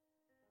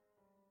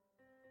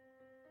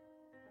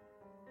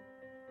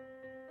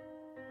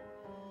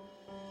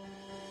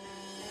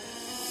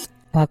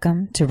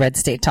Welcome to Red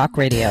State Talk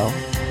Radio.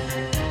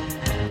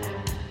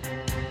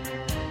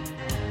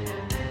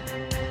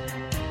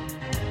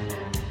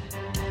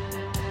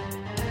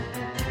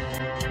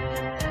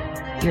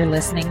 You're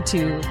listening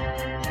to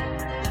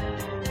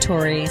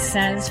Tori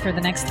Says. For the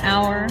next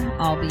hour,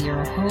 I'll be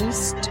your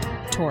host,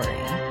 Tori.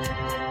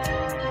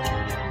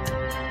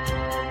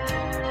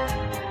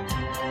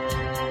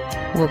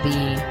 We'll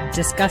be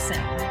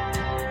discussing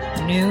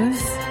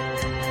news,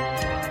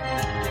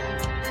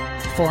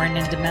 foreign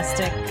and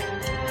domestic,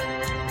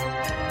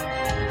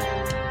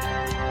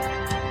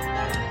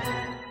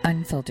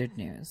 unfiltered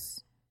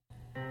news.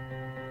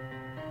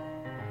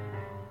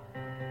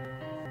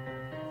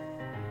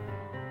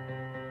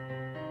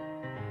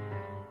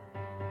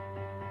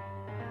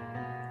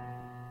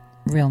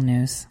 Real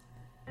news.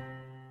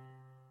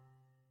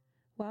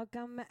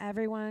 Welcome,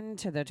 everyone,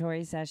 to the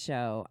Tori Says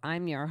Show.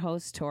 I'm your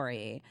host,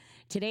 Tori.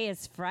 Today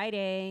is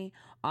Friday,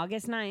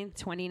 August 9th,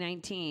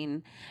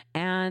 2019.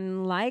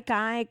 And like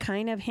I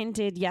kind of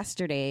hinted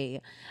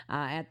yesterday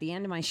at the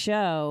end of my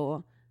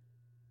show,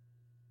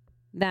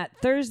 that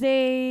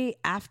Thursday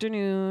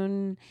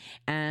afternoon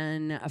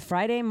and a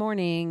Friday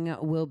morning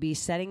will be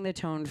setting the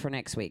tone for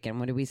next week. And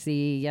what did we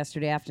see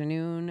yesterday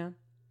afternoon?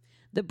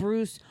 The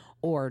Bruce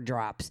Orr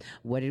drops.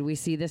 What did we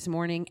see this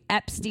morning?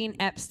 Epstein.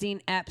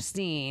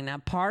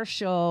 A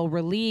partial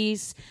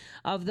release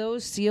of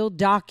those sealed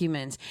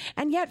documents.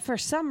 And yet, for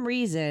some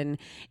reason,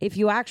 if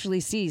you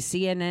actually see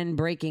CNN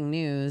breaking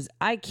news,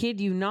 I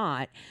kid you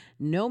not,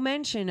 no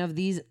mention of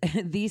these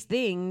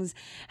things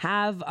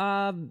have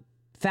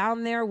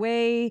found their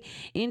way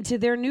into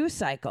their news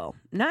cycle.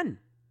 None.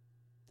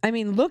 I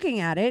mean, looking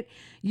at it,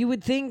 you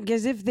would think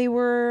as if they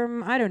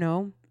were, I don't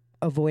know,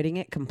 avoiding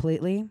it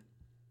completely.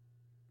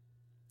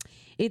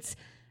 It's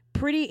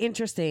pretty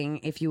interesting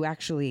if you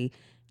actually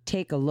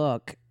take a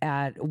look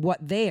at what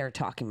they are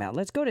talking about.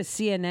 Let's go to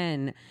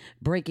CNN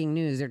breaking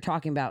news. They're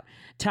talking about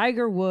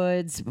Tiger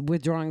Woods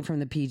withdrawing from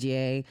the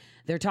PGA.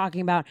 They're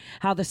talking about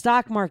how the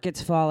stock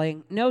market's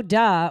falling. No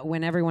duh,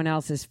 when everyone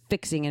else is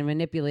fixing and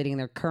manipulating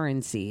their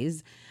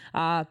currencies.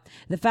 The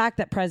fact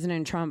that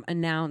President Trump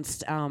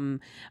announced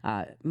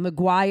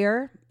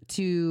McGuire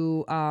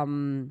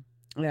to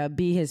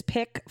be his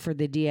pick for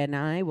the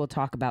DNI. We'll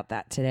talk about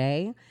that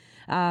today.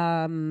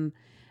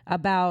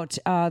 About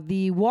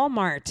the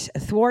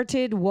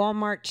thwarted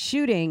Walmart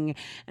shooting,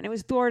 and it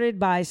was thwarted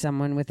by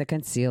someone with a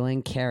conceal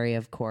and carry,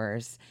 of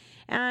course,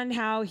 and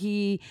how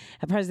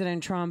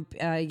President Trump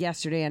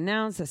yesterday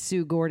announced that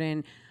Sue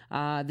Gordon,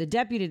 the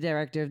deputy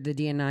director of the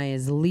DNI,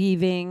 is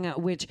leaving,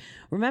 which,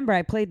 remember,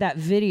 I played that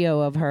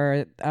video of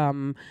her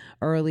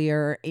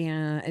earlier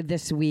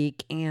this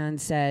week and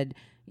said,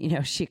 you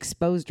know, she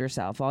exposed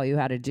herself. All you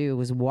had to do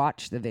was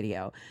watch the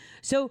video.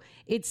 So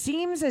it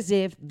seems as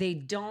if they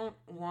don't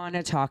want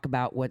to talk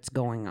about what's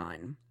going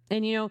on.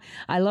 And, you know,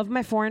 I love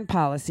my foreign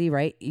policy,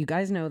 right? You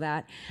guys know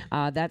that.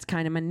 That's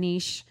kind of my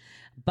niche.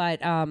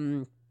 But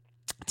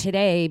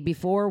today,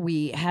 before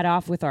we head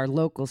off with our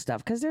local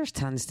stuff, because there's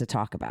tons to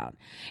talk about,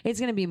 it's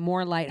going to be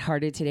more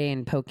lighthearted today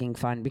and poking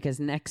fun,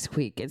 because next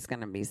week it's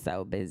going to be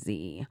so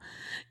busy.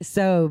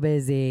 So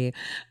busy.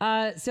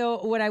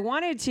 So what I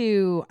wanted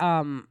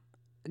to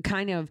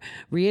kind of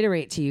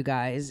reiterate to you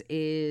guys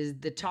is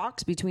the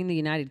talks between the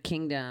United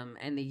Kingdom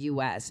and the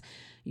U.S.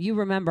 You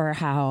remember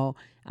how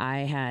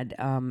I had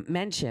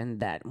mentioned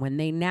that when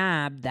they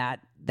nabbed that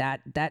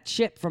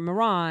ship from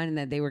Iran,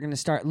 that they were going to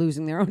start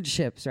losing their own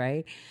ships,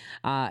 right?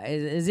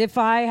 As if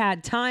I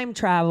had time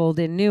traveled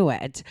and knew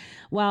it.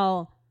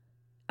 Well,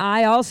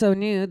 I also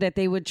knew that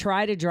they would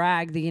try to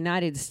drag the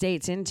United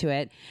States into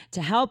it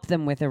to help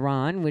them with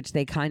Iran, which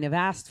they kind of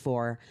asked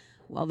for.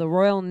 Well, the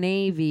Royal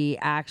Navy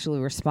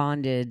actually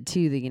responded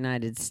to the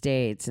United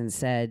States and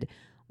said,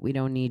 we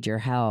don't need your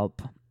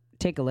help.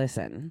 Take a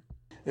listen.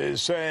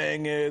 Is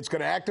saying it's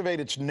going to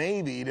activate its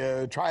Navy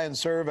to try and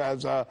serve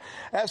as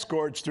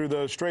escorts through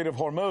the Strait of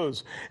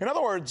Hormuz. In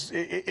other words,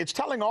 it's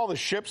telling all the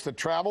ships that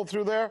travel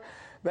through there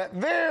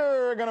that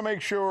they're going to make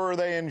sure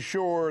they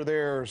ensure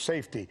their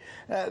safety.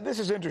 This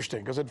is interesting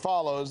because it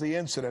follows the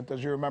incident,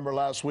 as you remember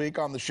last week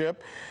on the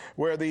ship,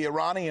 where the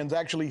Iranians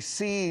actually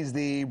seized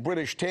the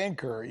British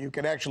tanker. You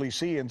can actually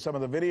see in some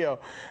of the video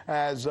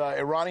as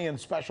Iranian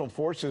special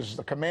forces,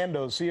 the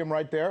commandos, see them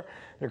right there.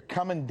 They're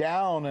coming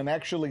down and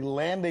actually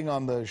landing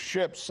on the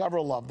ship,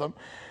 several of them.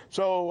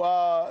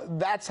 So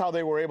that's how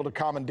they were able to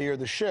commandeer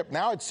the ship.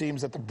 Now it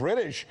seems that the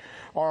British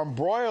are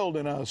embroiled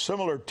in a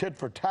similar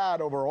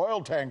tit-for-tat over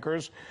oil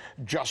tankers,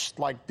 just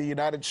like the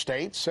United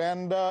States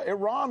and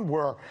Iran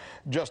were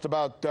just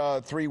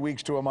about 3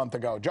 weeks to a month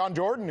ago. John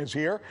Jordan is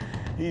here.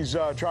 He's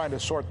trying to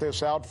sort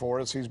this out for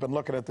us. He's been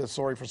looking at this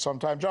story for some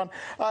time. John,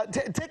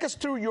 take us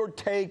through your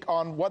take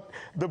on what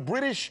the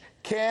British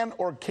can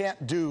or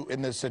can't do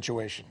in this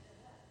situation.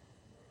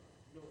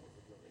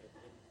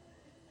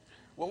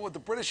 Well, what the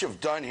British have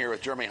done here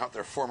with Jeremy Hunt,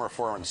 their former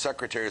foreign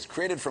secretary, is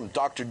created from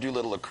Dr.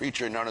 Dolittle a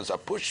creature known as a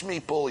push-me,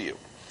 pull-you.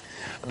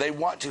 They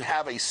want to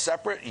have a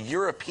separate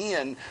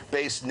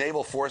European-based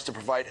naval force to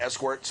provide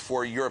escorts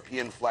for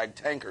European-flagged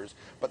tankers.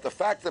 But the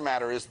fact of the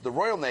matter is the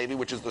Royal Navy,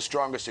 which is the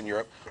strongest in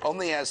Europe,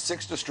 only has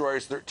 6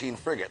 destroyers, 13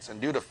 frigates, and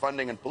due to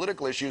funding and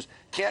political issues,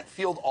 can't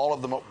field all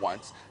of them at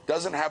once,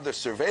 doesn't have the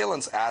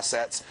surveillance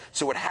assets,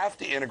 so would have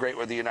to integrate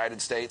with the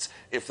United States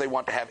if they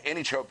want to have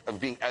any hope of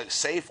being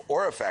safe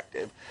or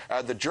effective.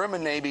 The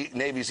German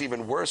Navy's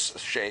even worse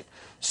shape.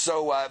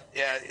 So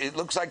it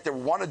looks like they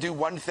want to do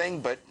one thing,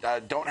 but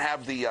don't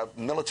have the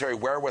military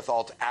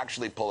wherewithal to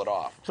actually pull it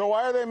off. So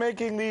why are they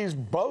making these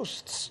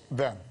boasts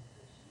then?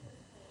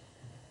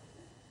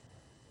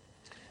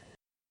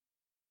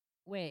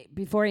 Wait,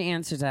 before he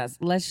answers us,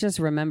 let's just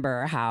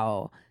remember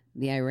how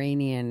the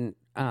Iranian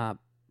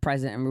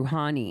President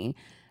Rouhani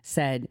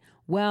said,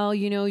 well,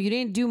 you know, you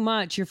didn't do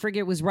much. Your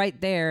frigate was right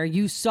there.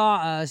 You saw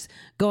us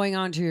going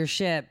onto your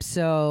ship.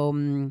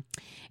 So,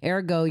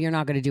 ergo, you're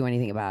not going to do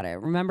anything about it.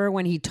 Remember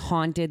when he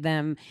taunted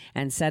them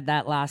and said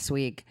that last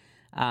week?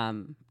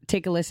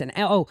 Take a listen.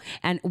 Oh,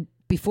 and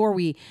before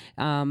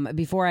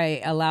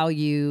I allow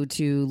you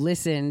to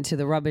listen to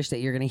the rubbish that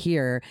you're going to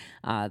hear,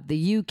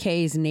 the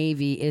UK's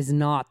Navy is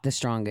not the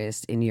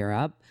strongest in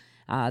Europe.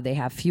 They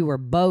have fewer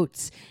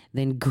boats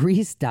than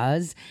Greece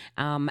does.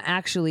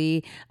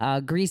 Greece's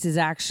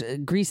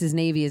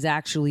Navy is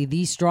actually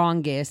the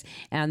strongest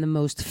and the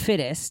most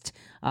fittest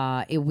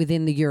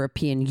within the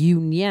European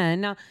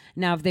Union.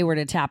 Now, if they were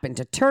to tap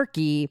into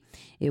Turkey,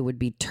 it would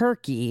be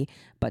Turkey,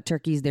 but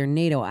Turkey's their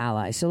NATO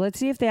ally. So let's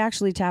see if they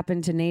actually tap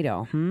into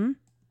NATO.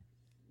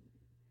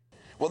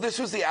 Well, this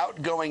was the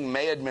outgoing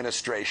May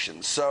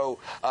administration, so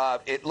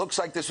it looks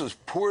like this was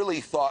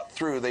poorly thought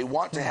through. They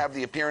want to have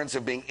the appearance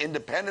of being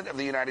independent of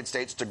the United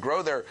States to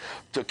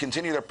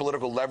continue their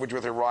political leverage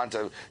with Iran,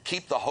 to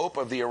keep the hope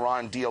of the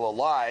Iran deal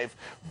alive,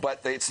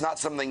 but it's not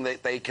something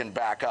that they can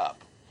back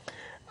up.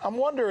 I'm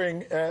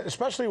wondering,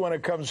 especially when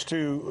it comes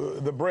to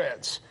the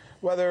Brits,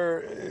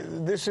 whether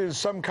this is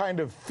some kind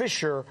of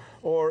fissure,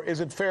 or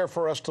is it fair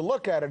for us to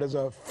look at it as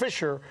a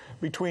fissure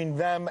between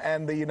them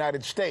and the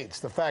United States,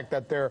 the fact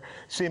that they're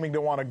seeming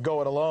to want to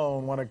go it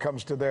alone when it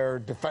comes to their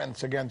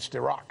defense against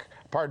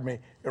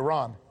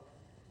Iran?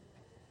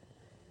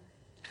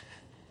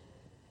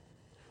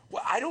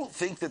 Well, I don't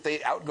think that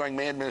the outgoing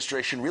May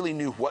administration really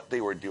knew what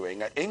they were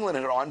doing. England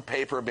had on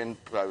paper been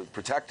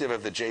protective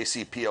of the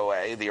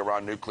JCPOA, the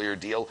Iran nuclear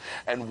deal,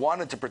 and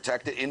wanted to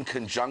protect it in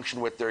conjunction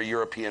with their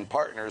European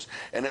partners.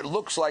 And it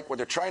looks like what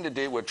they're trying to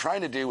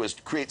do is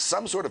create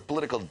some sort of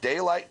political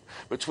daylight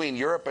between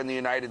Europe and the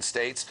United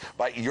States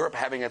by Europe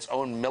having its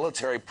own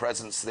military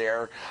presence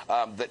there,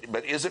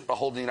 but isn't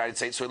beholden to the United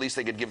States, so at least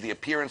they could give the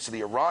appearance to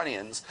the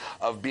Iranians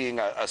of being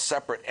a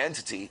separate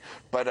entity.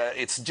 But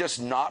it's just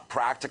not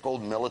practical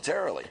militarily.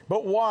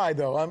 But why,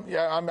 though?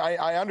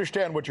 I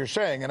understand what you're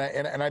saying, and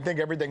I think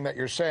everything that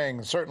you're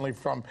saying, certainly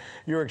from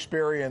your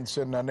experience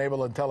in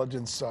naval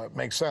intelligence,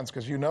 makes sense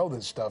because you know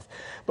this stuff.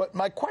 But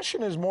my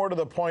question is more to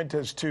the point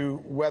as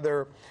to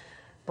whether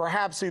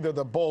perhaps either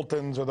the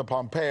Boltons or the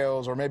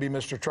Pompeos or maybe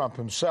Mr. Trump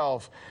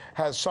himself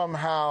has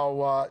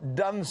somehow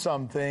done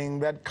something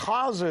that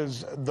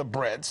causes the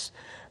Brits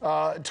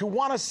to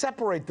want to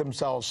separate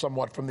themselves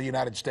somewhat from the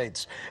United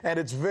States and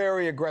its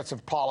very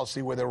aggressive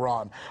policy with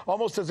Iran,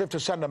 almost as if to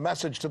send a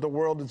message to the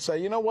world and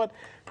say, you know what,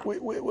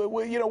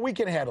 we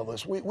can handle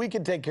this. We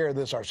can take care of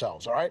this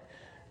ourselves, all right?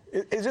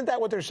 Isn't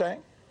that what they're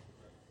saying?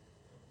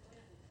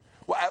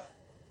 Well,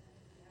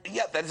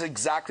 yeah, that is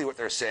exactly what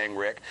they're saying,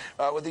 Rick.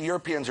 What the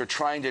Europeans are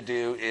trying to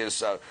do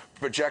is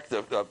project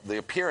the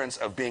appearance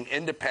of being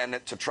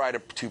independent to try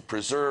to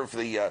preserve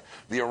the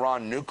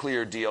Iran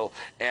nuclear deal,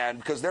 and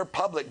because their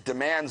public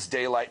demands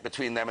daylight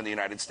between them and the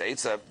United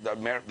States.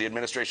 The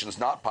administration is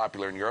not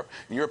popular in Europe.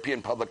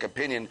 European public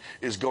opinion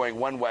is going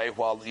one way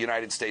while the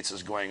United States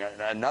is going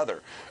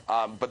another.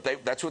 But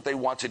that's what they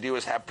want to do,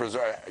 is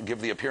give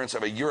the appearance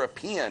of a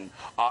European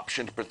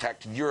option to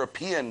protect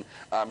European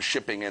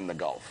shipping in the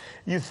Gulf.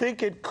 You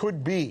think it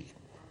could be,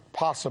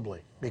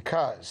 possibly,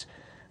 because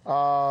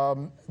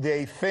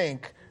they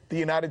think the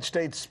United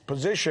States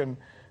position,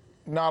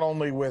 not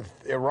only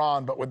with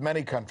Iran, but with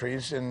many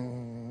countries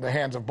in the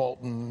hands of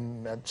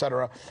Bolton, et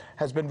cetera,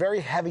 has been very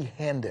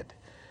heavy-handed.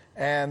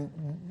 And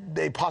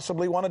they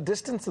possibly want to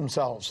distance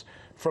themselves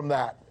from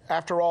that.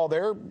 After all,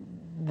 their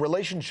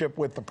relationship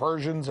with the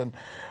Persians and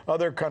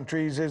other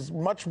countries is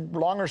much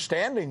longer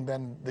standing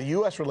than the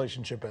U.S.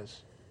 relationship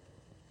is.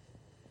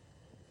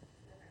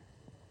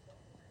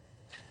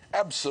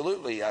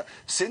 Absolutely.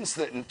 Since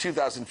in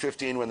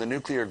 2015, when the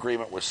nuclear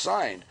agreement was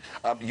signed,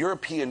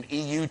 European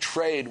EU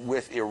trade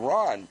with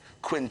Iran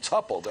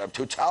quintupled.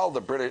 Total,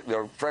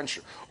 the French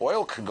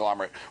oil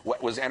conglomerate,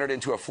 was entered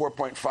into a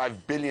 $4.5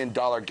 billion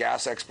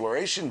gas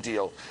exploration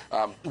deal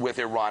with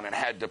Iran and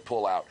had to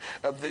pull out.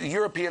 The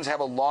Europeans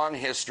have a long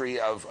history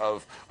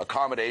of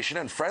accommodation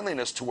and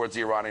friendliness towards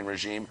the Iranian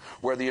regime,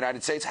 where the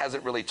United States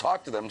hasn't really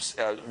talked to them.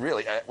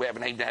 We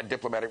haven't even had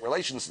diplomatic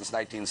relations since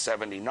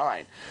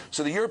 1979.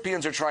 So the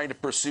Europeans are trying to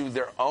pursue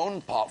their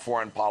own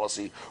foreign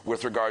policy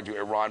with regard to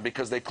Iran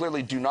because they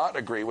clearly do not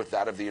agree with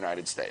that of the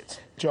United States.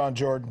 John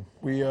Jordan,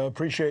 we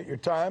appreciate your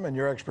time and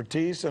your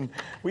expertise, and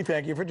we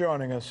thank you for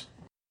joining us.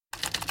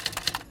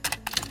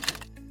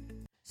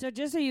 So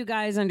just so you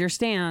guys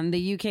understand,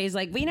 the UK is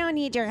like, we don't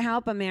need your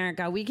help,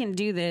 America. We can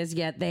do this,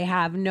 yet they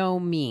have no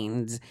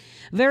means.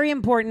 Very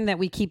important that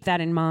we keep that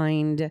in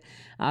mind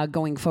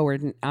going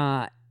forward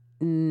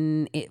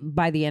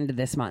by the end of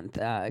this month,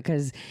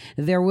 because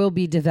there will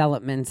be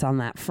developments on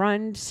that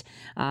front,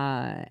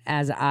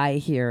 as I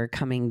hear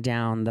coming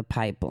down the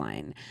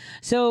pipeline.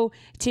 So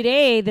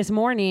today, this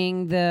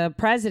morning, the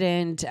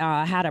president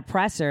had a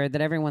presser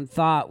that everyone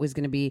thought was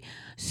going to be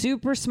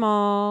super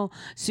small,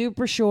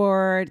 super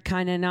short,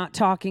 kind of not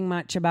talking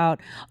much about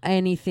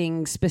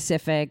anything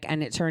specific,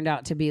 and it turned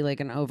out to be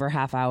like an over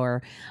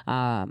half-hour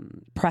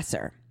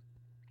presser.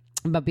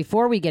 But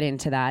before we get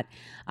into that,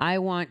 I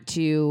want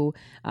to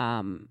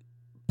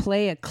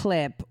play a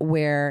clip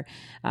where,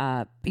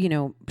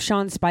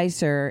 Sean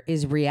Spicer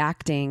is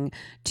reacting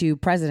to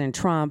President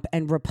Trump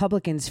and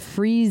Republicans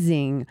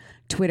freezing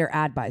Twitter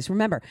ad buys.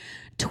 Remember,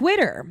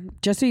 Twitter,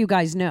 just so you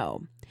guys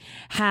know,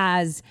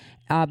 has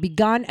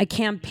begun a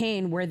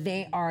campaign where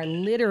they are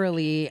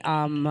literally,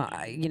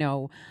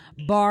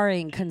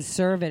 barring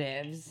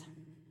conservatives.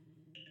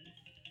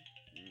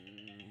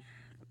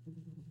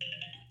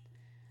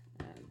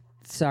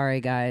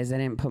 Sorry, guys, I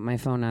didn't put my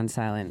phone on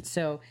silent.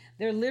 So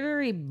they're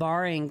literally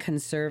barring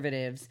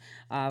conservatives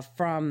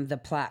from the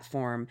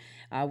platform.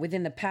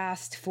 Within the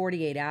past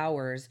 48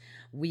 hours,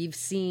 we've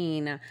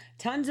seen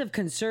tons of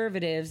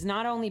conservatives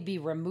not only be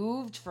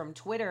removed from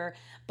Twitter,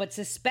 but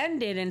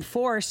suspended and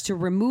forced to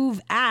remove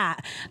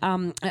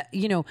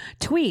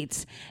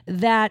tweets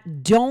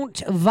that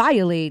don't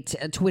violate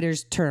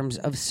Twitter's terms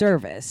of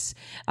service.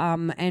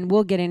 And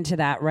we'll get into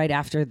that right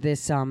after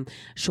this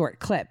short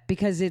clip,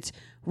 because it's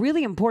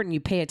really important you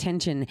pay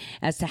attention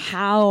as to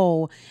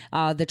how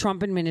the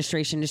Trump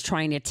administration is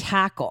trying to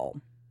tackle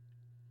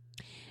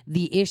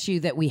the issue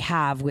that we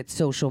have with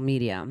social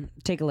media.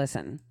 Take a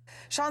listen.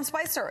 Sean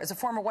Spicer is a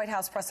former White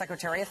House press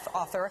secretary,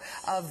 author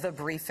of The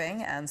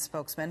Briefing, and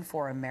spokesman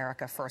for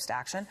America First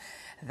Action.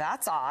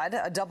 That's odd.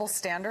 A double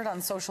standard on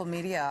social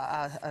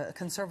media, a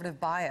conservative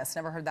bias.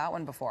 Never heard that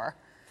one before.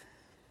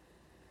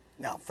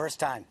 No, first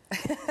time.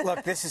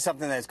 Look, this is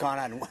something that's gone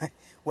on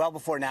well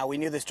before now. We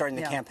knew this during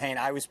the campaign.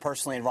 I was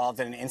personally involved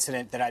in an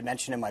incident that I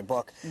mentioned in my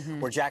book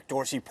where Jack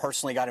Dorsey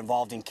personally got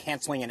involved in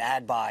canceling an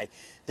ad buy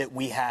that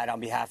we had on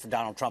behalf of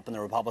Donald Trump and the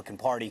Republican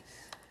Party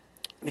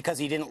because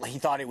he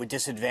thought it would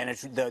disadvantage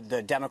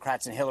the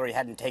Democrats, and Hillary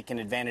hadn't taken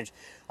advantage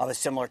of a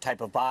similar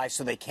type of buy,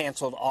 so they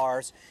canceled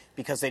ours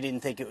because they didn't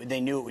think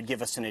they knew it would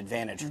give us an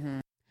advantage.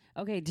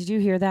 Okay, did you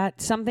hear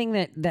that? Something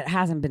that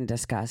hasn't been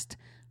discussed.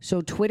 So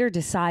Twitter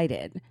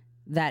decided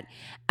that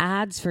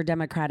ads for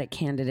Democratic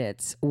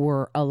candidates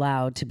were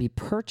allowed to be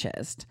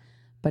purchased,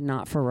 but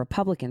not for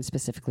Republicans,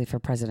 specifically for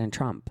President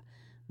Trump.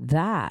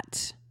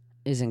 That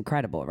is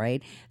incredible,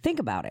 right? Think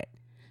about it.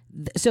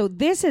 So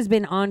this has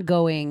been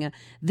ongoing.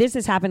 This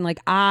has happened like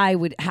I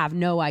would have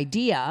no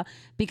idea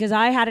because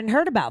I hadn't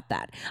heard about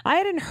that. I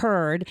hadn't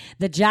heard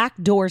that Jack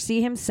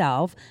Dorsey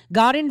himself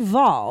got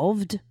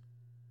involved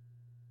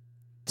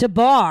to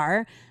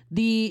bar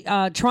the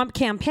Trump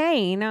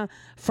campaign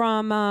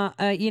from,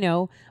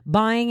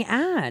 buying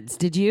ads.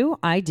 Did you?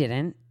 I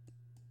didn't.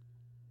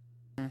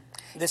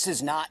 This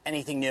is not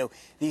anything new.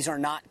 These are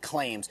not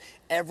claims.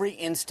 Every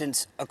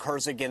instance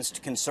occurs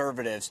against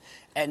conservatives,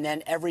 and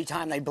then every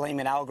time they blame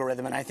an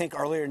algorithm, and I think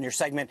earlier in your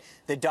segment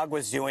that Doug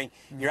was doing,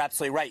 you're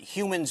absolutely right.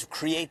 Humans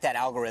create that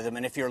algorithm,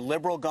 and if you're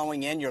liberal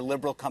going in, you're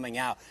liberal coming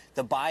out.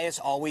 The bias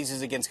always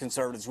is against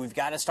conservatives. We've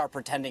got to start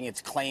pretending it's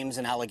claims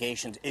and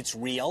allegations. It's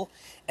real,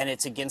 and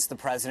it's against the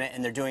president,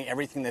 and they're doing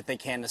everything that they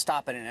can to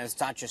stop it. And it's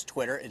not just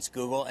Twitter, it's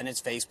Google, and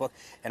it's Facebook,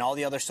 and all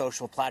the other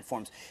social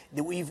platforms.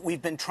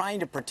 We've been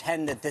trying to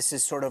pretend that this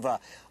is sort of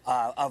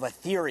a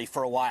theory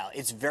for a while.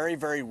 It's very,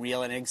 very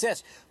real, and it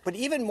exists. But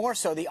even more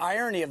so, the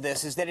irony of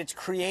this is that it's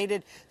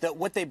created that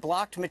what they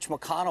blocked Mitch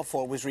McConnell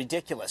for was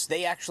ridiculous.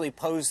 They actually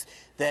posed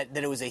that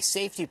it was a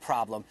safety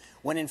problem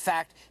when, in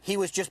fact, he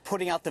was just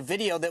putting out the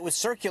video that was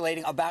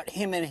circulating about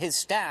him and his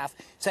staff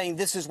saying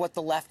this is what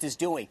the left is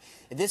doing.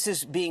 This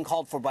is being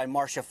called for by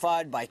Marcia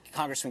Fudd, by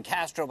Congressman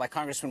Castro, by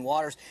Congressman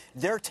Waters.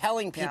 They're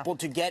telling people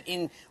to get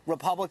in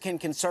Republican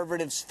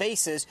conservatives'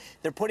 faces.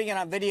 They're putting it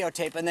on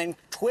videotape, and then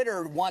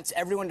Twitter wants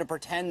everyone to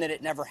pretend that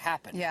it never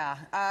happened. Yeah.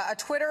 A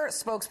Twitter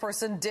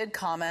spokesperson did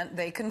comment.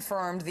 They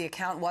confirmed the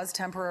account was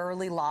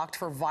temporarily locked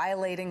for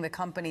violating the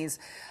company's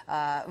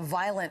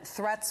violent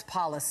threats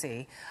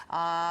policy.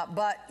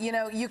 But,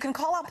 you can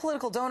call out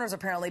political donors,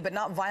 apparently, but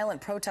not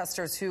violent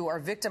protesters who are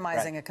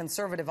victimizing a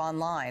conservative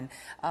online.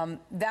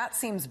 That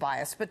seems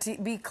biased. But to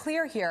be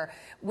clear here,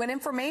 when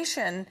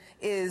information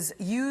is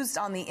used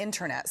on the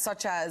Internet,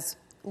 such as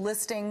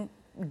listing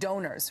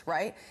donors,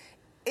 right?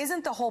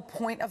 Isn't the whole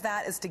point of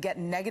that is to get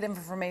negative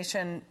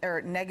information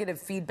or negative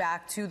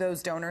feedback to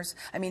those donors?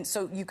 I mean,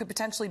 so you could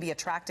potentially be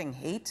attracting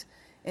hate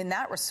in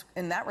that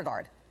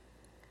regard.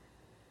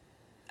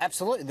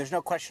 Absolutely. There's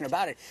no question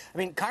about it. I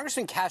mean,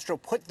 Congressman Castro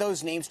put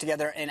those names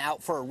together and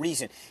out for a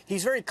reason.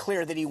 He's very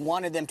clear that he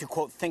wanted them to,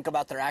 quote, think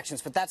about their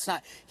actions, but that's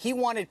not. He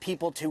wanted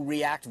people to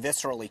react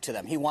viscerally to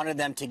them. He wanted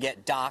them to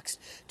get doxxed,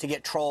 to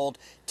get trolled,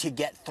 to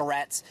get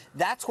threats.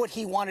 That's what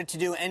he wanted to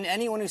do. And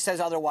anyone who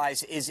says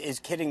otherwise is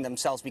kidding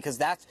themselves, because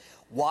that's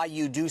why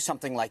you do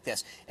something like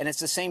this. And it's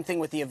the same thing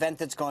with the event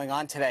that's going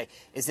on today,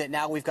 is that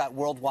now we've got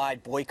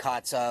worldwide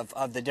boycotts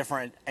of the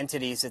different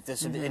entities that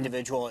this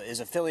individual is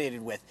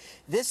affiliated with.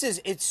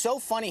 It's so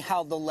funny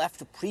how the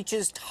left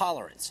preaches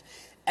tolerance.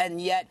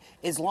 And yet,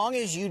 as long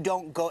as you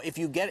don't go, if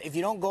you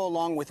don't go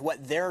along with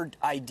what their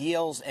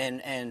ideals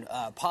and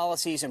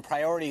policies and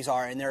priorities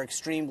are, and their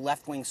extreme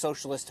left-wing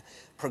socialist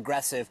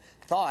progressive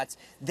thoughts,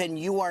 then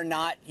you are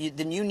not.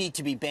 Then you need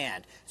to be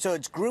banned. So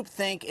it's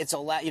groupthink. It's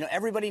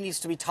everybody needs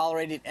to be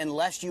tolerated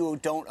unless you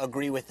don't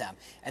agree with them,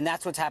 and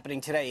that's what's happening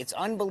today. It's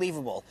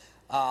unbelievable.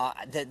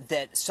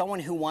 That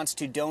someone who wants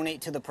to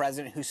donate to the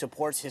president, who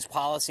supports his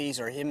policies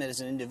or him as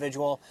an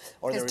individual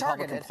or the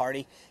Republican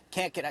Party,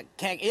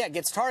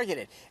 gets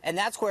targeted. And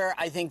that's where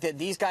I think that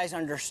these guys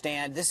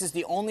understand this is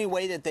the only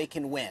way that they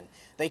can win.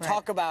 They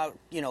talk about,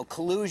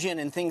 collusion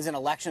and things in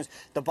elections.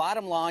 The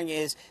bottom line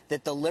is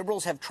that the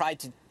liberals have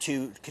tried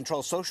to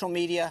control social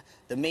media,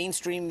 the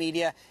mainstream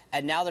media,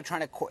 and now they're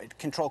trying to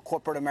control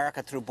corporate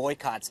America through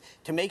boycotts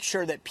to make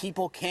sure that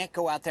people can't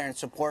go out there and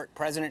support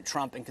President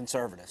Trump and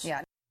conservatives.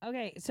 Yeah.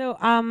 Okay, so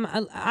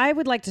I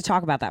would like to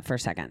talk about that for a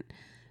second.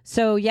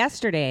 So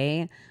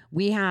yesterday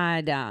we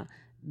had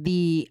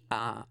Pedo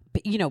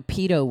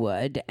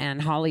Wood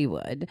and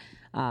Hollywood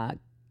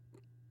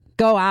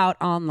go out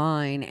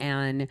online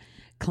and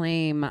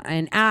claim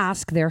and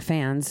ask their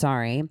fans,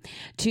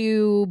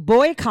 to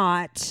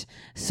boycott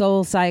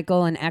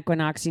SoulCycle and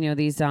Equinox.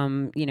 These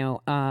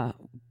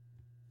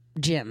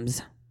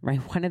gyms. Right.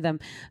 One of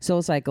them,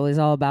 SoulCycle, is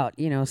all about,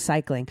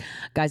 cycling.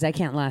 Guys, I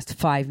can't last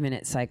 5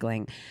 minutes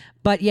cycling.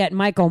 But yet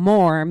Michael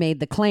Moore made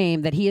the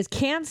claim that he is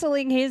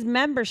canceling his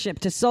membership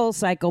to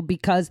SoulCycle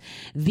because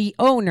the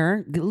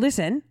owner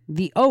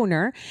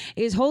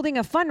is holding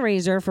a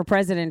fundraiser for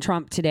President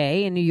Trump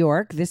today in New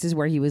York. This is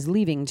where he was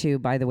leaving to,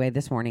 by the way,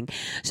 this morning.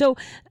 So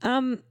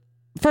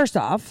first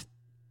off,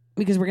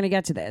 because we're going to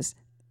get to this,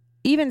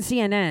 even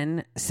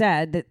CNN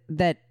said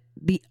that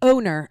the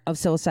owner of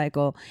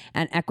SoulCycle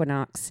and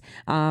Equinox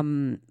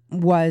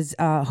was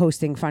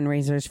hosting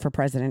fundraisers for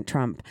President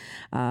Trump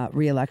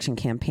re-election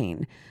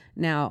campaign.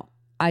 Now,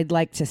 I'd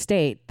like to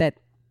state that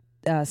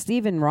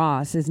Stephen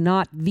Ross is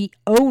not the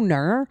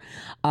owner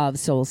of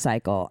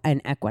SoulCycle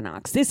and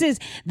Equinox. This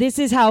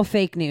is how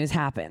fake news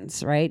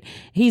happens, right?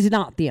 He's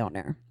not the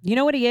owner. You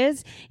know what he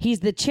is? He's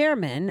the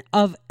chairman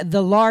of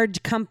the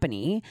large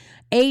company,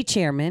 a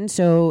chairman.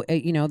 So,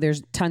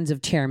 there's tons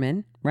of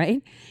chairmen,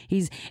 right?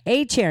 He's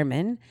a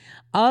chairman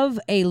of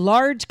a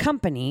large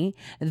company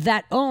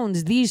that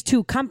owns these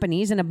two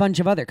companies and a bunch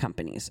of other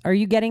companies. Are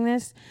you getting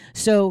this?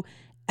 So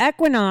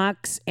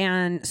Equinox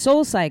and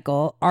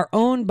SoulCycle are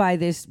owned by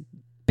this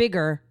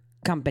bigger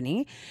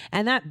company,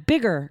 and that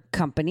bigger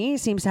company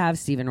seems to have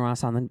Stephen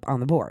Ross on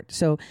the board.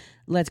 So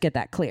let's get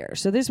that clear.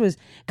 So this was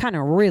kind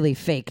of really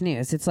fake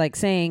news. It's like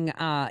saying,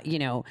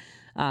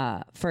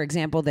 for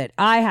example, that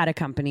I had a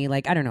company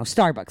like, I don't know,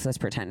 Starbucks, let's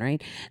pretend,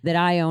 right? That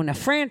I own a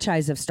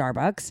franchise of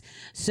Starbucks.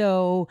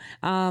 So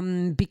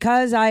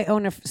because I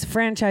own a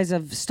franchise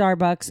of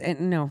Starbucks,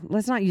 and no,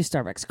 let's not use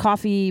Starbucks,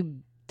 coffee,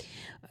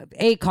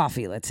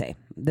 let's say,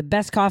 the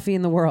best coffee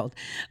in the world.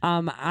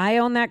 I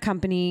own that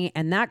company,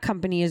 and that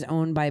company is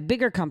owned by a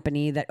bigger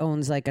company that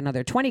owns like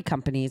another 20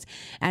 companies.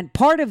 And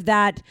part of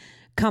that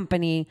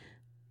company,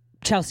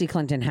 Chelsea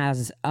Clinton,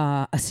 has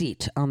a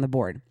seat on the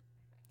board.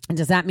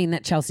 Does that mean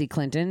that Chelsea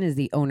Clinton is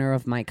the owner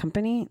of my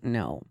company?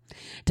 No.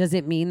 Does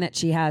it mean that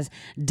she has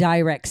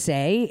direct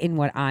say in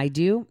what I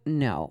do?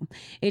 No.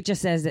 It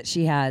just says that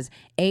she has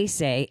a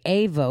say,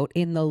 a vote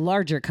in the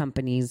larger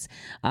company's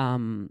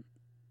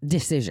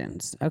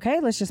decisions. Okay,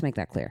 let's just make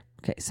that clear.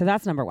 Okay, so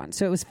that's number one.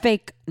 So it was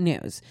fake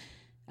news.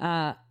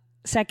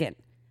 Second,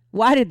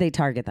 why did they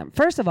target them?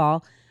 First of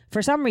all,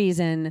 for some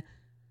reason,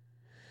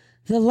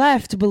 the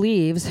left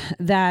believes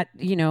that,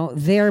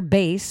 their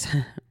base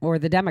or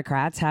the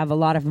Democrats have a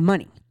lot of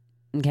money.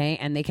 Okay,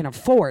 and they can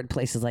afford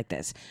places like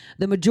this.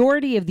 The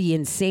majority of the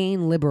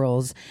insane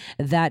liberals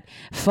that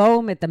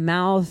foam at the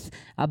mouth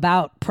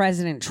about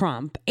President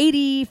Trump,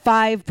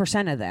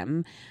 85% of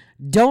them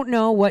don't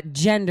know what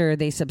gender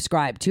they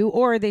subscribe to,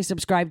 or they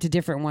subscribe to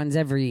different ones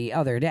every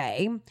other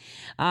day,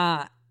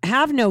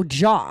 have no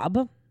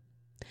job,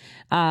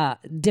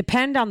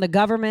 depend on the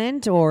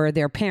government or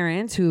their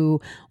parents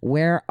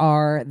where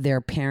are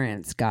their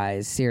parents,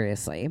 guys?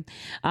 Seriously.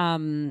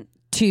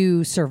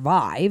 To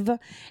survive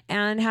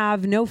and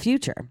have no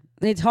future.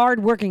 It's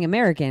hardworking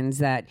Americans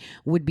that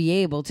would be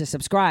able to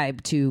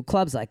subscribe to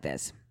clubs like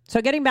this.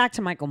 So getting back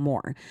to Michael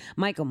Moore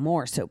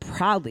so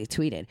proudly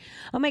tweeted,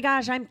 "Oh my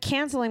gosh, I'm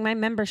canceling my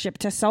membership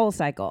to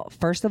SoulCycle."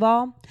 First of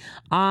all,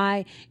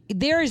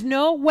 there is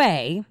no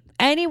way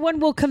anyone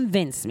will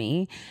convince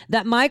me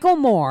that Michael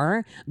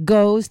Moore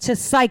goes to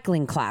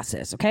cycling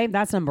classes. Okay,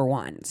 that's number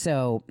one.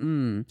 So,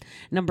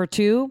 number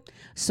two,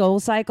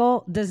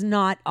 SoulCycle does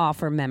not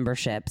offer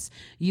memberships.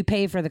 You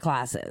pay for the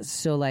classes.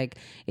 So, like,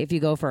 if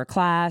you go for a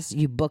class,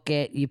 you book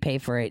it, you pay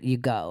for it, you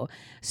go.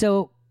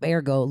 So,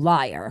 ergo,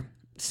 liar.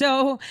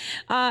 So,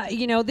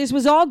 this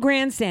was all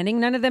grandstanding.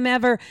 None of them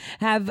ever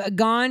have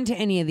gone to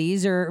any of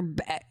these or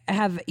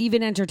have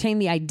even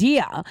entertained the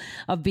idea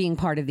of being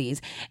part of these.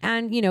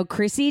 And,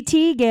 Chrissy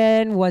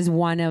Teigen was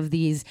one of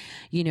these,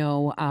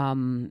 people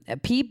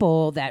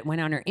that went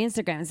on her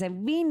Instagram and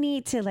said, we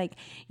need to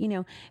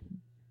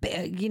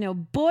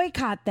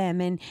boycott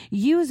them and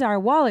use our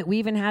wallet. We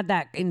even had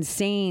that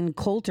insane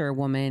Coulter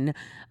woman,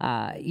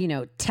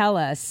 tell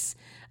us,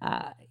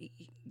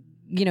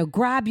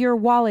 grab your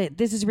wallet.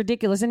 This is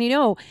ridiculous. And,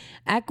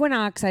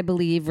 Equinox, I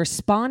believe,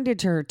 responded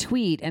to her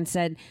tweet and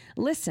said,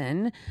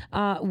 listen,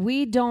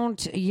 we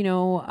don't,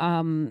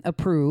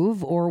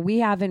 approve, or we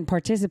haven't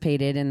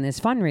participated in this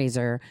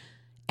fundraiser.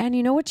 And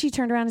you know what? She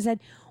turned around and said,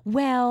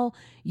 well,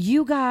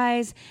 you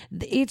guys,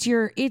 it's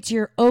your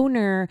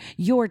owner,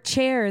 your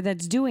chair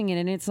that's doing it.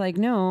 And it's like,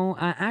 no,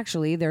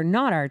 actually, they're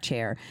not our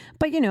chair.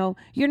 But,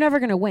 you're never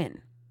going to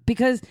win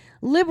because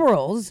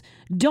liberals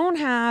don't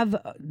have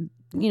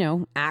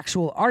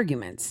actual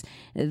arguments.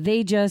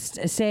 They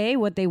just say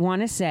what they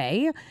want to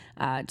say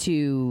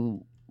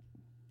to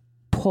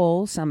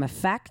pull some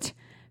effect,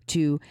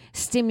 to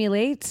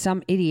stimulate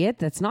some idiot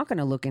that's not going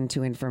to look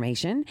into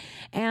information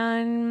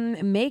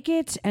and make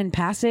it and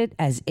pass it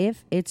as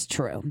if it's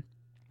true.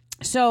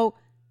 So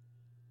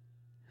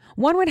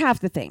one would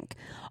have to think,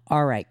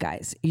 all right,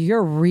 guys,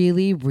 you're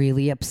really,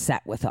 really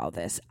upset with all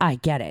this. I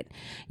get it.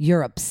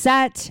 You're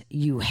upset.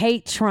 You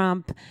hate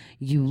Trump.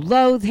 You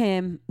loathe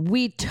him.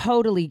 We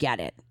totally get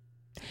it.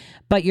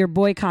 But you're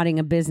boycotting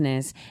a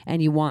business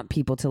and you want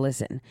people to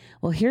listen.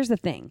 Well, here's the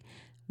thing.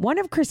 One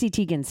of Chrissy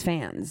Teigen's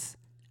fans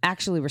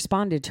actually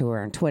responded to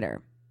her on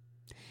Twitter.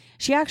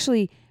 She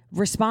actually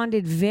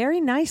responded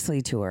very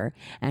nicely to her,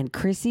 and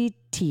Chrissy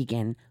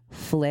Teigen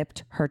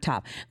flipped her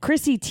top.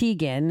 Chrissy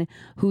Teigen,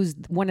 who's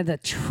one of the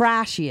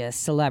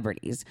trashiest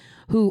celebrities,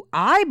 who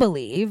I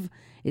believe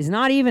is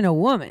not even a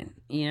woman.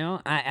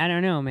 I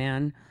don't know,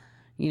 man.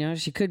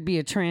 She could be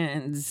a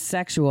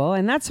transsexual,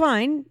 and that's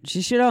fine.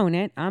 She should own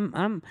it.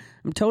 I'm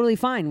totally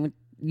fine with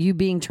you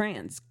being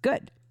trans.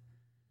 Good.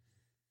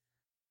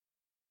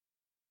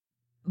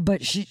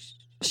 But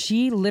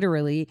she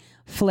literally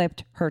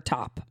flipped her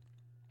top.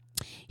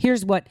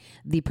 Here's what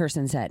the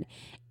person said.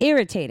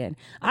 Irritated.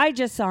 I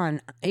just saw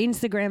an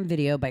Instagram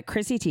video by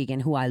Chrissy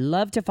Teigen, who I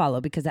love to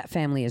follow because that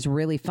family is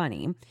really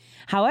funny.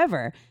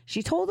 However,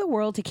 she told the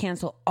world to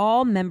cancel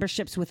all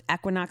memberships with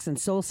Equinox and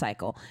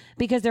SoulCycle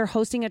because they're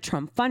hosting a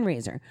Trump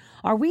fundraiser.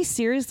 Are we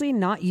seriously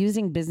not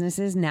using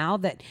businesses now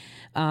that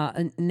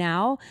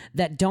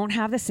don't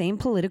have the same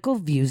political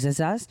views as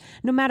us?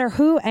 No matter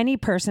who any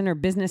person or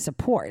business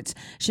supports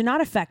should not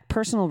affect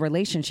personal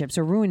relationships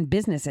or ruin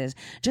businesses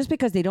just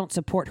because they don't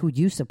support who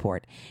you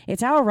support.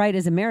 It's our right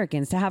as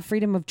Americans to have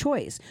freedom of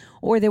choice,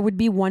 or there would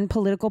be one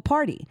political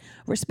party.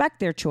 Respect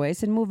their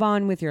choice and move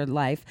on with your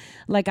life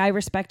like I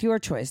respect your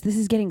choice. This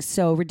is getting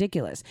so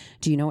ridiculous.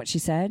 Do you know what she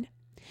said?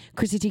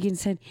 Chrissy Teigen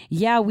said,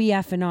 yeah, we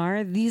effing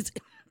are. These...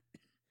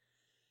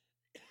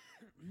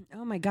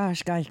 Oh my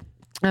gosh, guys.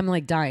 I'm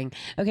like dying.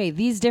 Okay,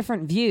 these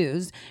different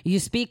views you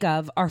speak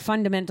of are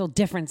fundamental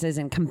differences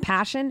in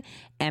compassion,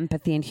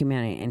 empathy, and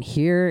humanity. And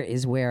here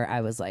is where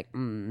I was like,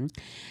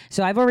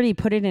 So I've already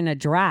put it in a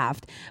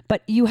draft,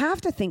 but you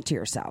have to think to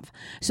yourself.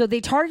 So they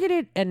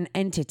targeted an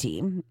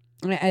entity,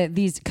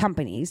 these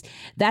companies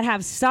that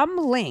have some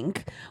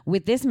link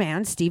with this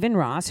man, Stephen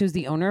Ross, who's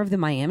the owner of the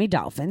Miami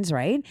Dolphins,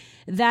 right?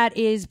 That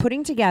is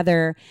putting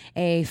together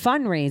a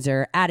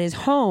fundraiser at his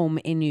home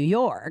in New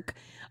York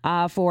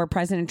for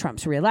President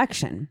Trump's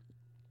reelection.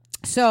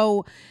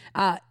 So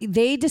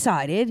they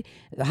decided,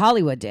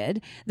 Hollywood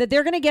did, that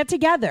they're going to get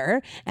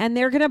together and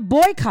they're going to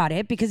boycott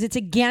it because it's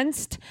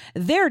against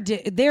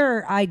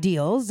their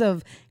ideals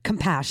of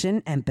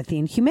compassion, empathy,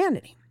 and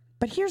humanity.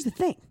 But here's the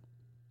thing.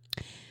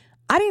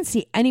 I didn't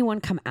see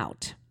anyone come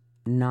out,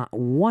 not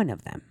one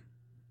of them,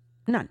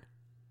 none,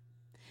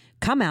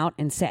 come out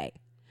and say,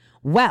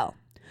 well,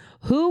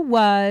 who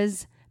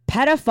was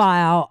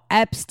pedophile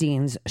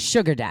Epstein's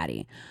sugar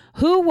daddy?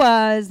 Who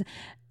was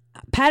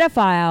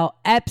pedophile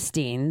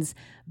Epstein's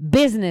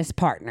business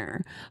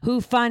partner?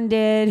 Who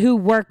funded, who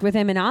worked with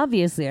him, and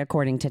obviously,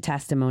 according to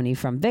testimony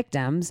from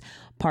victims,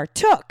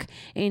 partook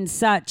in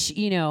such,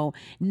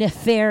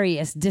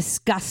 nefarious,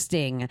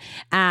 disgusting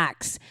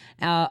acts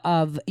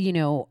of,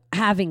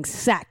 having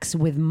sex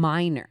with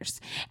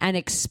minors and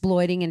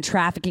exploiting and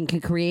trafficking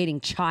and creating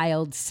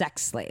child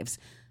sex slaves.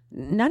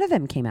 None of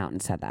them came out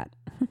and said that.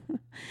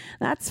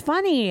 That's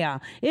funny,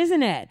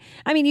 isn't it?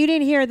 I mean, you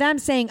didn't hear them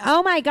saying,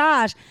 oh my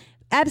gosh,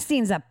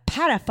 Epstein's a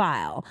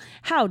pedophile.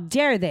 How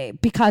dare they?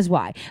 Because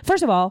why?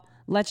 First of all,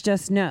 let's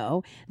just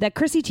know that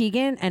Chrissy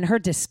Teigen and her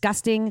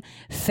disgusting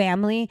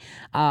family,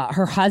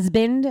 her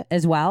husband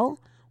as well,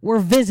 were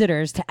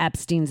visitors to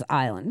Epstein's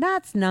island.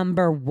 That's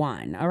number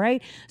one, all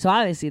right? So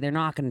obviously they're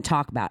not going to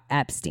talk about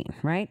Epstein,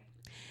 right?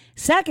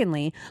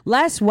 Secondly,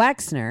 Les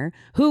Wexner,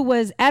 who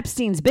was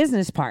Epstein's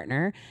business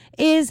partner,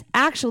 is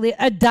actually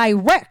a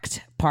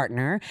direct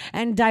partner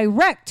and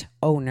direct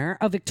owner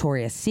of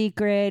Victoria's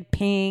Secret,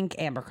 Pink,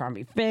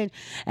 Abercrombie Fitch,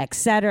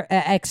 etc.,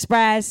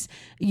 Express,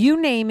 you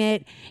name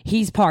it,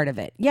 he's part of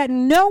it. Yet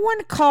no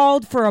one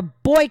called for a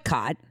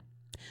boycott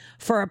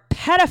for a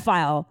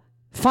pedophile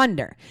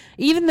funder,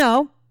 even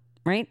though,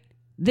 right,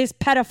 this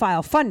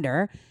pedophile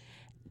funder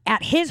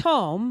at his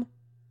home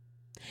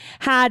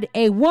had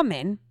a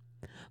woman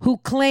who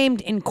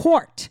claimed in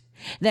court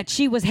that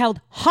she was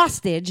held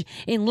hostage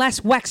in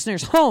Les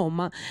Wexner's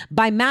home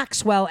by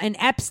Maxwell and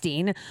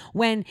Epstein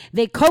when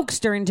they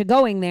coaxed her into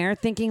going there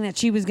thinking that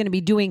she was going to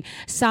be doing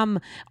some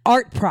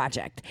art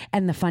project.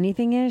 And the funny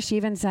thing is, she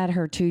even said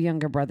her 2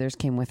 younger brothers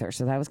came with her.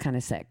 So that was kind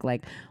of sick.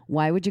 Like,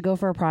 why would you go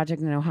for a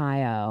project in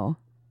Ohio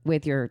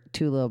with your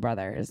 2 little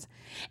brothers?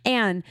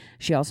 And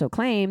she also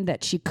claimed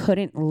that she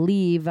couldn't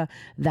leave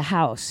the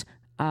house.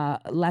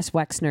 Les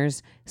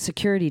Wexner's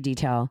security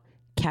detail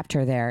kept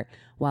her there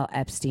while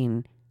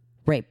Epstein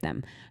raped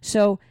them.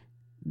 So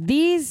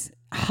these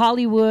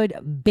Hollywood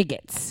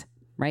bigots,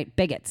 right?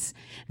 Bigots,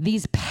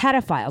 these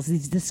pedophiles,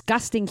 these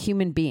disgusting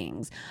human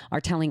beings are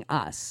telling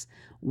us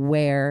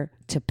where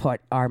to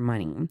put our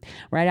money.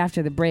 Right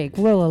after the break,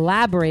 we'll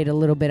elaborate a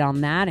little bit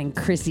on that and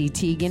Chrissy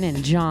Teigen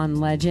and John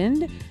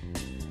Legend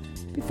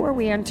before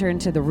we enter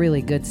into the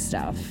really good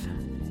stuff.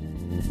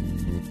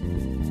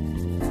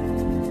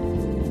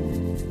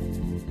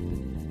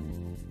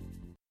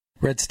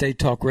 Red State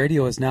Talk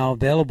Radio is now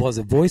available as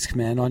a voice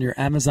command on your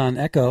Amazon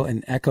Echo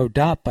and Echo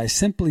Dot by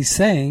simply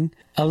saying,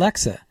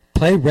 Alexa,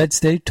 play Red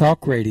State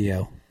Talk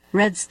Radio.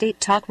 Red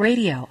State Talk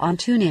Radio on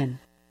TuneIn.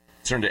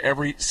 Concern to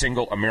every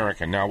single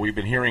American. Now, we've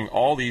been hearing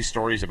all these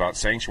stories about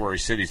sanctuary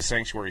cities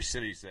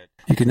that...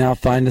 You can now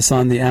find us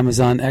on the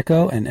Amazon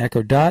Echo and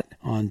Echo Dot,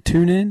 on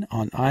TuneIn,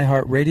 on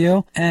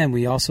iHeartRadio, and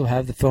we also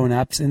have the phone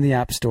apps in the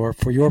App Store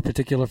for your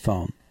particular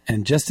phone.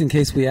 And just in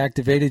case we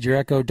activated your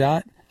Echo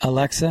Dot,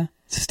 Alexa,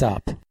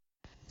 stop.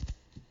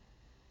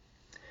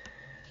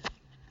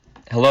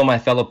 Hello, my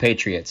fellow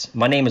patriots.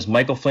 My name is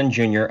Michael Flynn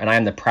Jr., and I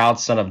am the proud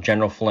son of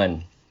General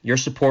Flynn. Your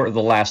support of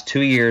the last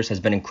 2 years has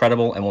been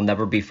incredible and will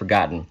never be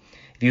forgotten.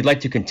 If you'd like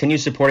to continue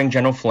supporting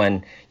General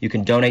Flynn, you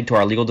can donate to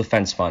our Legal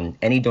Defense Fund.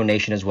 Any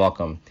donation is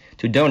welcome.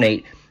 To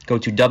donate, go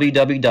to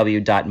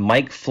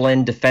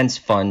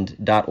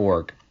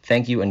www.mikeflynndefensefund.org.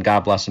 Thank you, and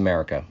God bless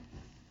America.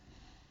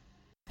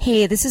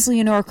 Hey, this is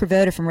Leonora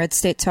Cravota from Red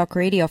State Talk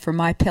Radio for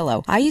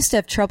MyPillow. I used to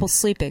have trouble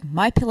sleeping.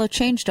 MyPillow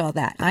changed all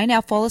that. I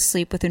now fall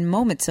asleep within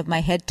moments of my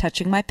head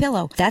touching my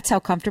pillow. That's how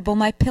comfortable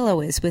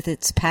MyPillow is with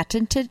its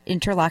patented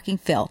interlocking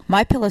fill.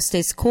 MyPillow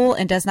stays cool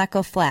and does not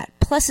go flat.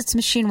 Plus, it's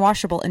machine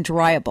washable and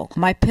dryable.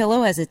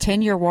 MyPillow has a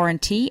 10-year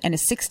warranty and a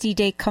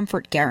 60-day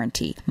comfort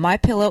guarantee.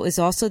 MyPillow is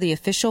also the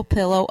official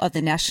pillow of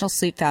the National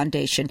Sleep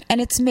Foundation, and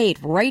it's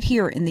made right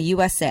here in the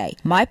USA.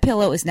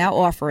 MyPillow is now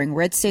offering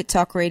Red State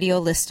Talk Radio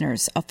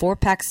listeners a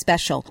 4-pack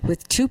special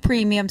with 2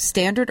 premium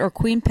standard or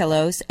queen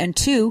pillows and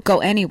 2 go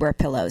anywhere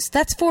pillows.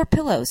 That's 4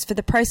 pillows for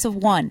the price of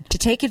 1. To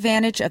take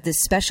advantage of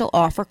this special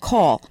offer,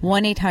 call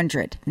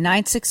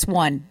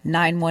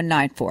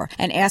 1-800-961-9194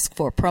 and ask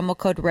for promo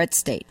code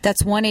RedState.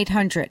 That's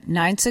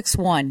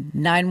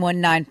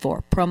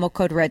 1-800-961-9194, promo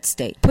code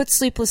RedState. Put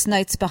sleepless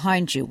nights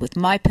behind you with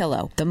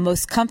MyPillow, the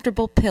most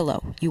comfortable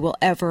pillow you will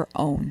ever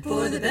own.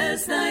 For the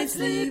best night's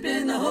sleep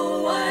in the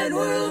whole wide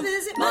world,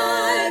 visit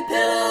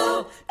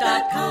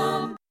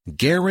MyPillow.com.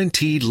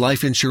 Guaranteed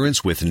life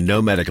insurance with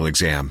no medical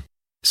exam.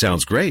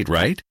 Sounds great,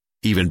 right?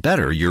 Even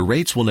better, your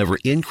rates will never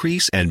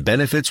increase and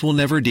benefits will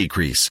never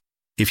decrease.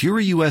 If you're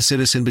a U.S.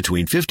 citizen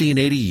between 50 and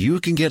 80, you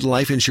can get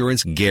life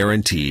insurance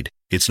guaranteed.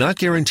 It's not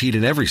guaranteed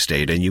in every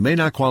state, and you may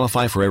not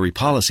qualify for every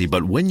policy,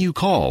 but when you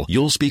call,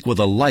 you'll speak with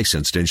a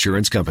licensed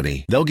insurance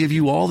company. They'll give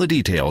you all the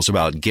details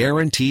about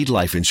guaranteed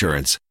life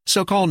insurance.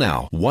 So call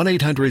now,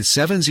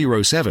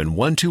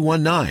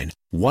 1-800-707-1219,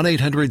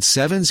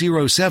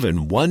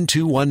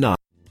 1-800-707-1219.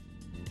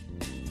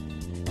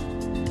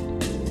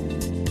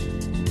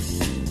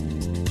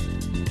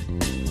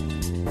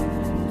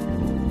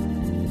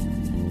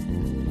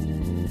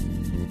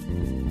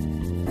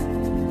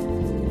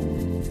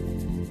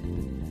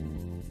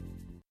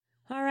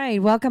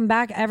 Welcome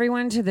back,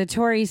 everyone, to the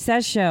Tori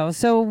Says Show.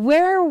 So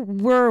where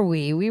were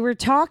we? We were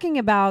talking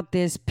about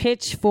this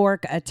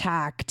pitchfork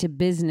attack to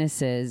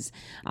businesses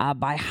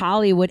by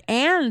Hollywood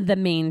and the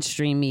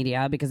mainstream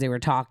media, because they were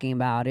talking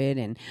about it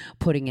and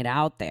putting it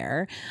out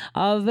there,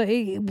 of,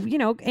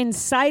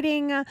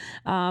 inciting,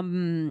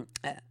 I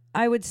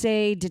would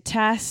say,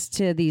 detest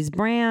to these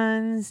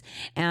brands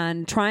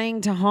and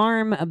trying to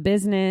harm a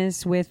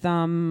business with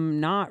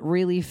not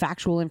really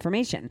factual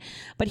information.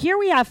 But here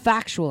we have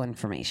factual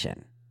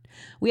information.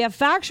 we have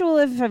factual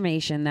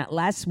information that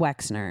Les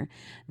Wexner,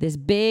 this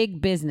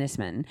big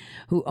businessman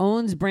who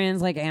owns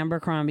brands like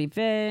Abercrombie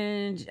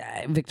Fitch,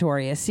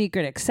 Victoria's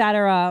Secret,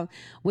 etc.,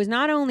 was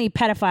not only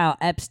pedophile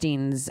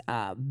Epstein's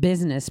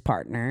business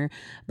partner,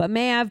 but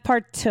may have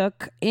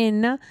partook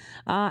in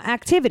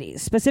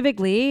activities.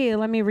 Specifically,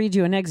 let me read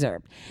you an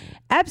excerpt.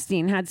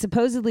 Epstein had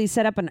supposedly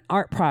set up an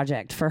art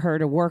project for her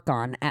to work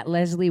on at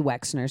Leslie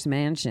Wexner's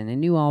mansion in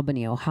New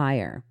Albany,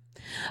 Ohio.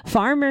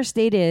 Farmer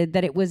stated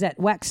that it was at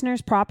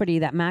Wexner's property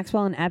that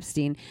Maxwell and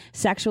Epstein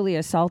sexually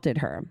assaulted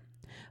her.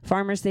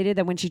 Farmer stated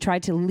that when she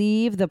tried to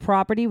leave the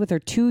property with her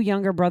 2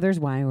 younger brothers,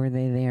 why were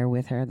they there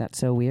with her? That's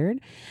so weird.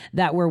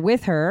 That were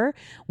with her,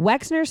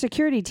 Wexner's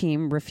security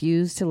team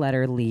refused to let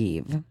her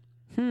leave.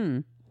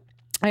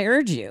 I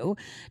urge you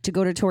to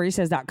go to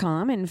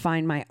ToriSays.com and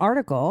find my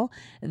article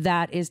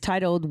that is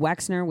titled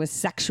Wexner was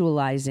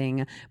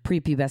sexualizing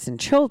prepubescent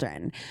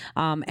children.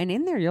 And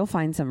in there, you'll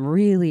find some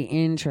really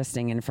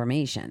interesting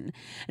information.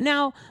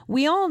 Now,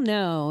 we all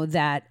know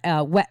that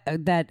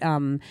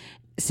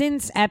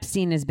since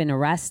Epstein has been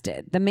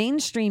arrested, the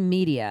mainstream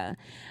media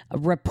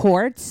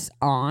reports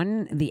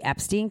on the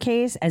Epstein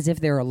case as if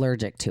they're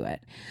allergic to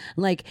it.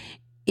 Like,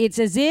 it's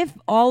as if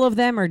all of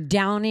them are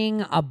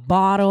downing a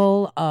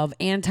bottle of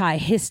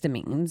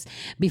antihistamines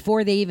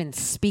before they even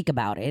speak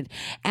about it.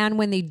 And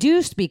when they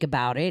do speak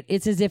about it,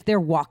 it's as if they're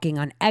walking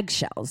on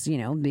eggshells,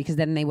 because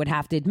then they would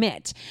have to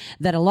admit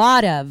that a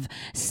lot of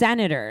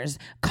senators,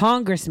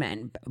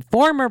 congressmen,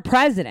 former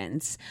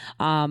presidents,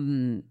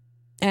 and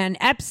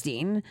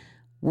Epstein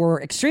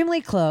were extremely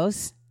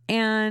close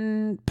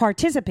and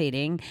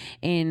participating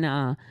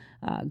in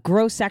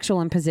gross sexual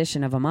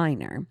imposition of a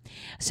minor.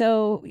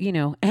 So,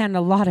 and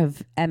a lot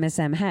of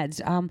MSM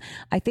heads.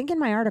 I think in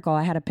my article,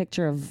 I had a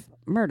picture of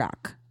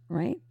Murdoch,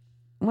 right?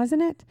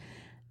 Wasn't it?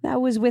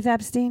 That was with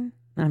Epstein.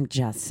 I'm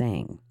just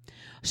saying.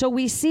 So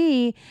we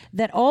see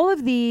that all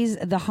of these,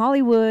 the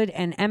Hollywood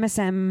and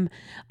MSM,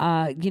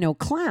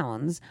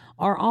 clowns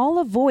are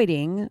all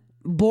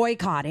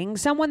boycotting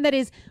someone that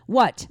is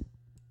what?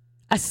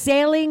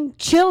 Assailing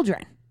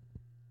children,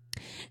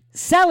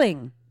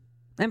 selling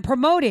and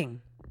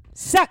promoting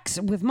sex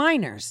with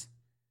minors.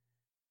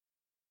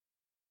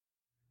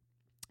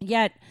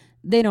 Yet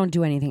they don't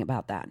do anything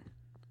about that.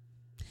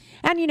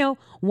 And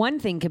one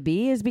thing could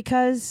be is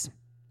because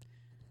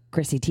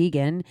Chrissy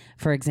Teigen,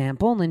 for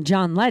example, and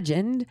John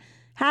Legend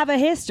have a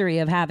history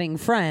of having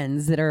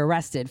friends that are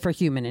arrested for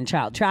human and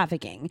child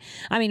trafficking.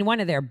 I mean, one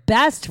of their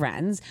best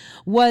friends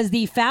was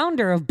the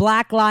founder of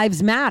Black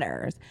Lives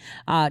Matter,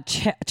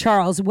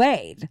 Charles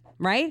Wade,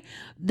 right?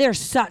 They're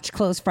such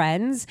close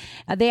friends.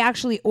 They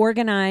actually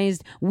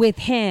organized with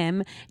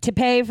him to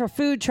pay for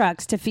food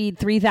trucks to feed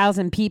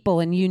 3,000 people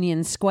in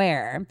Union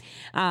Square.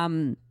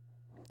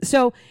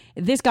 So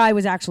this guy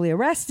was actually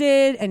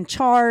arrested and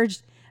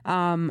charged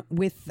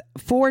with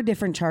 4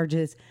 different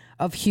charges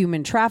of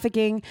human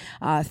trafficking,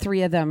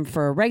 3 of them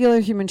for regular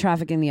human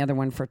trafficking, the other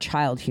one for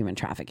child human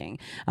trafficking.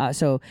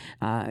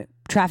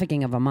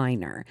 Trafficking of a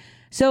minor.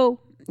 So,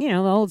 the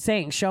old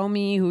saying, show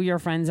me who your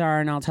friends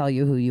are and I'll tell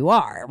you who you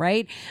are,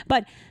 right?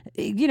 But,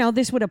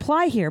 this would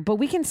apply here, but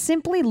we can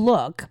simply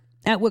look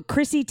at what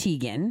Chrissy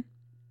Teigen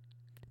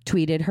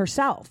tweeted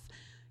herself.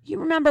 You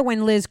remember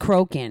when Liz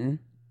Crokin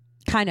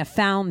kind of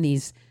found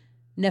these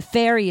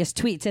nefarious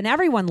tweets and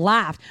everyone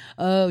laughed.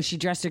 Oh, she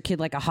dressed her kid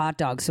like a hot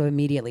dog, so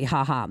immediately,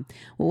 haha.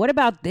 Well, what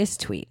about this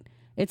tweet?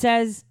 It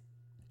says,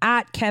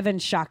 at Kevin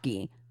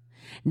Shockey,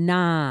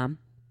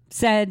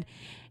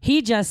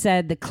 he just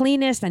said the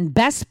cleanest and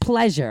best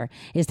pleasure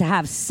is to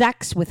have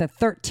sex with a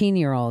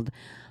 13-year-old.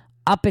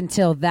 Up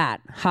until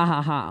that, ha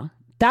ha ha.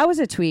 That was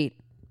a tweet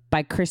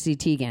by Chrissy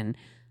Teigen.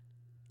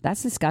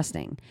 That's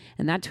disgusting.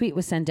 And that tweet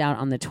was sent out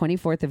on the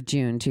 24th of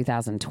June,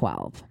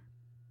 2012.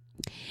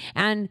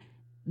 And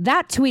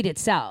that tweet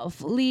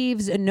itself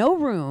leaves no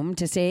room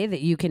to say that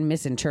you can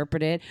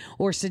misinterpret it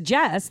or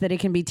suggest that it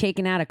can be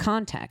taken out of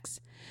context.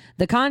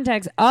 The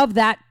context of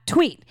that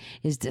tweet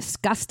is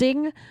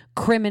disgusting,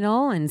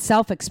 criminal, and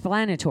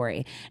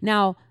self-explanatory.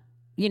 Now,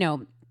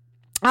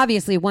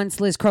 obviously,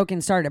 once Liz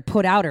Crokin started to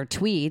put out her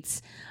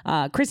tweets,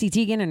 Chrissy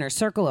Teigen and her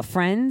circle of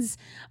friends,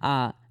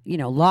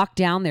 locked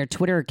down their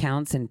Twitter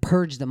accounts and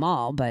purged them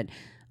all. But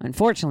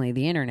unfortunately,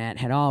 the internet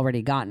had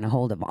already gotten a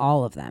hold of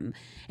all of them.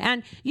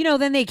 And,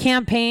 then they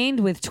campaigned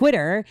with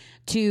Twitter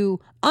to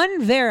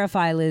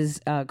unverify Liz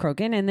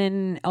Crokin and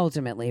then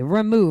ultimately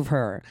remove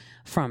her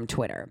from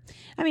Twitter.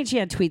 I mean, she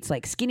had tweets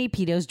like, skinny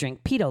pedos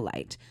drink Pedo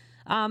Light.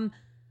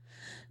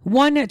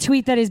 One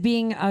tweet that is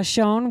being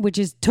shown, which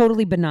is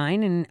totally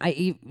benign, and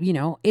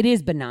it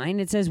is benign.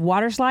 It says,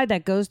 water slide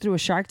that goes through a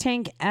shark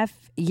tank.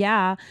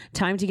 Yeah,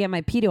 time to get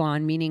my pedo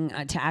on, meaning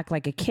to act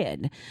like a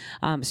kid.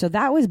 So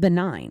that was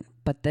benign.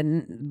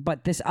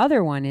 But this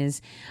other one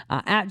is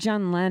at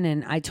John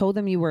Lennon. I told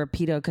them you were a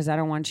pedo because I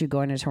don't want you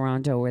going to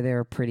Toronto where there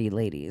are pretty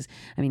ladies.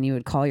 I mean, you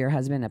would call your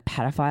husband a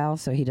pedophile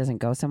so he doesn't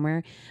go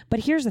somewhere.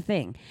 But here's the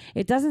thing.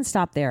 It doesn't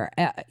stop there.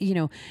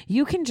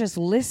 You can just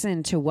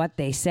listen to what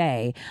they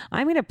say.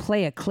 I'm going to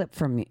play a clip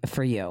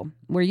for you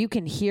where you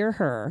can hear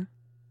her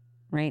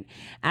right,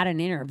 at an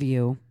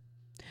interview,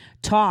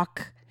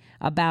 talk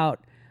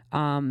about,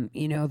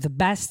 the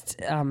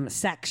best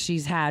sex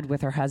she's had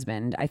with her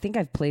husband. I think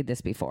I've played this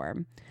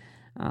before.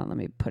 Let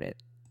me put it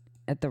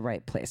at the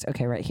right place.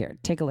 Okay, right here.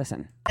 Take a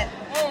listen.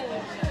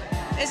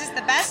 Is this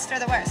the best or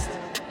the worst?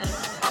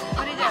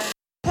 What do you do?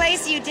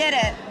 Place you did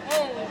it.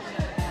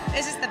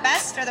 Is this the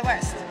best or the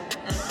worst?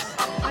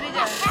 What do you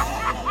do?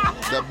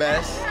 The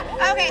best.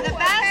 Okay, the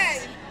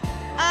best.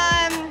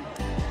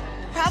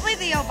 Probably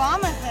the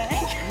Obama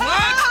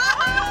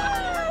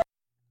thing.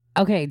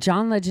 Okay,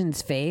 John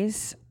Legend's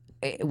face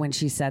when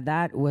she said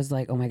that was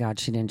like, oh my God,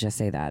 she didn't just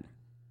say that.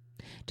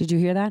 Did you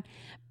hear that?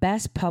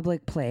 Best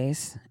public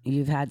place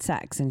you've had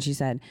sex. And she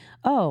said,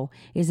 oh,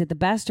 is it the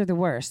best or the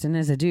worst? And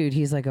as a dude,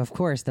 he's like, of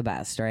course the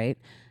best, right?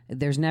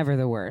 There's never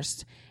the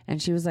worst.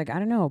 And she was like, I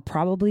don't know,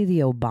 probably the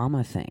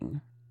Obama thing.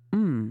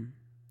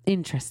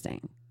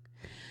 Interesting.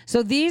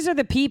 So these are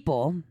the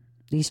people,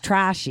 these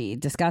trashy,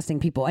 disgusting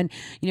people. And,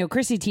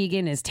 Chrissy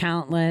Teigen is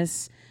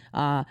talentless.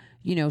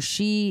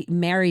 She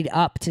married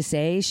up to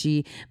say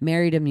she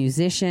married a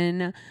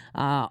musician.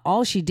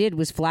 All she did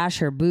was flash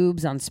her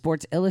boobs on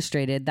Sports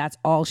Illustrated. That's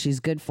all she's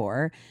good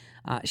for.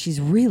 She's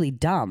really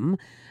dumb.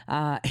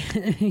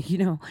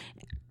 And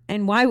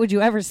why would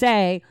you ever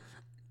say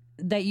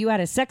that you had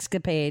a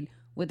sexcapade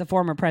with the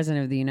former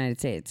president of the United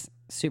States?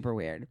 Super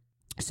weird.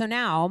 So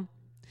now,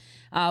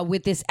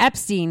 with this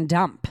Epstein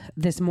dump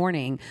this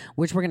morning,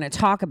 which we're going to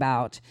talk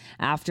about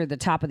after the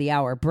top of the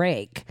hour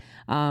break,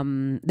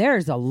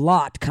 there's a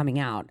lot coming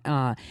out.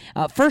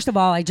 First of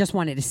all, I just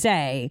wanted to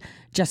say,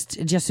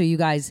 just so you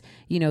guys,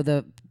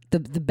 the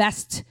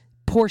best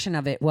portion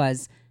of it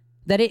was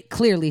that it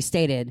clearly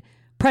stated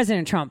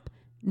President Trump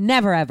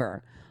never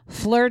ever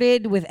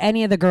flirted with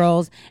any of the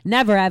girls,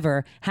 never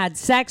ever had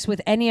sex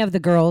with any of the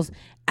girls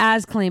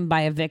as claimed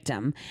by a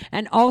victim.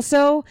 And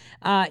also,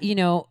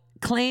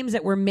 claims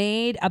that were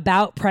made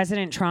about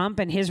President Trump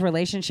and his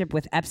relationship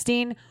with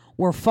Epstein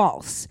were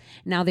false.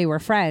 Now, they were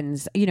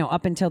friends,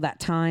 up until that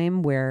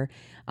time where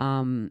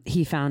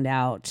he found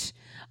out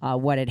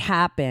what had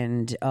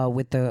happened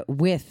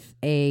with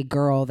a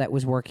girl that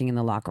was working in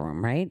the locker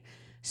room, right?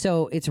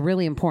 So it's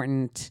really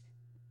important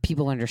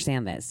people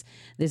understand this.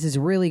 This is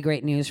really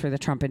great news for the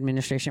Trump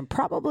administration.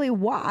 Probably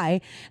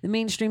why the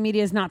mainstream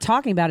media is not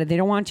talking about it. They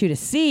don't want you to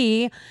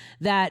see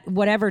that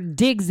whatever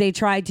digs they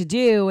tried to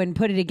do and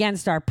put it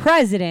against our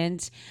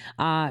president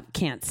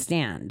can't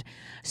stand.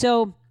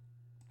 So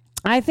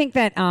I think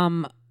that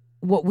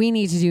what we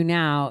need to do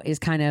now is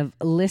kind of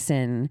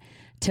listen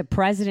to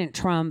President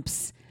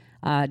Trump's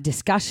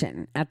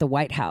discussion at the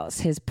White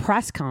House, his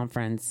press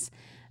conference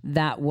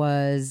that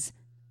was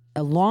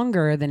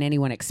longer than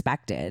anyone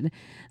expected,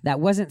 that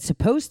wasn't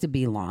supposed to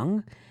be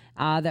long,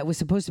 that was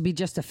supposed to be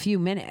just a few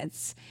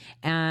minutes,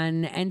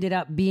 and ended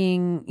up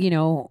being,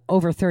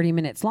 over 30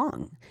 minutes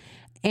long.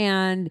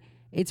 And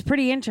it's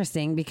pretty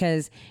interesting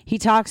because he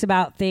talks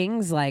about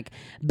things like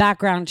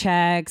background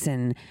checks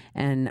and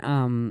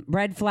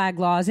red flag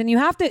laws. And you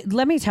have to,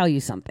 let me tell you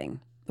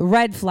something,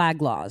 red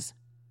flag laws.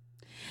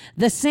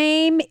 The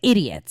same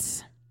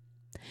idiots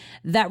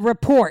that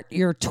report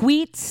your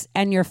tweets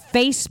and your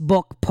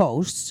Facebook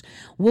posts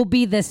will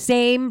be the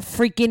same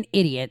freaking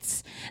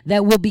idiots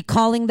that will be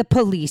calling the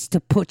police to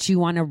put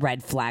you on a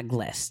red flag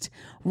list.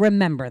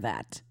 Remember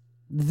that.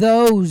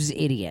 Those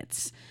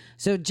idiots.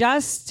 So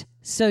just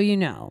so you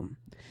know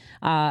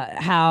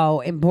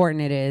how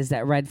important it is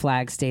that red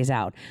flag stays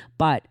out.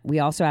 But we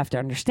also have to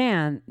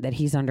understand that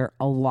he's under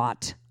a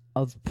lot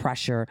of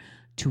pressure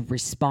to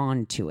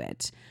respond to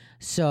it.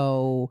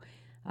 So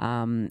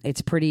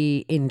it's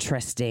pretty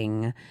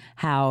interesting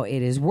how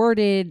it is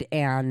worded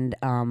and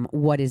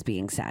what is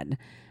being said.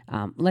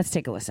 Let's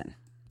take a listen.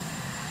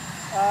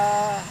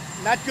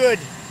 Not good.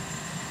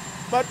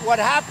 But what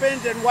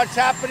happened and what's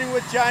happening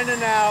with China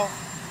now,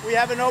 we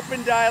have an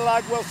open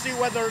dialogue. We'll see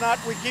whether or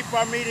not we keep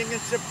our meeting in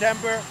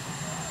September.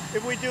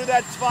 If we do,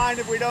 that's fine.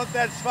 If we don't,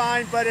 that's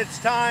fine. But it's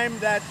time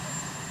that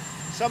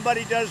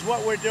somebody does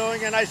what we're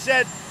doing. And I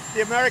said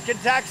the American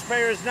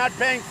taxpayer is not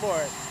paying for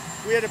it.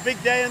 We had a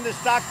big day in the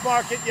stock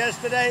market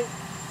yesterday,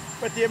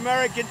 but the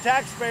American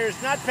taxpayer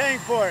is not paying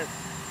for it.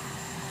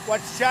 What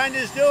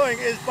China's doing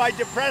is by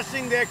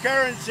depressing their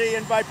currency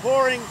and by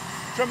pouring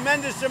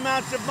tremendous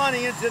amounts of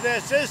money into their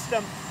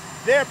system,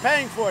 they're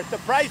paying for it. The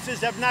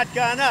prices have not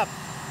gone up.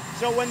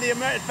 So when in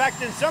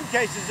fact, in some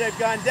cases, they've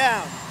gone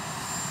down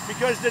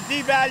because the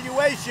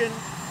devaluation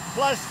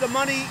plus the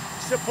money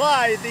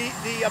supply,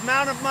 the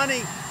amount of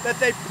money that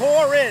they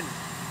pour in,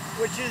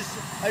 which is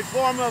a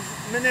form of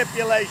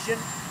manipulation,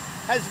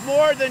 has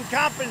more than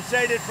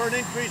compensated for an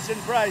increase in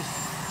price.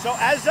 So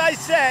as I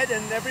said,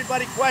 and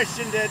everybody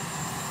questioned it,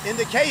 in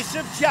the case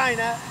of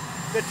China,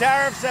 the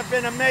tariffs have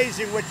been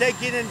amazing. We're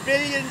taking in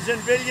billions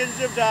and billions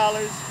of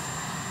dollars.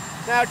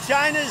 Now,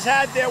 China's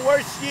had their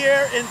worst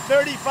year in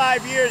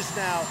 35 years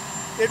now.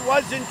 It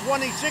was in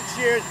 26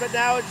 years, but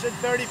now it's in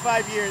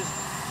 35 years.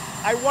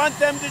 I want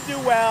them to do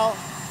well,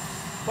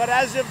 but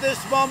as of this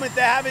moment,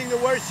 they're having the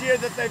worst year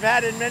that they've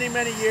had in many,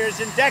 many years,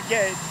 in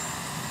decades.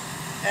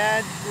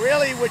 and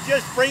really we're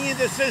just bringing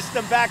the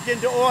system back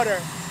into order.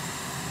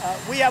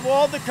 We have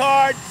all the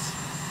cards.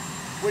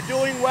 We're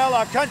doing well.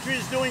 Our country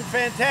is doing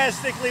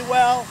fantastically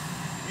well.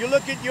 You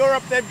look at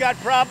Europe, they've got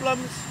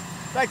problems.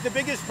 In fact, the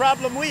biggest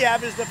problem we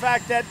have is the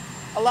fact that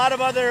a lot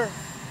of other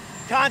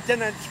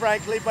continents,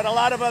 frankly, but a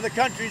lot of other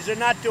countries are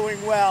not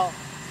doing well.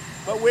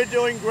 But we're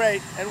doing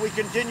great, and we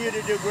continue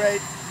to do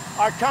great.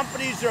 Our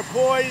companies are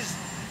poised.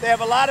 They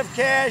have a lot of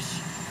cash.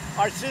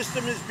 Our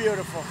system is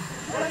beautiful.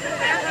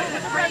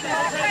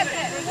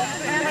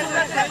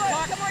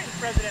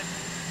 President,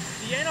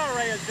 the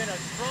NRA has been a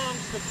strong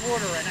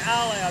supporter and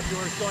ally of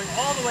yours going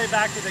all the way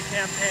back to the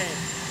campaign.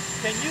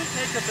 Can you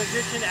take a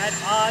position at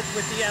odds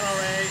with the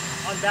NRA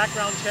on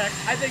background checks?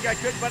 I think I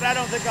could, but I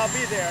don't think I'll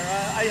be there.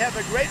 I have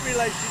a great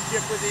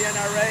relationship with the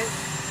NRA.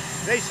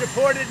 They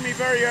supported me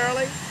very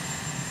early,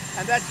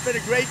 and that's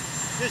been a great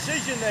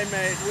decision they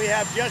made. We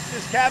have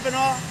Justice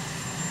Kavanaugh,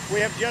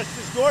 we have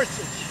Justice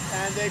Gorsuch,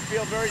 and they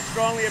feel very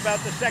strongly about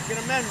the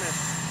Second Amendment.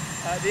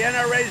 The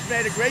NRA's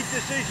made a great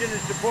decision in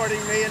supporting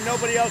me, and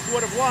nobody else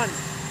would have won,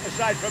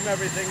 aside from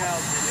everything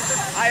else.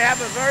 I have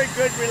a very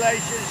good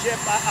relationship.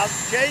 I'll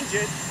change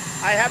it.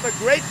 I have a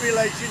great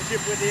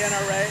relationship with the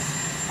NRA.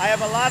 I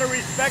have a lot of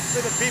respect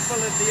for the people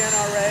at the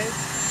NRA,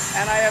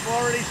 and I have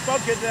already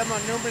spoken to them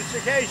on numerous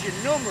occasions.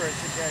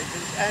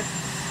 And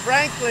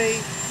frankly,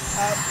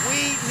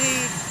 we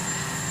need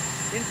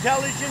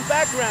intelligent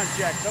background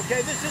checks,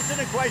 okay? This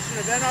isn't a question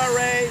of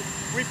NRA,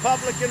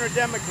 Republican, or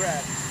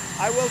Democrat.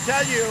 I will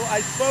tell you, I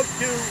spoke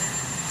to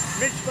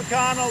Mitch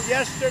McConnell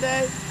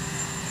yesterday.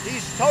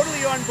 He's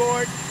totally on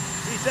board.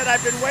 He said,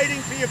 I've been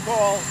waiting for your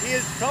call. He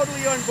is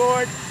totally on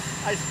board.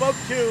 I spoke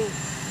to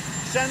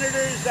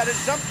senators that in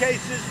some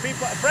cases,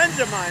 friends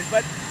of mine,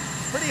 but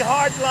pretty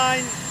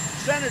hardline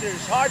senators,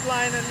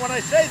 hardline, and when I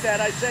say that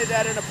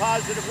in a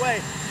positive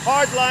way,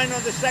 hardline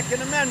on the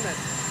Second Amendment.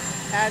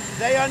 And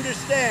they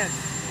understand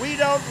we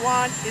don't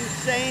want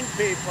insane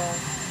people,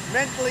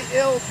 mentally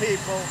ill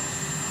people,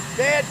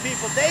 bad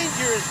people,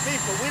 dangerous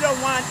people. We don't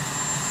want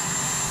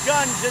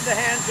guns in the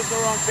hands of the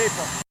wrong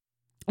people.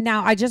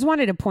 Now, I just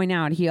wanted to point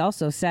out, he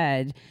also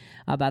said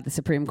about the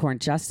Supreme Court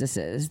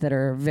justices that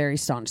are very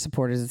staunch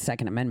supporters of the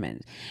Second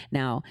Amendment.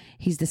 Now,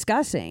 he's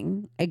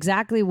discussing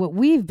exactly what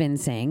we've been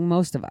saying,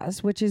 most of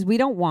us, which is we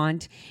don't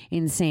want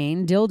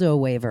insane dildo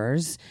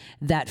waivers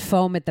that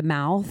foam at the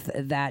mouth,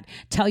 that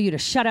tell you to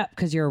shut up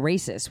because you're a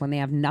racist when they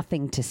have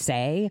nothing to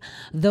say.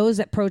 Those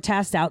that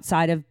protest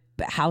outside of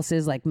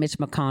houses like Mitch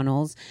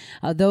McConnell's,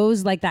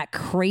 those like that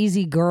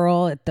crazy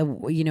girl at the,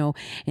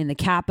 in the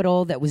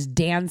Capitol that was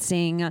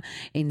dancing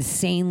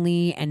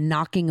insanely and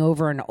knocking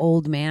over an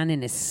old man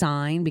in his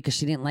sign because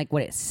she didn't like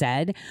what it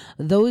said.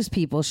 Those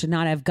people should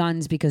not have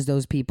guns because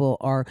those people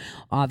are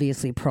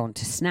obviously prone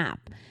to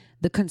snap.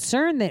 The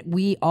concern that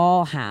we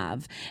all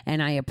have,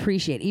 and I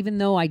appreciate, even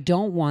though I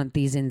don't want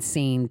these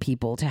insane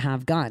people to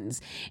have guns,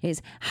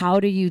 is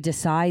how do you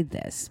decide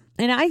this?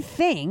 And I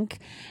think,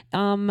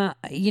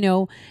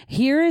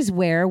 here is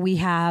where we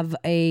have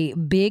a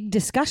big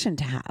discussion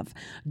to have.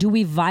 Do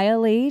we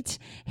violate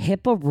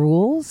HIPAA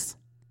rules?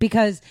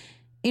 Because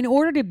in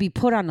order to be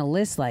put on a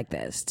list like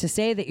this, to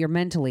say that you're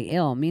mentally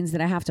ill means that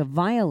I have to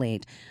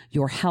violate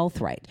your health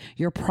right,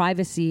 your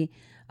privacy,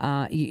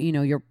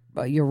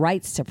 your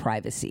rights to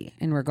privacy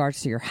in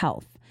regards to your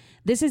health.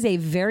 This is a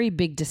very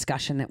big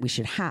discussion that we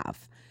should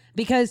have,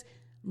 because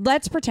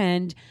let's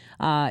pretend,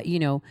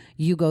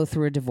 you go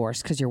through a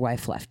divorce because your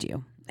wife left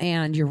you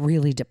and you're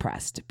really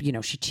depressed.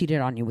 She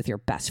cheated on you with your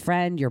best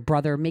friend, your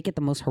brother, make it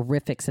the most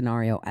horrific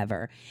scenario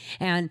ever.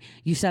 And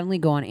you suddenly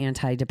go on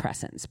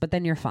antidepressants, but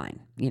then you're fine.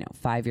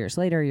 5 years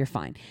later, you're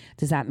fine.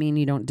 Does that mean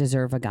you don't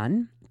deserve a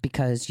gun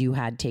because you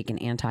had taken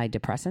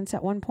antidepressants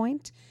at one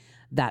point?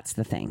 That's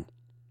the thing.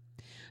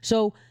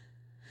 So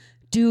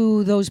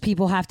do those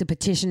people have to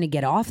petition to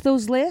get off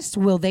those lists?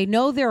 Will they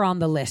know they're on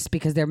the list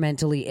because they're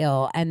mentally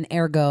ill and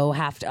ergo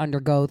have to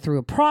undergo through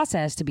a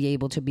process to be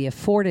able to be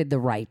afforded the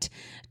right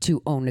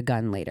to own a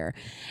gun later?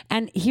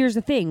 And here's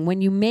the thing. When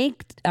you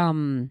make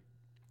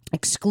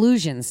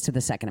exclusions to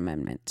the Second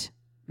Amendment,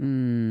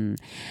 then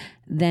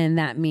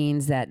that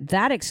means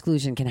that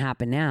exclusion can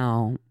happen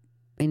now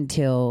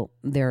until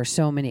there are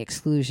so many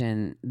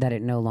exclusions that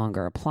it no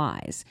longer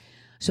applies.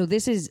 So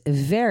this is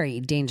very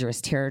dangerous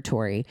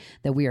territory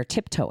that we are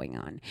tiptoeing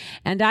on.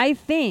 And I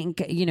think,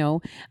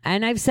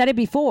 and I've said it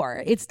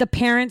before, it's the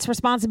parents'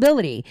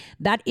 responsibility.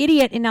 That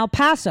idiot in El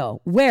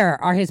Paso,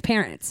 where are his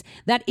parents?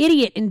 That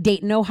idiot in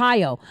Dayton,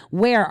 Ohio,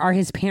 where are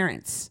his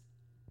parents?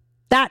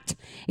 That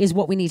is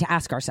what we need to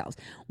ask ourselves.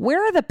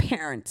 Where are the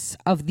parents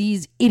of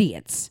these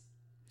idiots,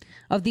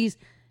 of these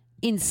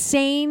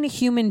insane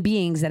human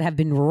beings that have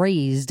been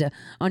raised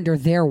under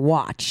their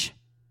watch?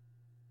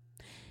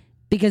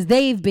 Because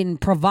they've been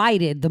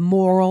provided the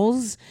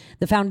morals,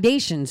 the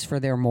foundations for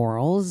their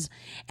morals,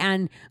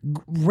 and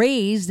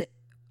raised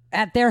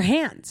at their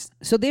hands.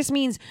 So this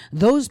means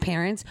those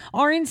parents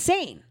are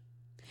insane.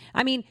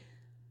 I mean,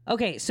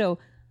 okay, so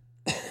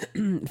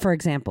for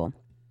example,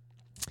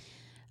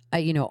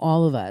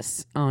 all of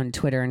us on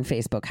Twitter and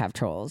Facebook have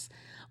trolls.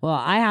 Well,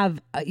 I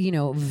have,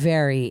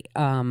 very,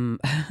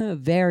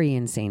 very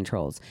insane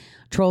trolls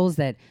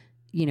that,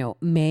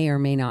 may or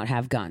may not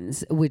have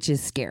guns, which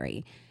is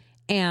scary.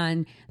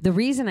 And the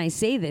reason I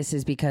say this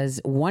is because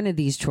one of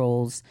these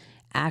trolls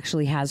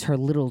actually has her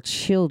little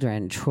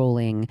children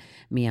trolling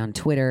me on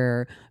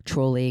Twitter,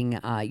 trolling,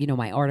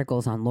 my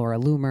articles on Laura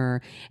Loomer.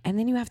 And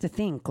then you have to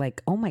think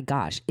like, oh my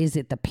gosh, is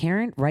it the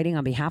parent writing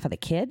on behalf of the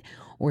kid,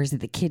 or is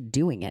it the kid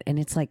doing it? And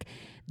it's like,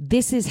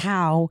 this is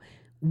how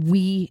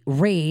we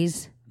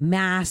raise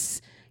mass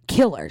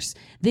killers.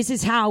 This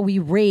is how we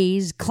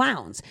raise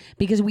clowns,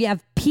 because we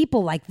have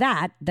people like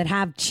that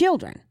have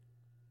children.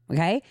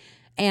 Okay.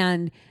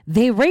 And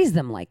they raise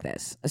them like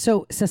this.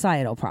 So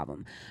societal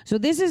problem. So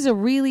this is a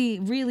really,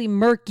 really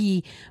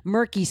murky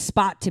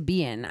spot to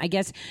be in. I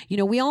guess,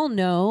 we all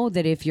know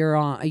that if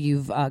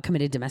you've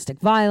committed domestic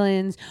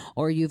violence,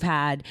 or you've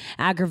had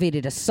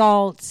aggravated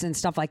assaults and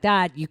stuff like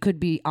that, you could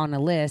be on a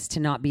list to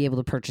not be able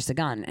to purchase a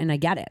gun. And I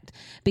get it,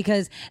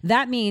 because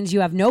that means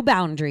you have no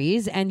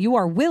boundaries and you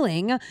are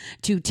willing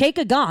to take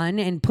a gun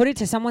and put it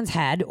to someone's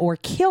head or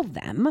kill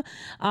them,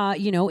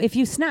 if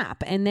you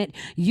snap, and that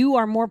you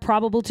are more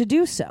probable to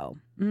do so.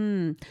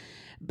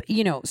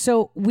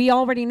 So we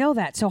already know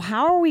that. So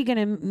how are we going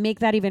to make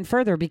that even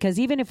further? Because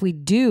even if we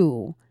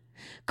do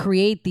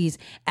create these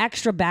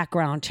extra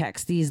background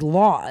checks, these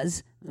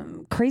laws,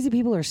 crazy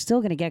people are still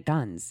going to get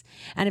guns.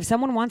 And if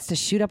someone wants to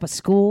shoot up a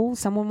school,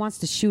 someone wants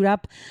to shoot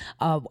up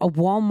a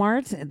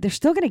Walmart, they're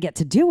still going to get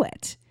to do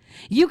it.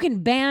 You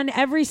can ban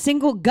every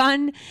single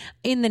gun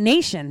in the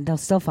nation. They'll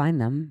still find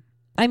them.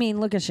 I mean,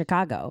 look at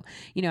Chicago.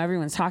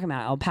 Everyone's talking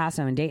about El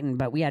Paso and Dayton,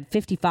 but we had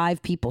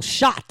 55 people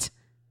shot.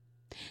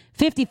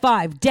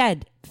 55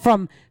 dead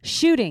from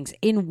shootings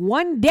in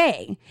one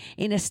day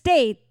in a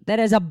state that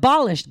has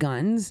abolished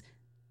guns,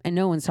 and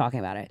no one's talking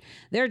about it.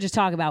 They're just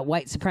talking about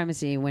white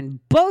supremacy when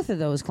both of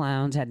those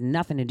clowns had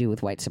nothing to do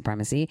with white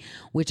supremacy,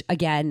 which,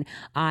 again,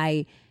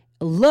 I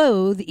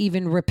loathe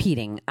even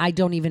repeating. I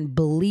don't even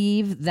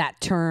believe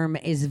that term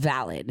is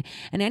valid.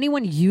 And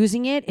anyone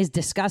using it is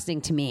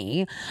disgusting to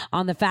me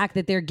on the fact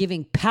that they're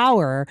giving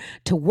power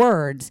to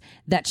words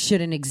that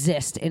shouldn't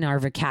exist in our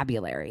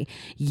vocabulary.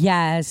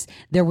 Yes,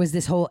 there was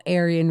this whole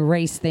Aryan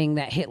race thing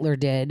that Hitler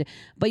did,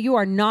 but you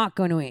are not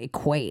going to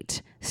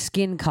equate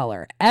skin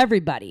color,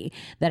 everybody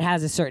that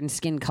has a certain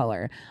skin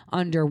color,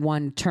 under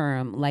one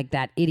term like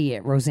that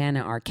idiot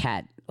Rosanna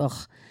Arquette.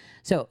 Ugh.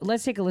 So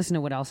let's take a listen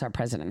to what else our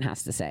president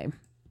has to say.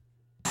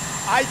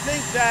 I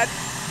think that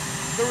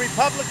the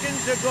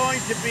Republicans are going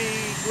to be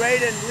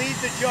great and lead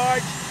the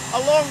charge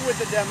along with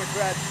the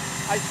Democrats.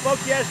 I spoke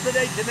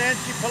yesterday to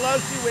Nancy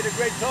Pelosi. We had a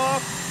great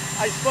talk.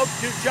 I spoke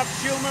to Chuck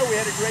Schumer. We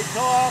had a great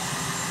talk.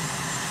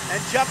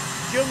 And Chuck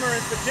Schumer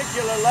in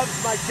particular loves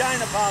my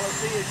China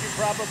policy, as you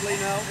probably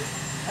know.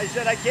 I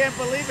said, I can't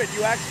believe it.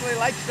 You actually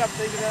like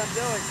something that I'm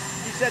doing.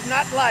 He said,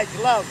 not like,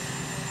 love.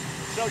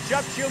 So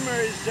Chuck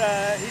Schumer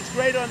he's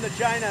great on the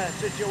China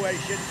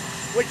situation,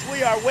 which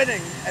we are winning,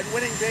 and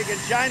winning big. And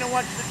China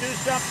wants to do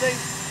something,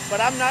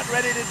 but I'm not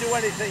ready to do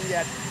anything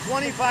yet.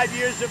 25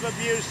 years of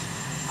abuse,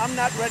 I'm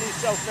not ready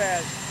so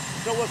fast.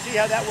 So we'll see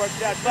how that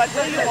works out. But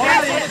on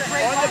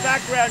the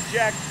background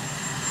check,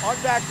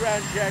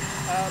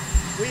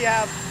 we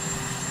have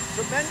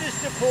tremendous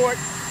support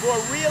for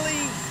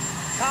really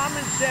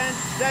common sense,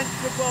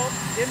 sensible,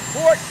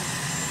 important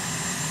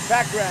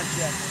background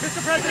check.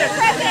 Mr. President,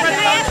 Mr.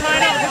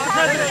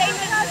 President.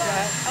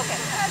 Okay.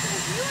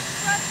 President, you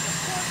expressed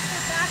support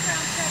for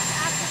background checks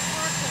after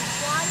Parkland.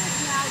 Why is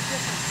now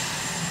different?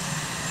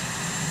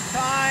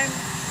 Time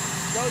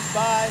goes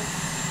by.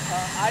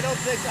 I don't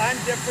think I'm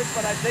different,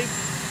 but I think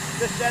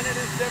the Senate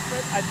is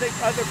different. I think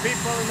other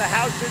people in the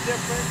House are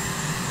different.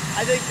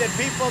 I think that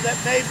people that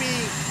maybe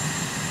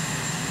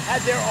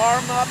had their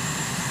arm up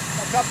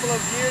a couple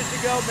of years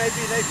ago,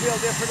 maybe they feel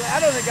differently.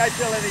 I don't think I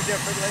feel any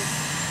differently.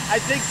 I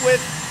think with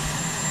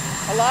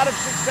a lot of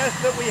success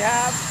that we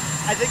have,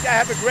 I think I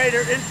have a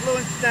greater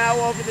influence now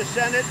over the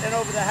Senate and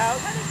over the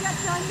House. Can it get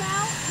done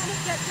now?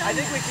 I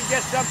think we can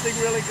get something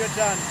really good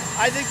done.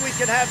 I think we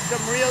can have some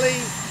really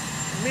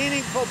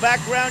meaningful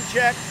background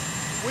checks.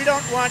 We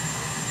don't want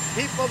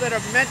people that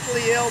are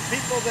mentally ill,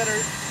 people that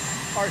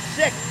are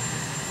sick.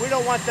 We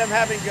don't want them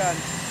having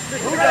guns. But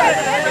if the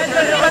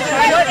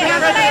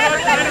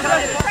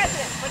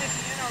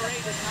NRA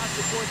does not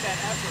support that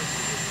effort,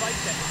 would you fight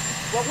that?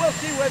 Well, we'll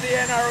see where the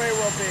NRA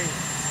will be.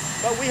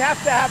 But we have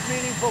to have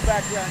meaningful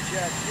background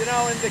checks.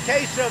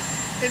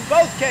 In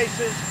both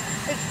cases,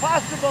 it's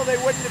possible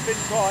they wouldn't have been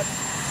caught.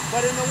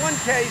 But in the one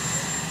case,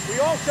 we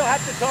also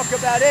have to talk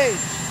about age.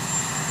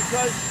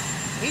 Because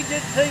he did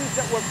things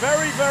that were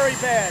very, very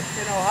bad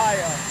in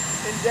Ohio,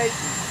 in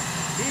Dayton.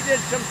 He did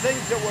some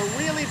things that were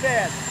really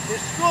bad.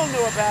 His school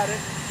knew about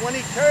it. When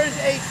he turned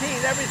 18,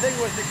 everything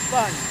was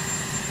expunged.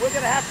 We're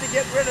going to have to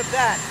get rid of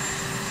that.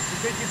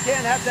 Because you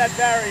can't have that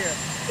barrier.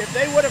 If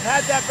they would have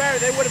had that barrier,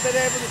 they would have been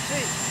able to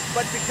see.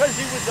 But because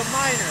he was a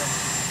minor,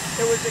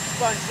 it was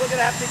expunged. We're going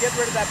to have to get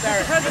rid of that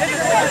barrier.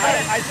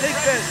 I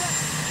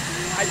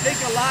think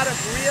a lot of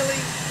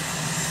really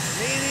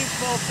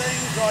meaningful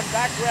things on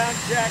background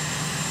checks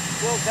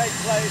will take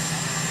place,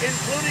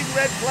 including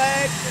red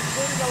flags,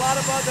 including a lot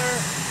of other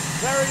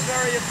very,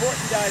 very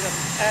important items.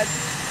 And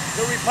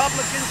the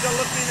Republicans are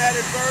looking at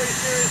it very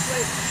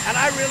seriously. And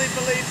I really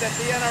believe that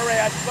the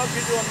NRA, I've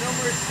spoken to them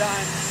numerous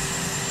times,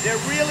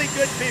 they're really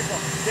good people.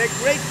 They're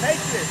great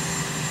patriots.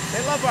 They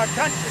love our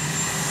country.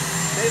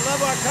 They love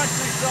our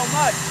country so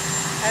much.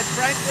 And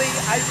frankly,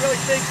 I really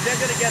think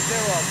they're going to get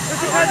their own.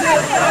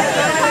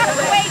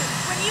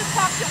 When you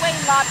talked to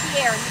Wayne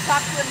LaPierre, and you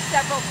talked to him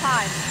several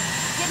times,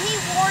 did he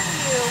warn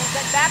you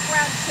that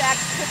background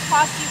checks could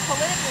cost you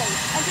politically?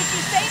 And did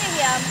you say to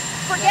him,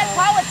 forget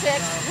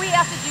politics, we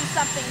have to do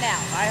something now?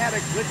 I had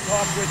a good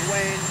talk with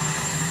Wayne,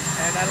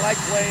 and I like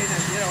Wayne,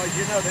 and as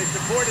you know, they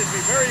supported me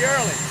very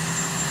early,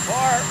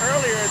 far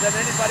earlier than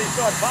anybody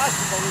thought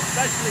possible,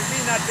 especially me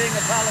not being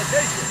a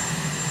politician.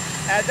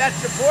 And that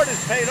support has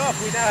paid off.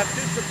 We now have 2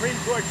 Supreme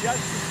Court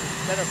justices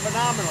that are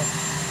phenomenal,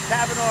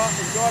 Kavanaugh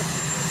and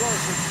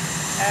Gorsuch.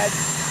 And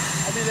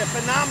I mean, they're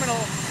phenomenal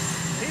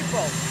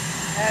people.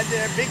 And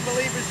they're big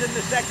believers in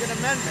the Second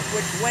Amendment,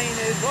 which Wayne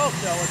is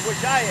also, and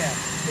which I am.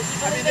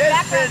 I mean,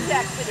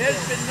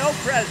 there's been no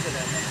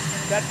president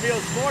that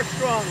feels more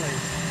strongly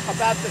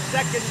about the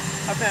Second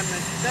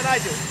Amendment than I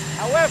do.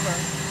 However,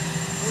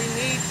 we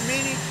need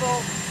meaningful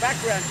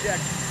background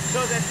checks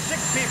so that sick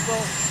people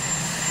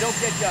don't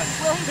get guns.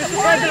 Mr.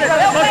 President,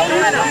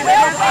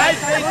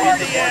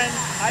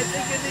 I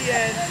think in the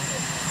end,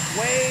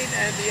 Wayne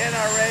and the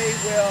NRA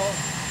will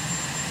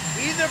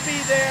either be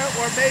there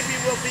or maybe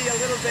we'll be a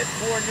little bit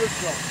more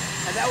neutral.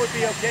 And that would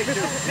be okay too.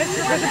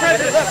 Mr.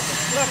 President, look,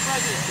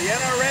 the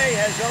NRA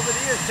has over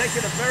the years taken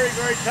a very,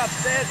 very tough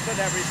stance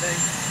on everything.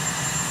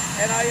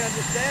 And I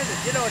understand it.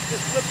 It's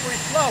a slippery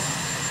slope.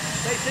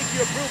 They think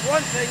you approve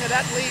one thing and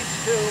that leads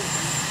to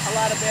a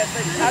lot of bad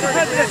things. I don't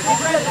agree.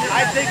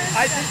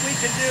 I think we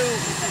can do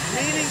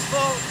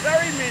meaningful,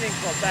 very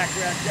meaningful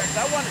background checks.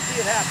 I want to see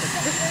it happen.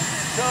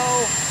 So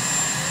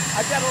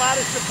I've got a lot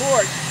of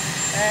support.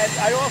 And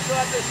I also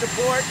have the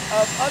support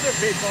of other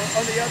people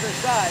on the other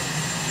side.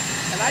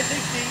 And I think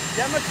the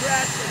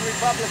Democrats and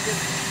Republicans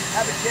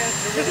have a chance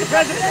to really... Mr.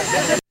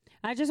 President,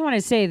 I just want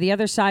to say the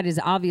other side is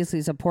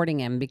obviously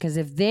supporting him, because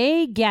if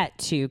they get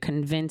to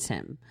convince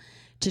him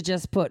to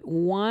just put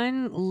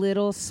one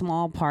little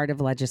small part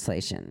of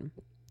legislation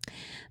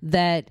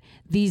that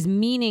these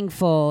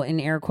meaningful,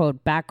 in air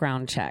quote,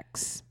 background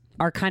checks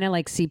are kind of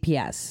like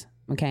CPS,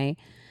 okay?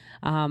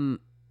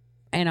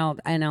 And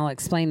I'll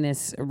explain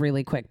this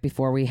really quick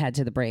before we head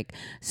to the break.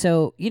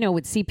 So,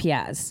 with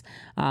CPS,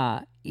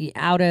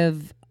 out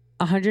of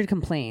 100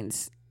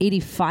 complaints,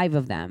 85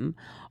 of them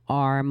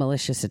are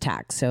malicious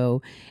attacks.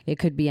 So it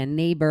could be a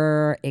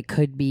neighbor, it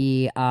could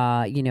be,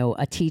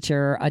 a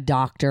teacher, a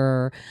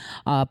doctor,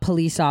 a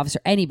police officer,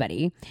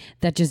 anybody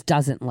that just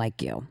doesn't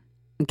like you.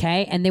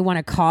 Okay. And they want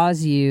to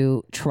cause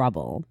you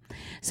trouble.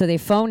 So they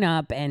phone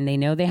up and they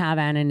know they have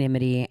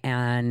anonymity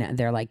and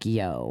they're like,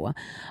 yo,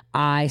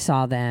 I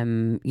saw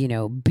them,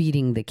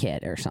 beating the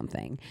kid or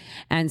something.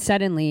 And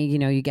suddenly,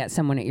 you get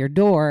someone at your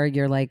door.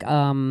 You're like,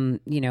 how do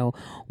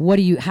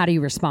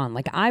you respond?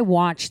 Like, I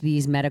watch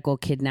these medical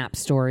kidnap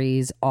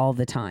stories all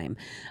the time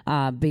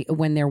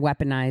when they're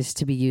weaponized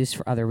to be used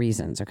for other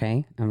reasons.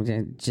 Okay. I'm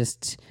going to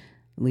just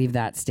leave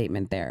that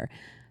statement there.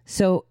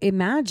 So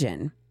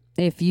imagine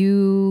if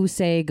you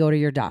say, go to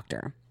your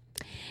doctor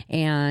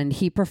and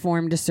he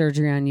performed a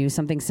surgery on you,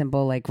 something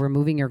simple like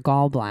removing your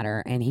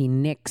gallbladder, and he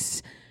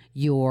nicks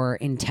your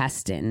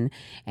intestine,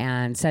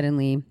 and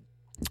suddenly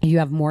you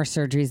have more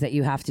surgeries that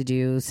you have to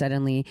do.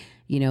 Suddenly,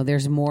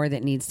 there's more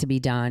that needs to be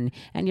done,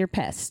 and you're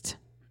pissed.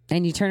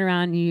 And you turn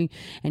around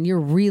and you're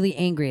really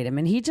angry at him,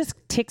 and he just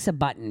ticks a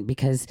button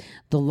because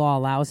the law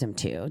allows him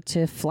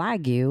to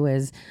flag you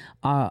as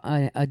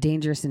a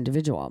dangerous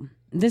individual.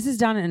 This is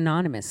done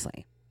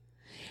anonymously.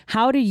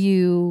 How do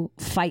you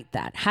fight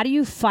that? How do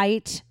you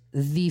fight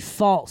the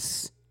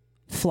false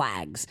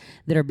flags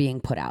that are being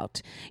put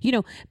out?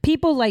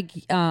 People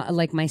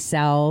like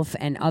myself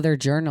and other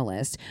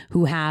journalists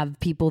who have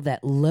people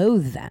that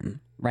loathe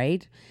them,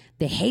 right?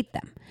 They hate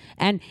them.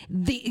 And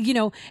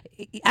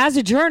as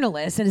a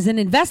journalist and as an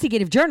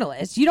investigative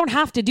journalist, you don't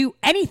have to do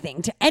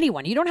anything to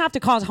anyone. You don't have to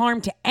cause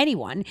harm to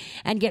anyone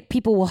and get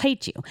people will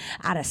hate you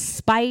out of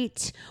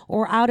spite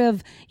or out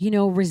of,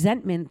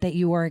 resentment that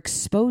you are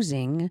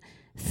exposing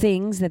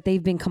things that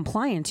they've been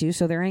compliant to,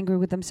 so they're angry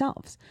with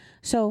themselves.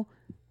 So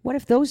what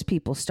if those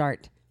people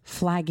start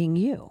flagging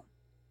you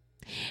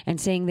and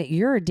saying that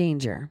you're a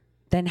danger?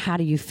 Then how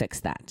do you fix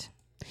that?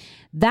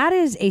 That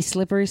is a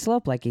slippery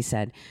slope, like he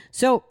said.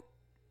 So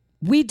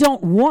we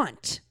don't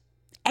want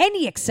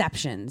any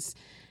exceptions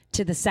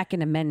to the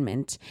Second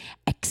Amendment,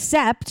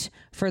 except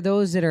for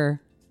those that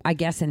are, I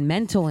guess, in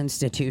mental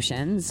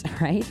institutions,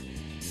 right?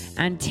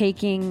 And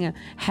taking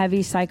heavy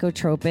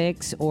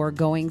psychotropics or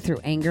going through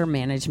anger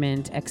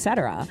management,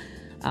 etc.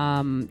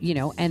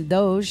 And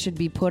those should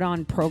be put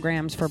on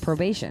programs for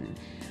probation.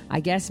 I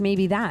guess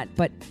maybe that.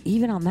 But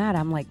even on that,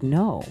 I'm like,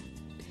 no.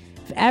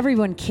 If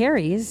everyone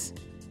carries,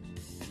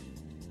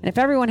 and if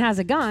everyone has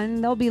a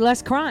gun, there'll be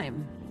less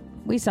crime.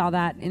 we saw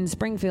that in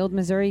Springfield,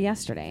 Missouri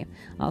yesterday.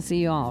 I'll see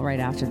you all right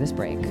after this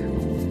break.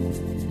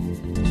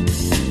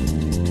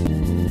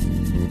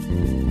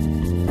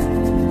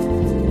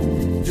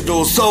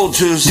 Those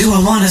soldiers. Do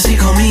I wanna see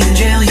me in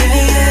jail? Yeah,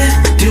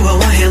 yeah. Do I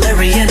want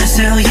Hillary in a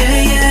cell? Yeah,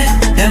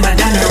 yeah. Am I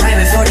done right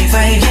with 45?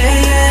 Yeah,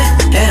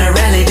 yeah. At a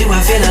rally, do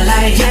I feel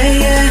alive? Yeah,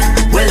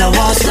 yeah. Will I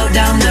wall slow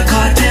down the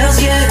cartels?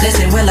 Yeah.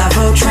 Listen, will I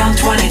vote Trump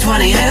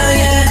 2020? Hell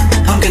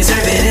yeah. I'm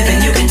conservative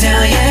and you can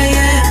tell. Yeah,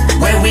 yeah.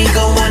 Where we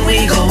go when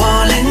we go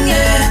all in.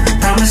 Yeah.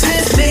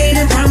 Promises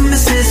made and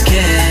promises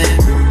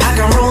kept. I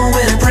can roll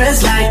with a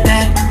press like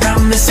that.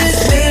 Promises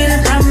made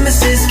and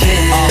promises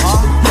kept.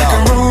 I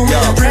can roll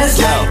with a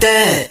press like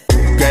that.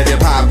 Grab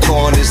your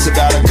popcorn, it's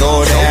about to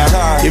go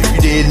down. If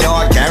you didn't know,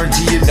 I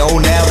guarantee you know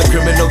now. The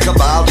criminal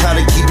cabal try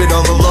to keep it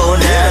on the low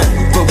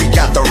now. But we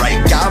got the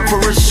right guy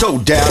for a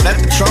showdown at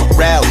the Trump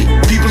rally.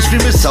 People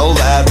screaming so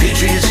loud,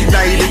 Patriots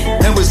united.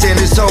 And we're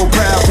standing so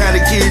proud,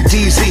 Panic in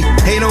DC.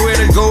 Ain't nowhere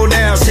to go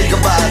now. Say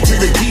goodbye to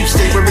the deep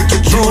state, we're in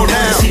control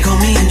now. Do I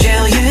want me in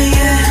jail?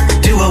 Yeah, yeah.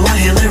 Do I want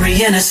Hillary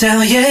in a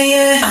cell? Yeah,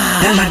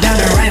 yeah. Am I down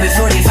to right with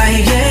 45?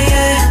 Yeah,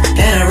 yeah.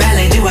 At a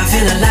rally, do I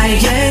feel alive?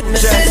 Yeah.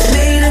 Promises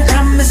made and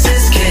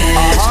promises kept.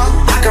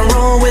 I can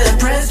roll with a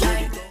press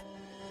like that.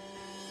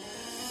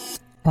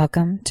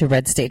 Welcome to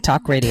Red State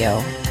Talk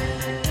Radio.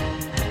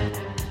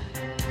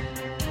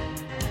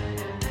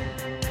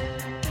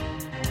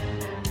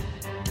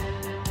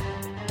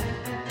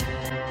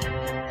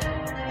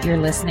 You're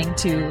listening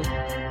to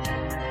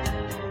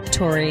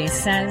Tori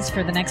Says.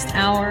 For the next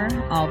hour,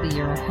 I'll be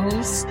your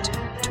host,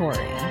 Tori.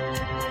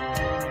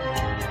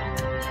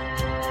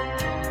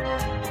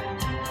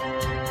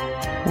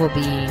 We'll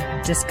be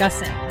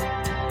discussing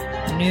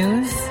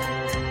news,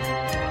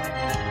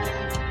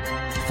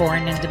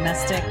 foreign and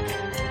domestic,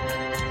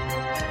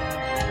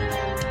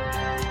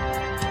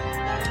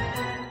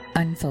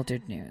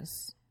 unfiltered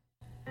news.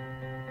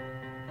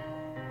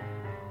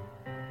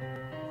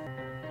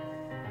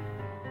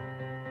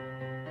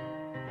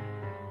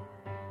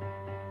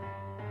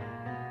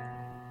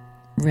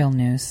 Real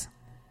news.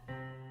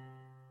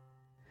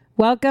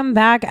 Welcome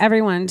back,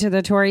 everyone, to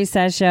the Tori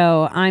Says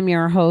Show. I'm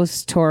your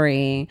host,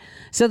 Tori.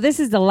 So this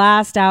is the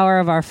last hour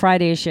of our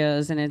Friday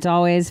shows, and it's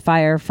always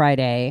Fire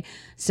Friday.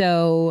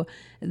 So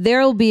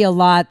there'll be a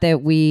lot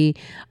that we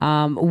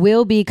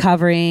will be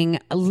covering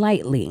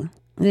lightly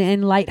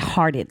and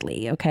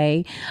lightheartedly,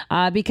 okay?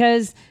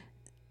 Because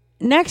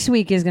next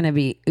week is going to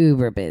be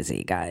uber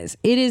busy, guys.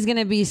 It is going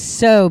to be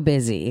so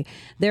busy.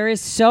 There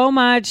is so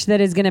much that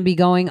is going to be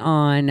going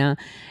on.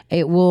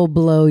 It will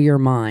blow your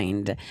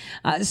mind.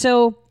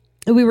 So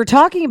we were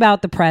talking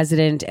about the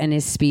president and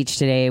his speech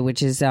today,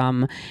 which is,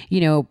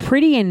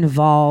 pretty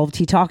involved.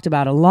 He talked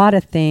about a lot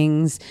of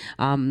things.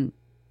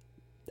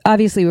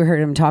 Obviously, we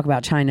heard him talk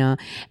about China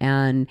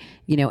and,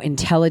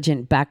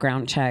 intelligent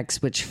background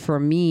checks, which for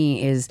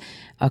me is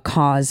a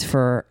cause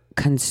for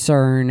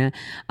concern,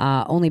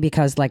 only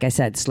because, like I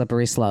said,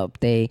 slippery slope.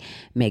 They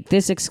make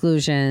this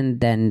exclusion,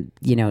 then,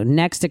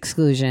 next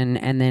exclusion.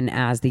 And then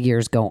as the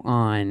years go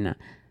on,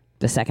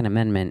 the Second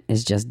Amendment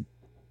is just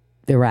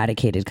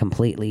eradicated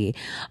completely,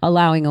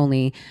 allowing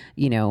only,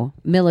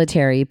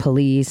 military,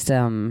 police,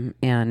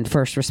 and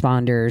first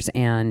responders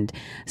and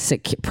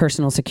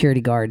personal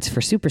security guards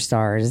for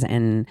superstars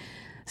and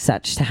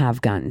such to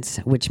have guns,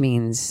 which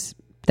means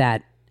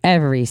that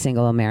every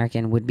single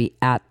American would be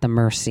at the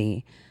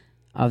mercy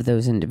of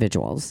those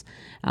individuals.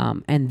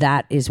 And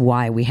that is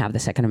why we have the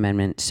Second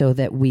Amendment, so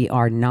that we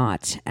are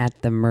not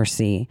at the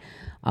mercy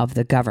of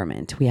the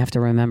government. We have to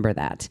remember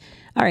that.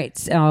 All right,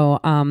 so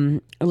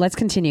let's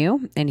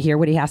continue and hear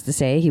what he has to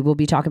say. He will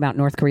be talking about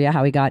North Korea,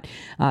 how he got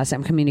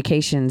some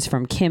communications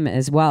from Kim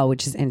as well,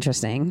 which is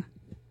interesting.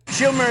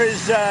 Schumer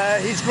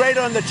he's great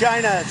on the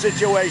China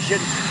situation,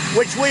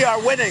 which we are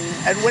winning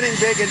and winning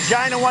big, and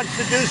China wants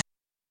to do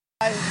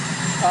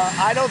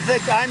I don't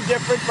think I'm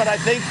different, but I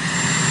think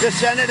the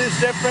Senate is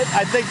different.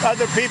 I think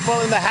other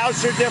people in the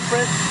House are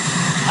different.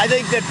 I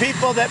think that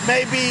people that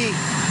maybe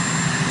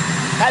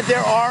had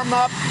their arm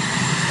up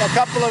a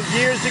couple of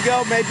years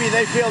ago, maybe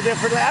they feel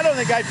differently. I don't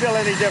think I feel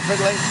any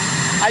differently.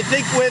 I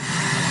think with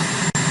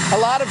a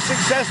lot of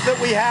success that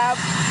we have,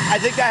 I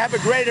think I have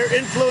a greater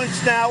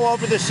influence now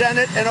over the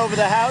Senate and over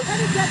the House. Can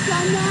it get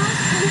done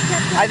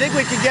now? I think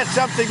we can get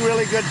something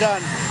really good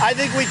done. I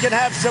think we can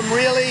have some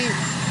really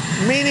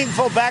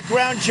meaningful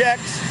background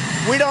checks.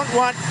 We don't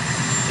want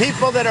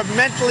people that are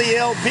mentally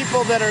ill,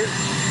 people that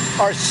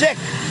are sick.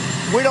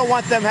 We don't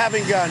want them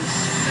having guns.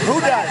 Who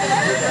does?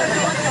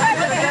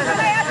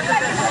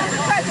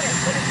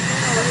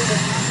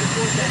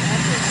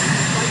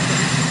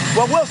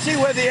 Well, we'll see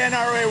where the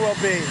NRA will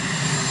be.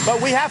 But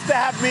we have to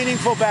have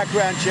meaningful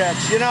background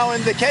checks. In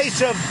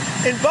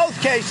both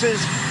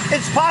cases,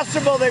 it's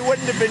possible they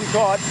wouldn't have been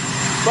caught.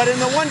 But in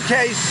the one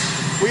case,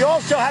 we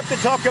also have to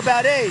talk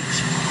about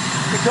age,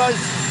 because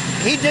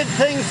he did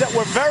things that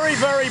were very,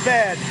 very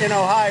bad in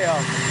Ohio,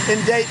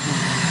 in Dayton.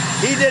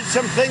 He did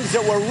some things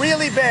that were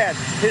really bad.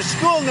 His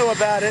school knew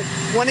about it.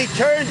 When he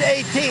turned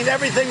 18,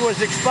 everything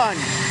was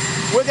expunged.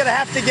 We're going to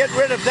have to get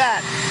rid of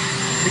that.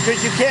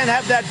 because you can't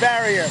have that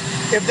barrier.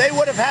 If they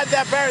would have had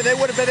that barrier, they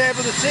would have been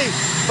able to see.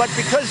 But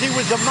because he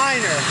was a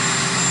minor,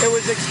 it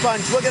was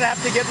expunged. We're going to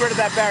have to get rid of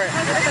that barrier.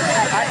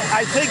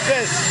 I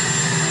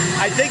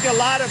think a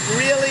lot of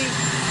really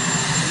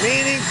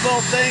meaningful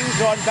things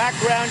on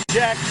background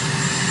checks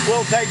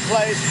will take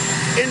place,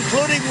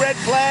 including red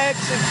flags,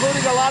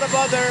 including a lot of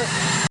other...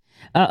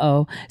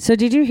 Uh-oh. So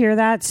did you hear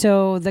that?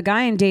 So the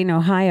guy in Dayton,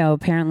 Ohio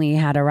apparently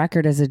had a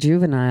record as a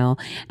juvenile,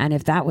 and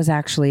if that was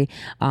actually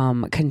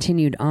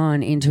continued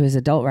on into his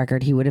adult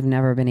record, he would have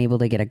never been able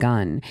to get a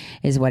gun,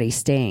 is what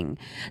he's saying.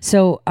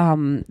 So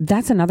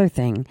that's another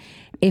thing.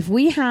 If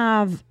we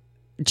have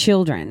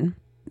children,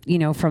 you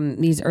know, from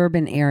these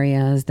urban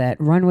areas that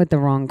run with the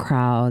wrong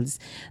crowds,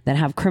 that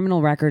have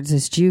criminal records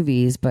as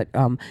juvies, but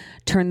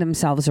turn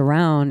themselves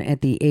around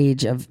at the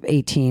age of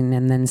 18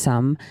 and then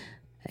some,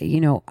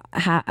 you know,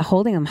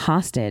 holding them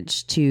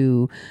hostage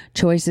to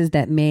choices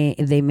that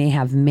they may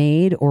have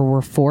made or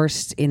were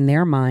forced in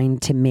their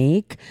mind to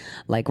make,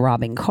 like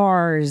robbing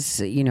cars,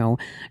 you know,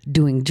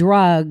 doing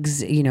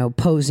drugs, you know,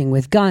 posing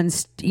with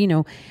guns, you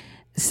know,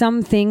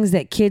 some things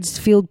that kids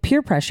feel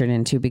peer pressured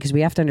into, because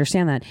we have to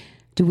understand that.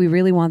 Do we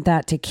really want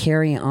that to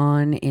carry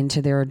on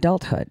into their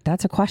adulthood?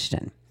 That's a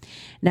question.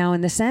 Now, in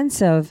the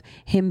sense of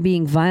him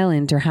being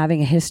violent or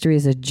having a history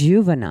as a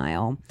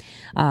juvenile,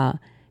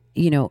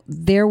 you know,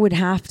 there would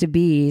have to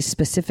be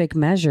specific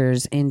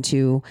measures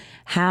into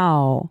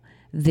how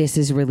this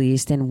is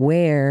released and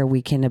where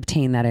we can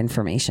obtain that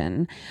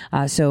information.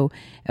 So,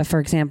 for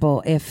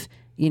example, if,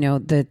 you know,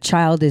 the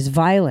child is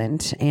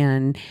violent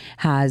and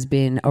has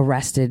been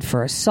arrested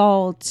for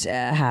assault,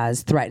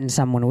 has threatened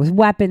someone with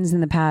weapons in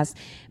the past,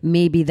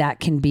 maybe that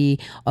can be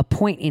a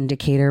point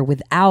indicator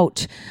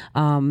without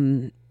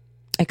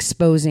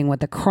exposing what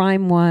the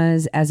crime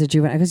was as a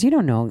juvenile, because you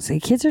don't know.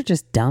 Kids are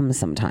just dumb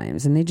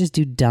sometimes, and they just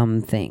do dumb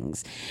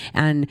things.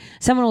 And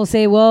someone will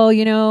say, well,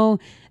 you know,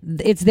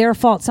 it's their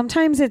fault.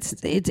 Sometimes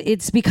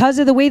it's because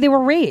of the way they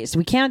were raised.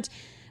 We can't,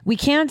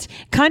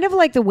 kind of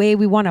like the way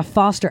we want to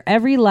foster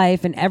every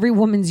life in every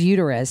woman's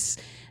uterus,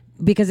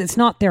 because it's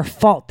not their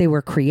fault they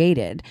were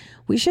created.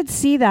 We should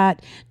see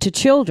that to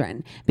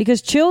children, because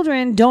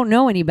children don't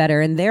know any better.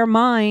 In their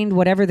mind,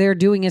 whatever they're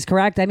doing is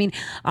correct. I mean,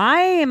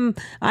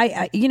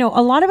 you know,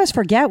 a lot of us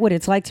forget what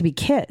it's like to be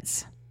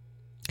kids.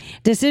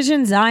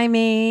 Decisions I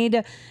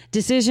made,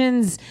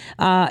 decisions,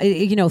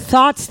 you know,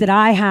 thoughts that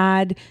I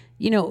had,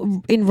 you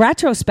know, in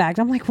retrospect,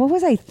 I'm like, what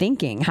was I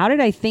thinking? How did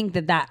I think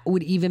that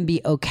would even be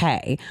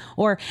okay?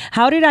 Or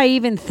how did I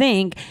even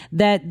think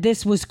that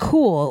this was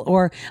cool?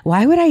 Or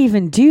why would I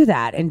even do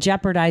that and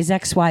jeopardize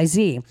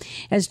XYZ?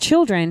 As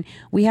children,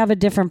 we have a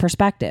different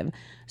perspective.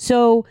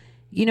 So,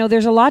 you know,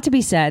 there's a lot to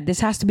be said.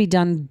 This has to be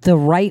done the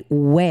right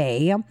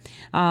way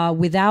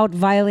without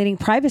violating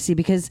privacy,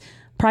 because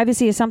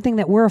privacy is something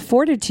that we're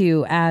afforded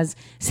to as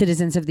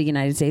citizens of the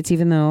United States,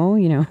 even though,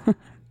 you know,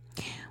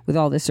 with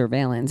all this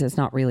surveillance, it's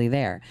not really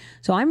there.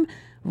 So I'm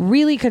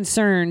really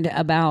concerned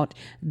about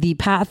the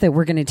path that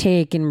we're going to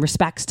take in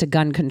respects to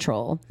gun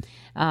control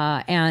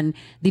and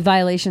the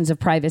violations of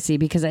privacy,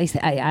 because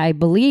I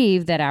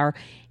believe that our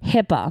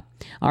HIPAA,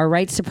 our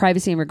rights to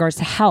privacy in regards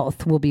to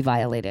health, will be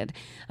violated,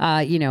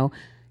 you know,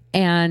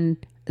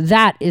 and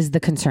that is the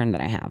concern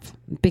that I have.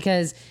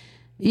 Because,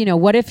 you know,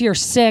 what if you're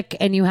sick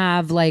and you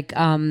have like,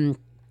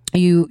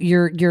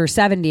 you're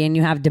 70 and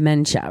you have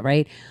dementia,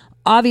 right?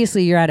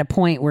 Obviously, you're at a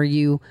point where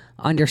you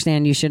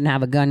understand you shouldn't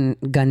have a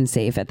gun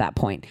safe at that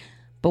point.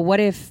 But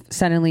what if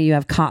suddenly you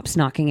have cops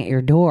knocking at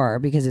your door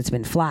because it's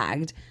been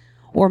flagged,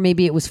 or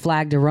maybe it was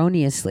flagged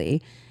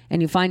erroneously,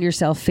 and you find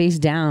yourself face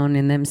down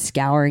and them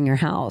scouring your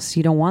house?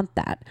 You don't want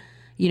that.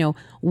 You know,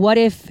 what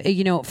if,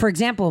 you know, for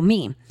example,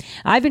 me,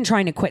 I've been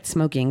trying to quit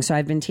smoking. So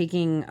I've been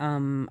taking,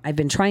 I've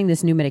been trying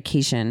this new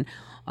medication.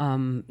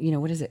 You know,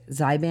 what is it?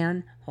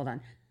 Zyban? Hold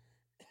on.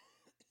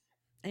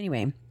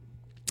 Anyway.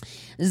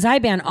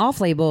 Zyban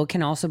off-label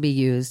can also be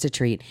used to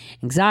treat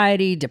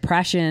anxiety,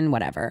 depression,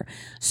 whatever.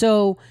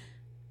 So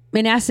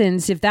in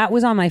essence, if that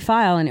was on my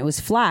file and it was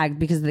flagged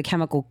because of the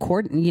chemical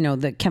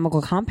the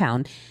chemical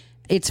compound,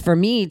 it's for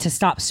me to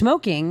stop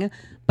smoking,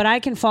 but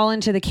I can fall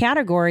into the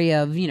category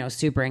of, you know,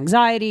 super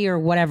anxiety or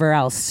whatever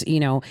else,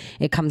 you know,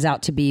 it comes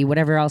out to be,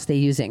 whatever else they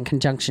use it in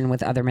conjunction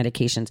with other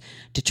medications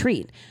to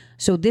treat.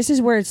 So this is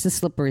where it's the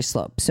slippery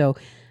slope. So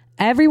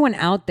everyone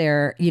out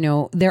there, you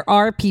know, there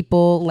are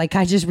people, like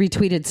I just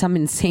retweeted some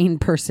insane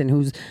person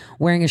who's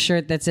wearing a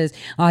shirt that says,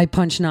 I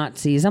punch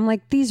Nazis. I'm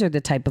like, these are the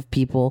type of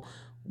people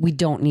we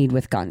don't need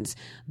with guns.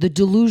 The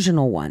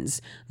delusional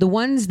ones, the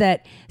ones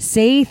that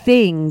say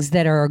things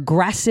that are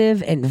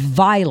aggressive and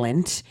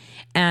violent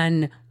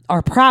and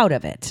are proud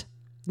of it.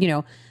 You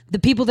know, the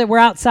people that were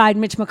outside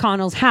Mitch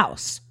McConnell's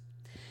house,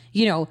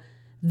 you know,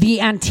 the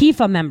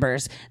Antifa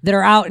members that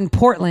are out in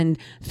Portland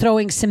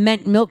throwing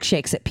cement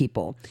milkshakes at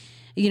people.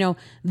 You know,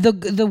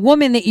 the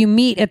woman that you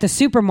meet at the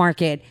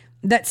supermarket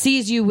that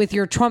sees you with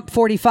your Trump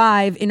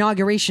 45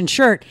 inauguration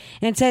shirt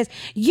and says,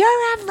 "You're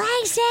a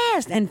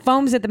racist," and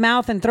foams at the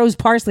mouth and throws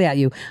parsley at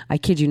you. I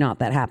kid you not,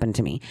 that happened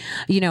to me.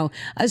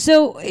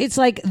 So it's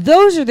like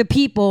those are the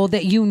people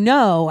that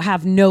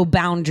have no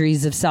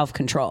boundaries of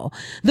self-control.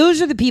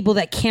 Those are the people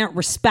that can't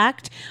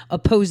respect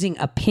opposing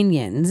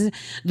opinions.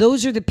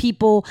 Those are the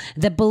people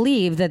that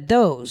believe that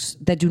those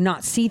that do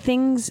not see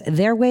things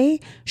their way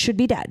should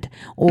be dead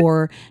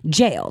or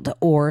jailed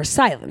or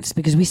silenced,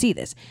 because we see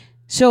this.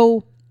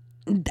 So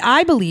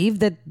I believe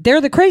that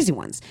they're the crazy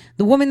ones.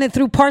 The woman that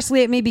threw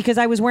parsley at me because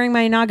I was wearing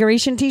my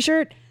inauguration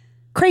t-shirt,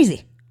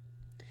 crazy.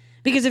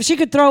 Because if she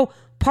could throw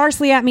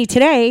parsley at me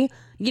today,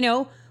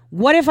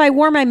 what if I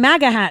wore my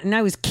MAGA hat and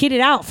I was kitted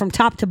out from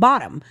top to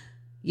bottom,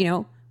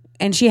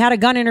 and she had a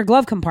gun in her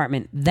glove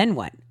compartment? Then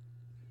what?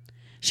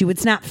 She would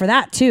snap for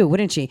that too,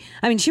 wouldn't she?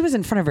 I mean, she was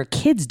in front of her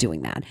kids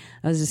doing that.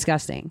 That was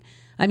disgusting.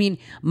 I mean,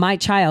 my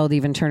child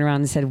even turned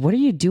around and said, "What are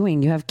you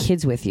doing? You have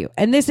kids with you."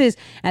 And this is,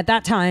 at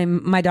that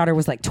time, my daughter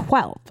was like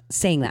 12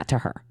 saying that to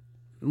her,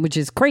 which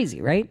is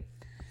crazy, right?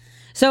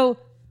 So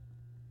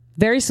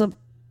very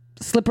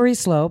slippery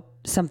slope,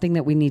 something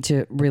that we need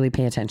to really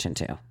pay attention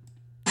to.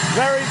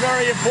 Very,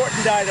 very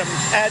important items.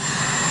 And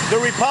the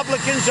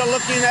Republicans are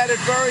looking at it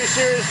very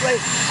seriously.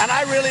 And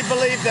I really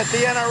believe that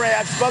the NRA,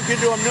 I've spoken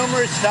to them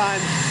numerous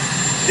times,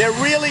 they're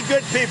really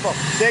good people.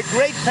 They're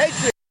great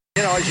patriots.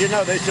 As you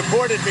know, they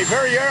supported me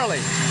very early,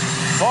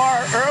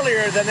 far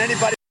earlier than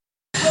anybody.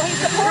 Will he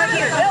support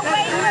you?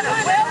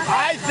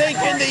 I think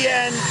in the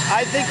end,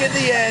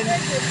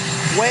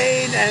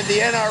 Wayne and the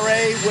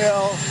NRA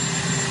will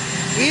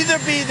either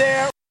be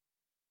there.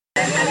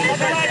 Why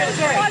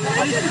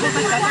wasn't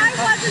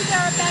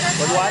there a better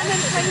plan in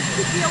place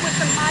to deal with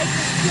the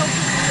migrant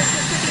children in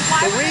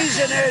Mississippi? The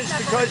reason is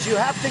because you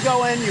have to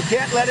go in. You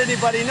can't let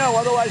anybody know.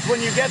 Otherwise,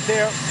 when you get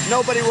there,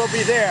 nobody will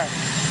be there.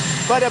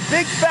 But a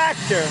big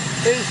factor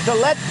is to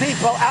let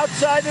people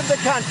outside of the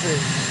country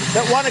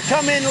that want to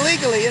come in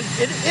legally and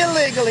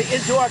illegally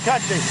into our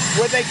country,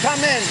 where they come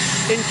in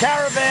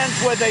caravans,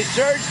 where they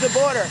surge the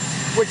border,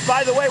 which,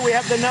 by the way, we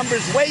have the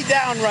numbers way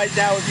down right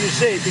now, if you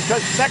see, because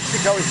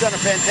Mexico has done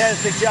a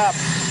fantastic job.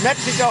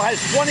 Mexico has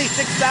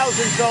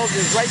 26,000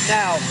 soldiers right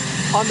now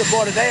on the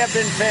border. They have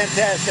been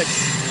fantastic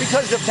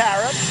because of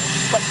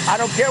tariffs, but I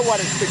don't care what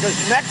it's because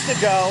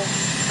Mexico.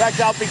 In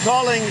fact, I'll be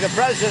calling the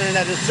president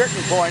at a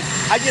certain point.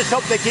 I just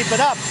hope they keep it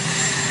up.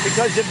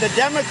 Because if the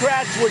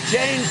Democrats would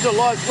change the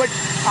laws, which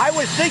I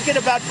was thinking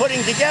about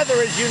putting together,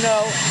 as you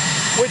know,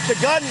 with the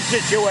gun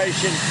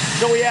situation.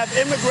 So we have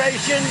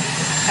immigration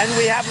and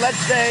we have,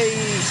 let's say,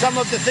 some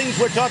of the things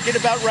we're talking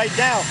about right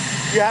now.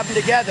 You have them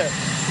together.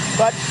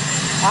 But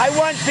I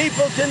want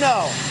people to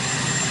know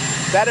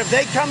that if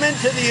they come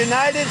into the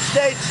United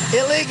States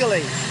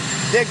illegally,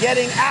 they're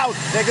getting out.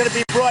 They're going to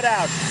be brought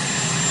out.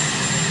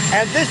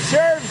 And this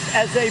serves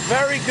as a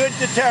very good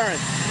deterrent.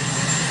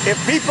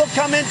 If people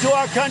come into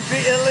our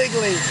country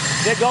illegally,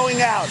 they're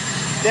going out.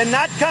 They're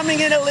not coming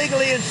in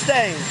illegally and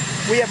staying.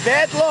 We have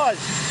bad laws.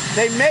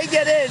 They may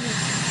get in,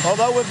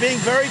 although we're being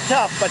very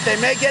tough, but they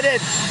may get in.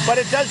 But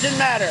it doesn't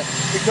matter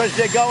because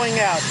they're going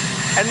out.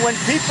 And when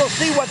people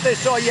see what they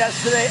saw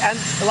yesterday, and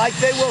like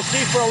they will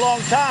see for a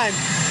long time,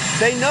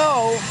 they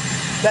know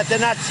that they're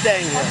not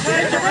staying here.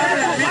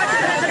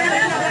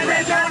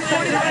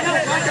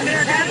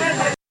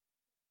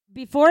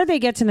 Before they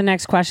get to the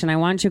next question, I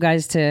want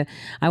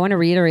to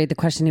reiterate the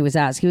question he was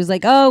asked. He was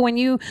like, "Oh, when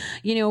you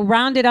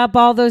rounded up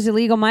all those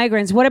illegal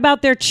migrants, what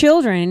about their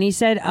children?" And he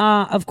said,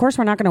 "Of course,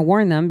 we're not going to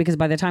warn them because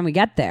by the time we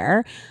get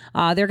there,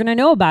 they're going to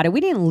know about it.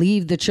 We didn't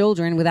leave the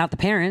children without the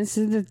parents.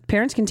 The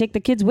parents can take the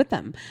kids with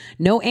them.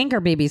 No anchor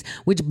babies,"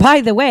 which,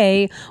 by the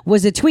way,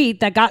 was a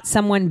tweet that got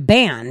someone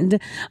banned,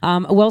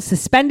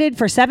 suspended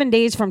for 7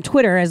 days from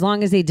Twitter as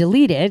long as they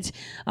delete it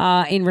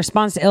in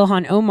response to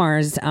Ilhan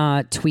Omar's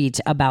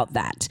tweet about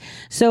that.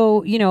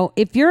 So,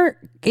 if you're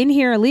in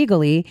here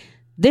illegally,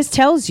 this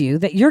tells you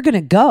that you're going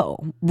to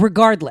go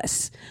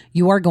regardless.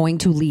 You are going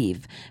to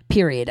leave,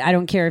 period. I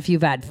don't care if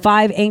you've had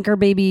 5 anchor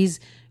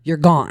babies. You're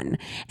gone.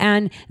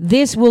 And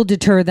this will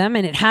deter them,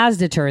 and it has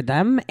deterred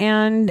them,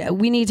 and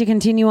we need to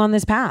continue on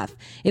this path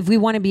if we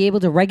want to be able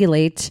to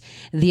regulate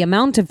the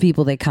amount of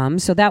people that come,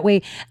 so that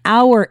way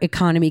our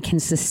economy can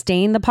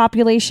sustain the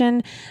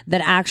population that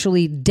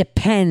actually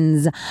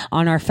depends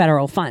on our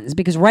federal funds.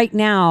 Because right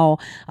now,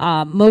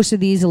 most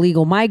of these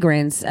illegal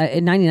migrants,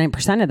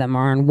 99% of them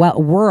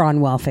were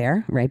on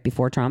welfare right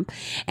before Trump,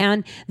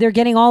 and they're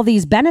getting all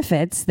these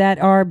benefits that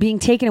are being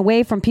taken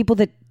away from people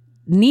that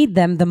need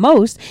them the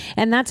most,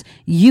 and that's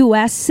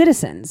U.S.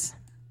 citizens.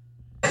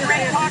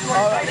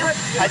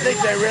 I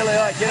think they really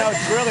are.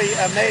 It's really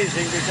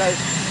amazing because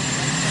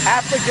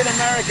African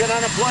American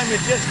unemployment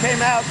just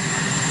came out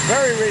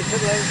very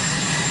recently.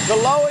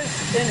 The lowest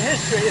in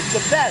history. It's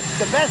the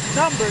best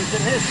numbers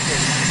in history.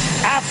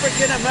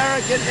 African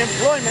American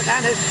employment,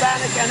 and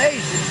Hispanic and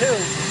Asian too,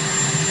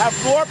 have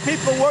more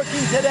people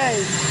working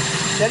today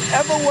than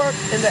ever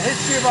worked in the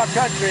history of our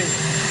country.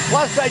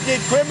 Plus, I did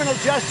criminal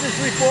justice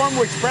reform,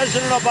 which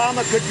President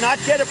Obama could not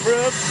get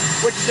approved,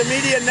 which the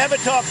media never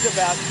talked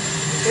about.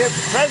 if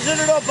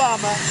President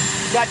Obama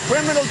got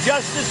criminal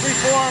justice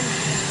reform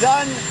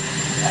done,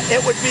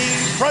 it would be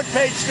front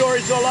page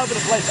stories all over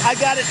the place. I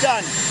got it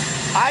done.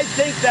 I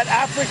think that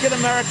African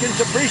Americans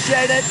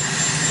appreciate it.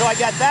 So I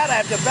got that. I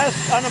have the best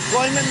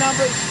unemployment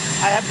numbers.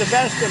 I have the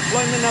best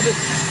employment numbers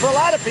for a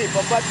lot of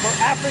people, but for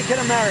African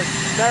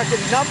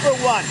American, number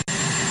one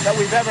that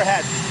we've ever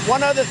had.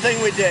 One other thing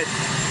we did,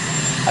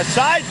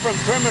 aside from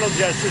criminal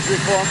justice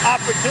reform,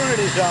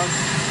 opportunity zones,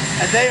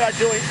 and they are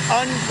doing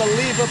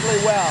unbelievably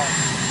well.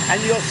 And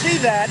you'll see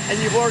that, and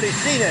you've already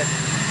seen it.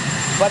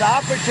 But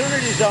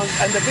opportunity zones,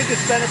 and the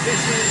biggest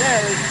beneficiary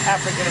there is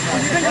African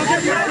Americans.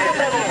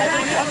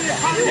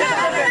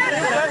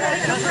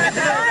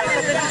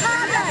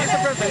 Mr.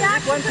 President,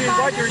 you plan to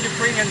invite your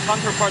Ukrainian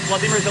counterpart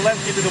Vladimir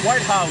Zelensky to the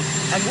White House,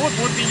 and what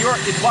would be your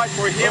advice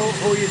for him?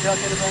 Who are you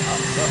talking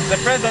about?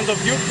 The President of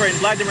Ukraine,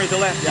 Vladimir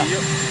Zelensky.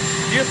 Yeah.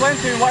 Do you plan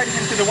to invite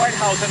him to the White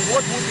House, and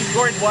what would be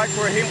your advice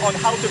for him on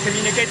how to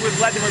communicate with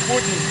Vladimir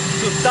Putin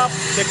to stop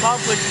the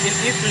conflict in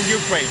eastern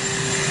Ukraine?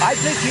 I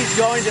think he's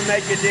going to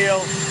make a deal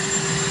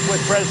with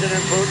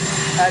President Putin,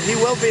 and he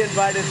will be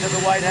invited to the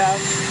White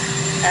House,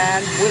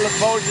 and we look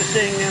forward to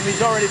seeing him.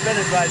 He's already been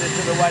invited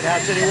to the White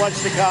House, and he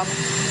wants to come,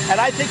 and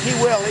I think he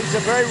will. He's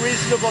a very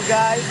reasonable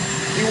guy.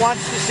 He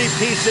wants to see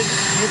peace in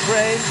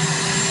Ukraine,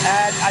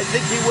 and I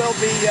think he will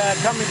be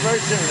coming very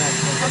soon,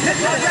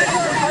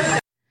 actually.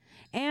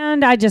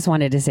 And I just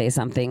wanted to say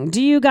something.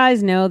 Do you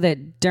guys know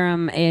that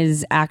Durham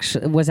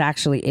was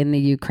actually in the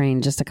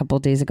Ukraine just a couple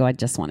of days ago? I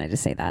just wanted to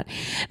say that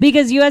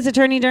because U.S.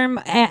 Attorney Durham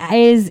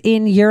is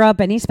in Europe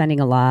and he's spending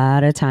a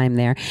lot of time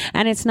there,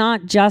 and it's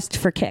not just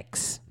for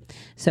kicks.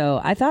 So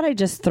I thought I'd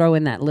just throw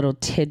in that little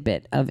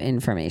tidbit of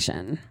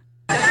information.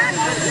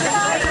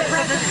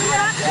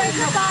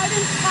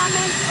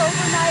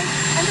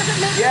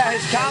 Yeah,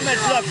 his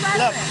comments. Look.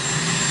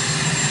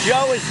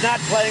 Joe is not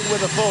playing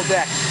with a full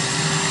deck.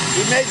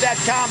 He made that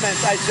comment.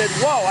 I said,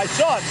 whoa, I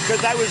saw it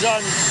because I was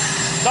on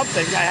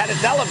something. I had a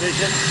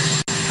television.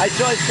 I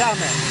saw his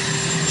comment.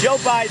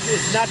 Joe Biden is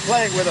not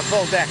playing with a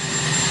full deck.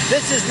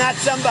 This is not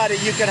somebody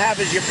you can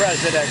have as your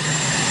president.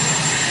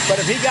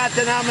 But if he got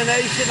the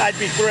nomination, I'd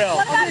be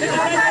thrilled. What about your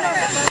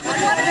rhetoric? What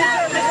about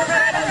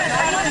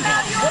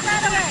your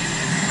rhetoric?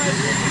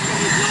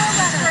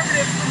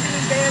 Conservatives from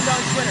being banned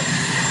on Twitter.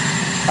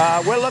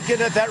 We're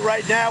looking at that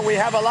right now. We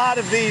have a lot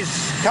of these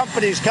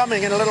companies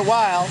coming in a little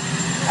while.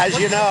 As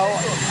you know,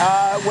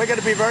 we're going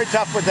to be very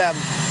tough with them.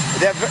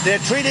 They're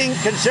treating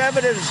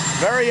conservatives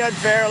very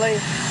unfairly.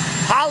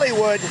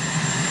 Hollywood,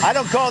 I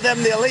don't call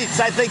them the elites.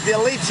 I think the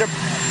elites are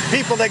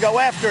people they go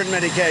after in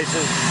many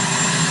cases.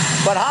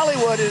 But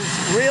Hollywood is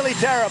really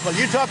terrible.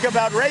 You talk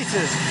about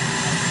racist.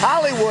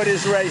 Hollywood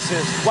is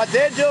racist. What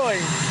they're doing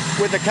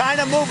with the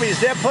kind of movies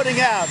they're putting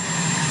out,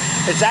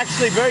 it's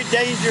actually very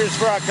dangerous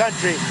for our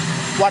country.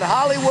 What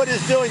Hollywood is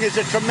doing is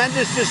a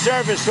tremendous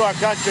disservice to our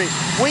country.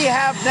 We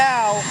have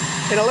now,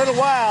 in a little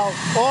while,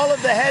 all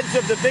of the heads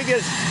of the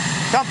biggest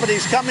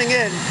companies coming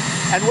in,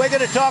 and we're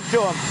going to talk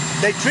to them.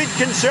 They treat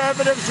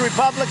conservatives,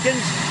 Republicans,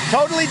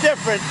 totally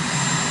different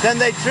than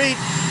they treat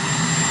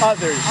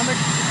others.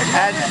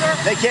 And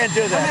they can't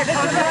do that.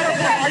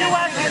 Are you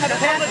asking the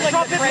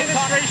Trump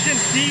administration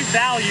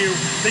devalue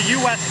the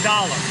U.S.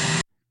 dollar?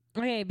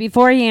 Okay,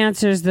 before he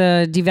answers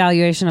the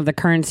devaluation of the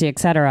currency,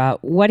 etc.,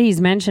 what he's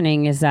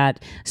mentioning is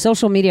that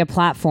social media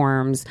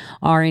platforms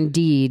are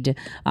indeed,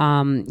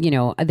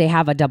 they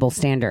have a double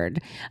standard.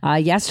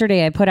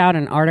 Yesterday, I put out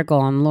an article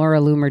on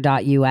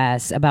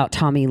lauraloomer.us about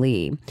Tommy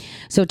Lee.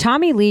 So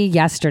Tommy Lee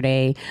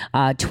yesterday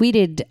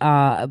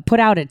put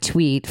out a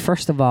tweet,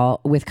 first of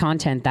all, with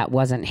content that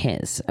wasn't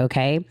his,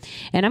 okay?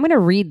 And I'm going to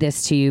read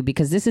this to you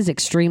because this is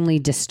extremely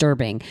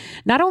disturbing.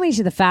 Not only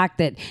to the fact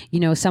that,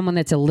 someone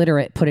that's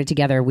illiterate put it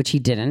together, which he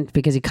didn't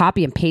because he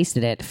copy and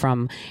pasted it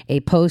from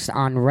a post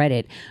on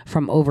Reddit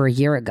from over a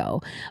year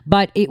ago,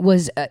 but it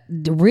was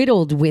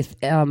riddled with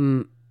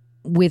a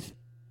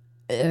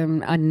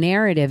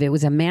narrative. It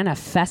was a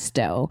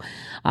manifesto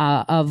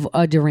of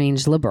a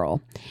deranged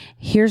liberal.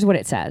 Here's what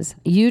it says.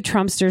 You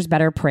Trumpsters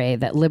better pray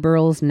that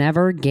liberals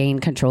never gain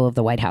control of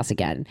the White House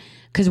again,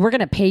 because we're going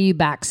to pay you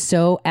back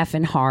so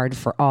effing hard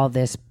for all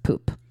this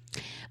poop.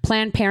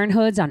 Planned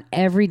Parenthoods on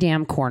every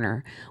damn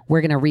corner.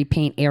 We're going to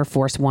repaint Air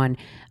Force One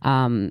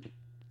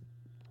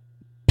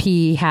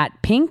P hat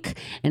pink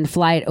and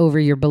fly it over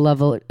your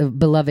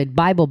beloved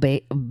Bible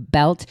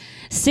belt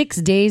 6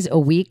 days a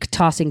week,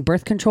 tossing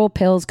birth control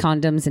pills,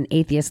 condoms, and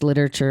atheist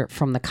literature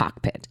from the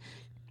cockpit.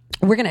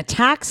 We're going to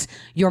tax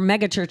your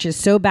mega churches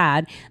so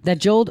bad that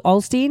Joel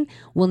Osteen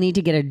will need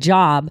to get a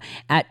job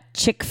at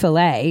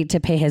Chick-fil-A to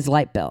pay his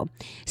light bill.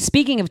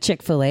 Speaking of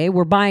Chick-fil-A,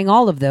 we're buying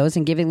all of those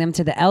and giving them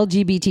to the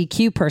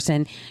LGBTQ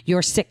person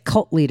your sick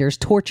cult leaders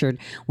tortured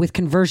with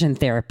conversion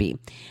therapy.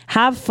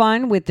 Have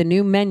fun with the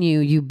new menu,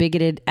 you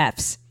bigoted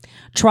Fs.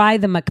 Try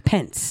the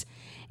McPence.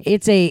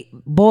 It's a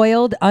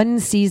boiled,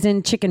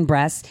 unseasoned chicken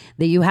breast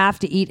that you have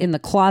to eat in the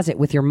closet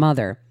with your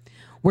mother.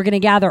 We're going to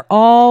gather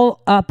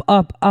all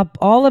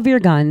of your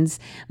guns,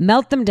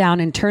 melt them down,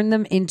 and turn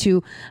them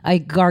into a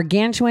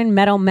gargantuan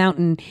metal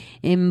mountain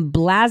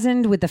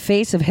emblazoned with the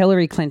face of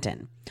Hillary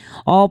Clinton.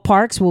 All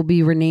parks will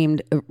be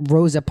renamed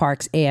Rosa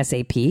Parks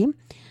ASAP.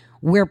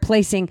 We're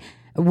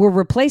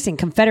replacing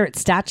Confederate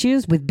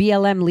statues with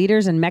BLM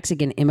leaders and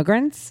Mexican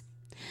immigrants.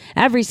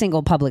 Every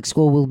single public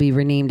school will be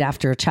renamed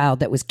after a child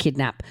that was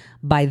kidnapped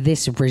by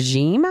this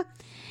regime.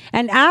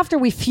 And after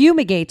we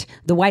fumigate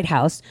the White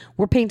House,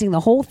 we're painting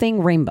the whole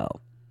thing rainbow.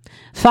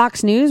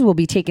 Fox News will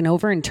be taken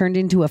over and turned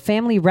into a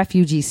family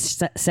refugee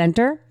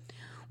center.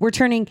 We're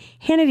turning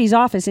Hannity's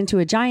office into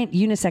a giant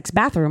unisex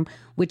bathroom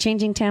with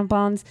changing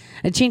tables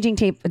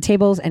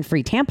and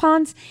free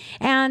tampons.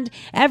 And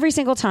every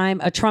single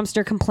time a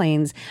Trumpster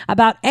complains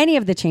about any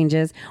of the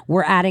changes,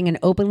 we're adding an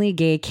openly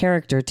gay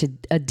character to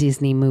a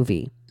Disney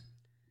movie.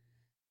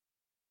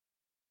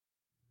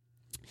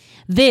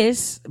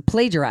 This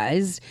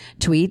plagiarized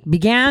tweet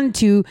began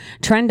to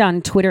trend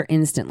on Twitter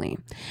instantly.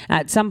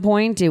 At some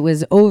point, it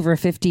was over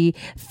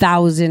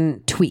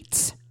 50,000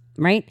 tweets,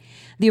 right?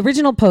 The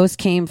original post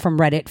came from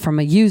Reddit from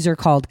a user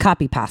called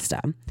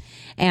Copypasta,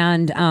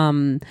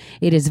 and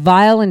it is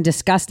vile and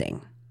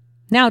disgusting.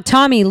 Now,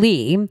 Tommy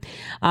Lee,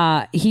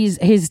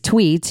 his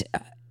tweet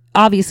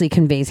obviously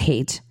conveys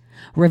hate,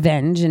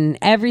 revenge, and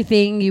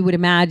everything you would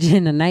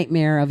imagine a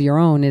nightmare of your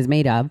own is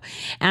made of.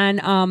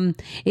 And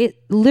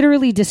it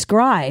literally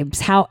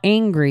describes how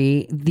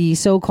angry the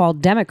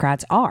so-called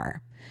Democrats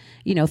are.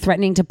 You know,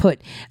 threatening to put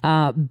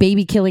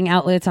baby killing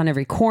outlets on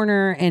every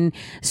corner and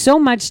so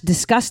much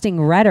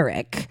disgusting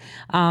rhetoric,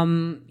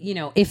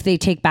 if they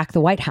take back the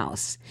White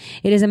House.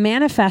 It is a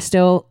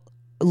manifesto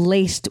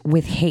laced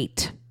with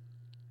hate.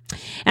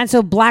 And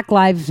so Black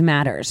Lives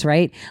Matters,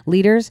 right?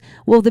 Leaders.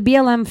 Well, the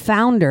BLM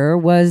founder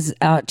was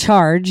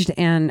charged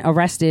and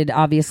arrested,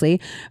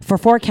 obviously, for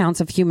 4 counts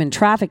of human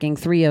trafficking,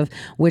 3 of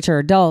which are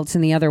adults,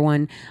 and the other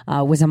one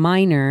was a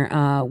minor.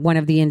 One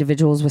of the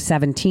individuals was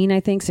 17,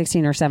 I think,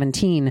 16 or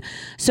 17.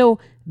 So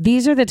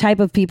these are the type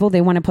of people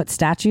they want to put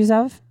statues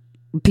of.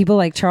 People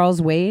like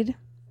Charles Wade,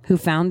 who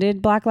founded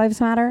Black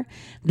Lives Matter.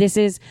 This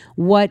is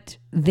what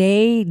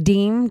they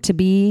deem to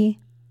be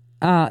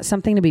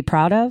something to be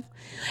proud of.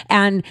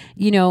 And,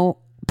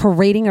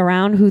 parading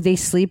around who they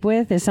sleep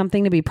with is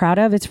something to be proud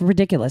of. It's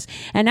ridiculous.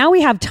 And now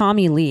we have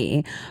Tommy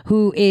Lee,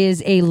 who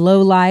is a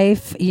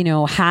lowlife,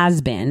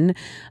 has been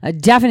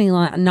definitely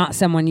not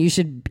someone you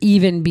should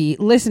even be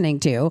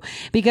listening to,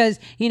 because,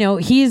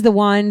 he's the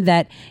one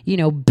that,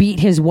 beat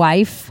his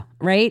wife,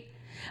 right?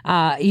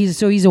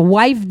 He's a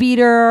wife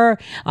beater.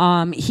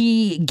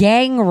 He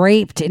gang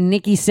raped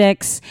Nikki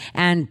Sixx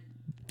and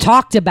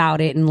talked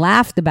about it and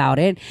laughed about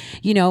it,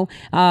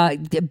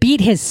 beat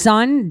his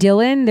son,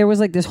 Dylan. There was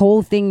like this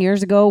whole thing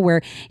years ago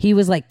where he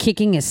was like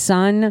kicking his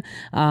son.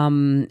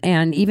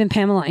 And even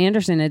Pamela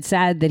Anderson had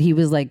said that he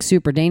was like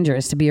super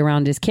dangerous to be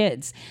around his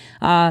kids.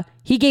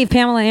 He gave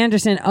Pamela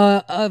Anderson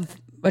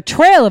a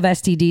trail of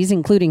STDs,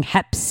 including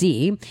Hep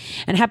C,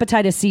 and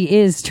hepatitis C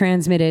is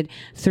transmitted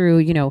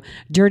through,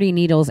 dirty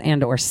needles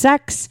and or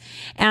sex.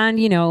 And,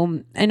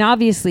 and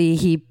obviously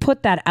he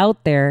put that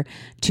out there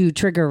to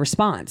trigger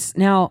response.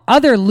 Now,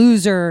 other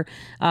loser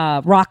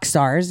rock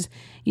stars,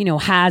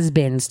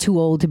 has-beens, too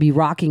old to be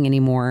rocking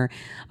anymore,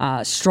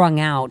 strung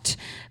out,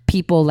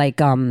 people like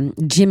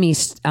Jimmy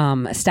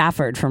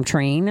Stafford from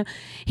Train.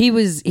 He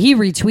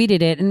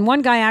retweeted it, and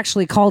one guy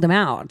actually called him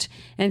out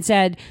and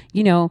said,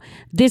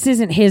 this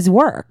isn't his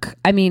work.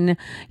 I mean,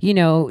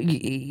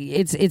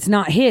 it's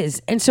not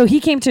his. And so he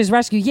came to his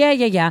rescue.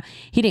 Yeah.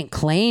 He didn't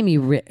claim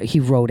he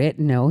wrote it.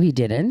 No, he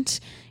didn't.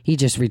 He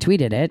just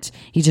retweeted it.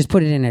 He just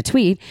put it in a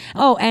tweet.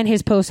 Oh, and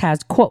his post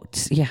has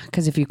quotes. Yeah,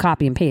 because if you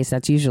copy and paste,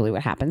 that's usually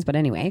what happens. But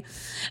anyway,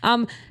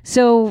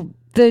 so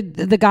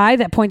the guy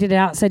that pointed it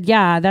out said,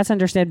 yeah, that's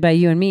understood by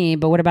you and me,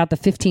 but what about the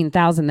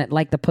 15,000 that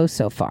liked the post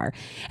so far?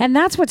 And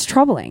that's what's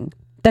troubling,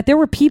 that there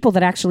were people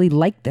that actually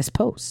liked this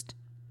post.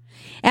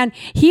 And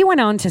he went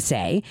on to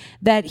say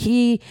that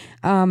he,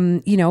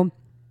 and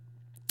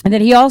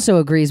that he also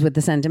agrees with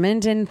the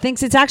sentiment and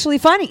thinks it's actually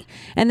funny.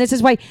 And this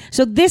is why.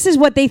 So this is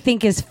what they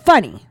think is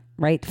funny,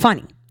 right?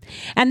 Funny.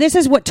 And this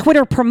is what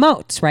Twitter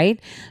promotes, right?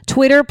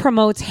 Twitter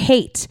promotes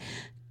hate.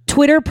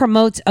 Twitter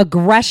promotes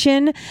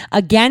aggression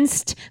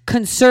against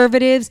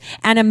conservatives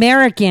and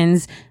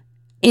Americans.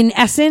 In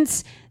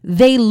essence,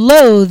 they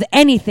loathe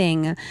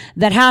anything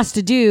that has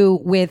to do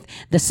with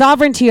the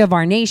sovereignty of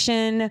our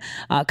nation,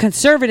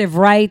 conservative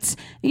rights.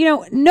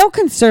 No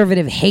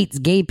conservative hates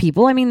gay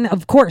people. I mean,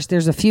 of course,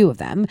 there's a few of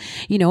them,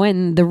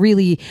 and the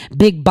really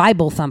big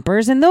Bible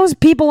thumpers. And those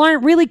people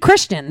aren't really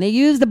Christian. They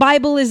use the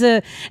Bible as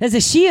a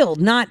shield,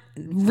 not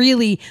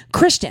really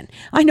Christian.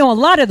 I know a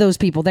lot of those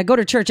people that go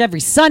to church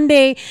every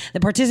Sunday,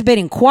 that participate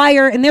in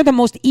choir, and they're the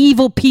most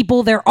evil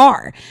people there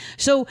are.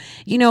 So,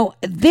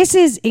 this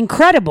is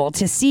incredible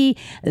to see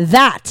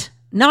that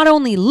not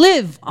only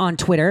live on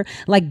Twitter,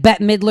 like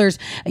Bette Midler's,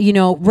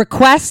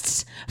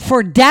 requests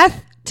for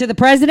death to the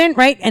president,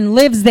 right? And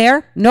lives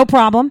there, no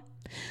problem.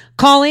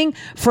 calling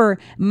for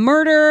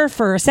murder,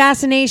 for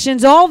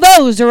assassinations. All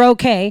those are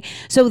okay.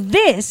 So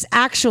this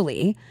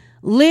actually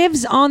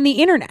lives on the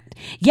internet.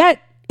 Yet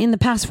in the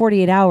past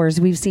 48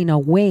 hours, we've seen a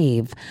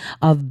wave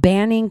of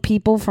banning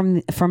people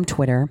from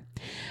Twitter,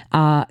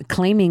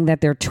 claiming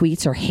that their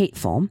tweets are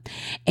hateful,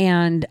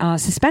 and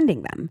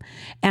suspending them.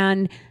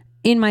 And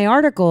in my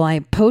article,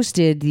 I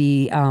posted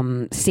the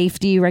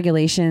safety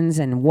regulations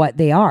and what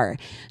they are.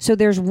 So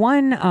there's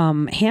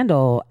one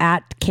handle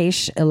at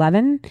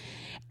Cache11,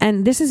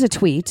 and this is a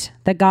tweet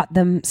that got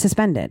them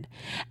suspended.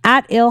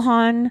 At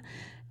Ilhan,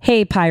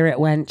 hey, pirate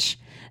wench,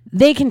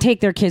 they can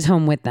take their kids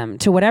home with them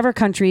to whatever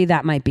country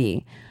that might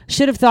be.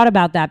 Should have thought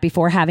about that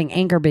before having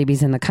anchor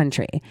babies in the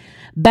country.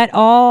 Bet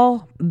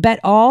all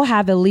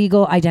have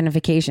illegal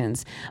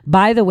identifications.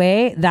 By the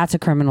way, that's a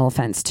criminal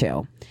offense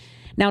too.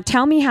 Now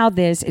tell me how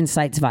this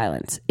incites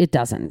violence. It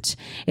doesn't.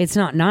 It's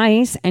not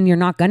nice, and you're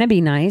not going to be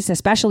nice,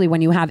 especially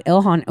when you have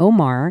Ilhan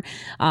Omar,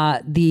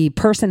 the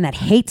person that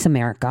hates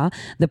America,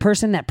 the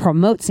person that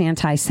promotes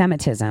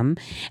anti-Semitism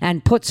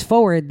and puts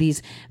forward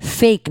these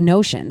fake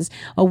notions,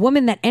 a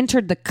woman that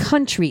entered the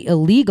country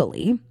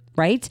illegally,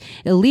 right?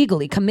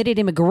 Illegally committed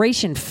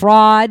immigration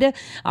fraud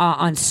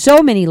on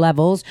so many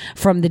levels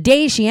from the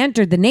day she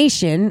entered the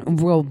nation,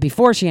 well,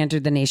 before she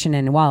entered the nation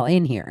and while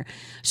in here.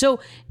 So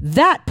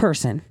that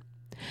person,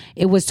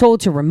 it was told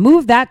to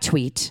remove that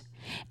tweet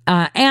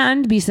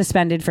and be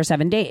suspended for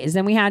 7 days.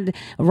 Then we had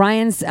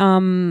Ryan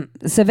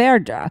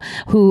Saavedra,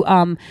 who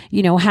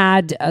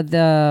had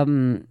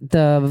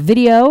the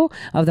video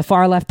of the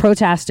far left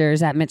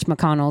protesters at Mitch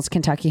McConnell's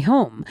Kentucky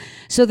home.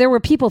 So there were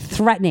people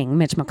threatening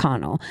Mitch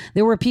McConnell.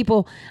 There were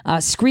people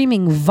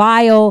screaming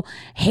vile,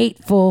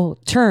 hateful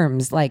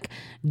terms like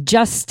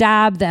 "just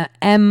stab the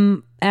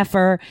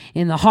MFer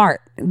in the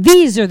heart."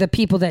 These are the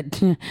people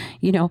that,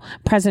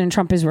 President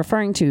Trump is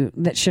referring to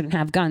that shouldn't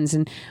have guns,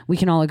 and we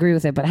can all agree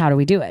with it, but how do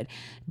we do it?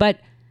 But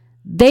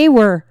they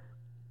were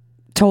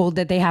told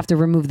that they have to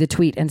remove the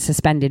tweet and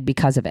suspended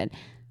because of it.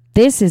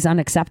 This is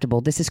unacceptable.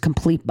 This is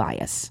complete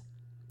bias.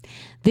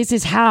 This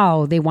is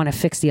how they want to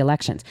fix the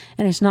elections.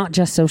 And it's not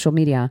just social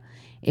media.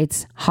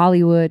 It's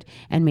Hollywood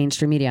and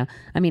mainstream media.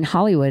 I mean,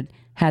 Hollywood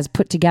has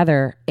put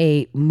together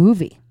a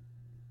movie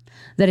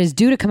that is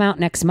due to come out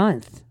next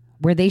month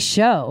where they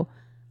show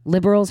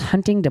liberals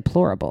hunting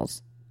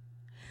deplorables.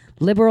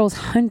 Liberals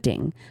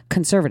hunting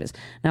conservatives.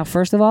 Now,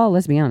 first of all,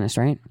 let's be honest,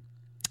 right?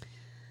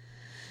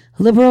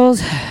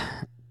 Liberals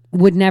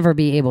would never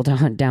be able to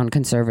hunt down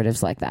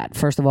conservatives like that.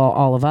 First of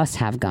all of us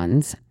have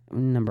guns,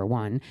 number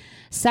one.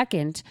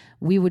 Second,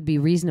 we would be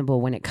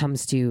reasonable when it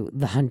comes to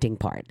the hunting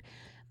part.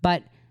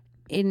 But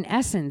in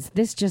essence,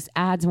 this just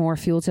adds more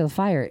fuel to the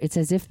fire. It's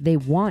as if they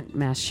want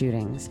mass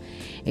shootings.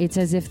 It's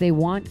as if they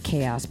want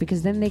chaos,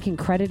 because then they can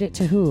credit it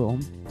to who?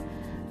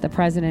 The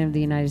President of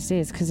the United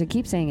States, because they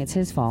keep saying it's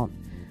his fault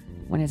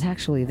when it's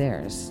actually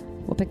theirs.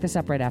 We'll pick this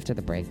up right after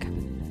the break.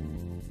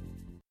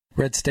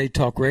 Red State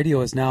Talk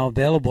Radio is now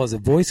available as a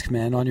voice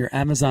command on your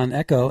Amazon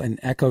Echo and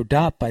Echo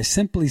Dot by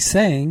simply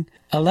saying,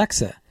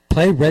 Alexa,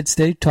 play Red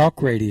State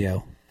Talk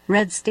Radio.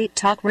 Red State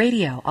Talk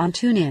Radio on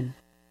TuneIn.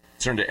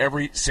 Concern to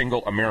every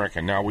single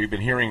American. Now, we've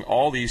been hearing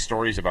all these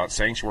stories about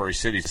sanctuary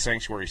cities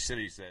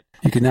that...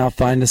 You can now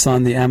find us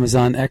on the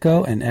Amazon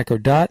Echo and Echo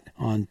Dot,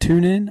 on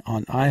TuneIn,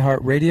 on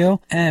iHeartRadio,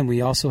 and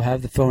we also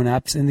have the phone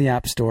apps in the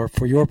App Store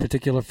for your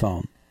particular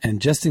phone. And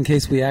just in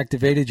case we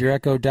activated your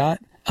Echo Dot,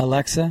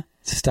 Alexa,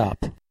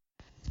 stop.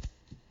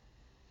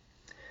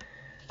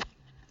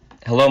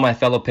 Hello, my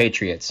fellow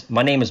patriots.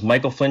 My name is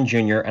Michael Flynn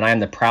Jr., and I am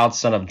the proud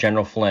son of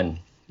General Flynn.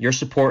 Your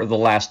support of the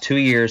last 2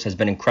 years has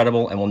been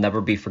incredible and will never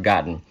be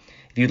forgotten.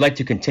 If you'd like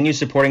to continue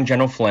supporting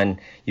General Flynn,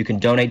 you can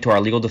donate to our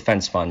Legal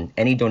Defense Fund.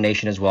 Any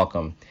donation is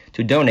welcome.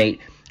 To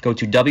donate, go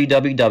to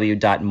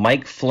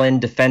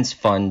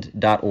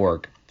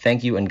www.mikeflynndefensefund.org.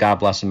 Thank you, and God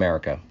bless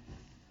America.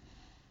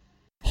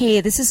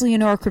 Hey, this is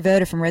Leonora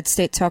Cravoda from Red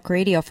State Talk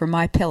Radio for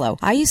MyPillow.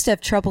 I used to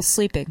have trouble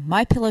sleeping.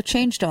 MyPillow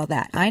changed all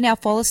that. I now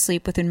fall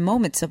asleep within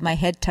moments of my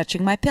head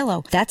touching my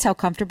pillow. That's how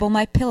comfortable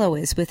MyPillow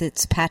is with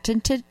its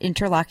patented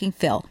interlocking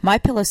fill.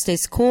 MyPillow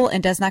stays cool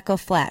and does not go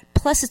flat.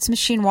 Plus, it's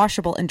machine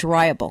washable and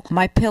dryable.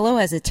 MyPillow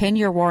has a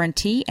 10-year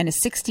warranty and a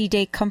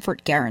 60-day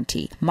comfort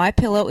guarantee.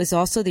 MyPillow is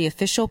also the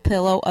official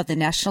pillow of the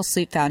National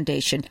Sleep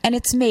Foundation, and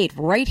it's made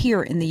right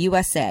here in the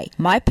USA.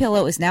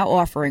 MyPillow is now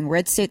offering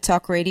Red State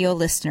Talk Radio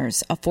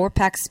listeners a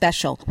 4-pack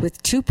special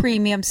with 2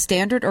 premium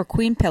standard or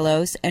queen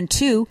pillows and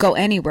 2 go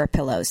anywhere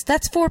pillows.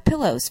 That's 4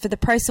 pillows for the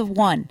price of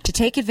 1. To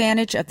take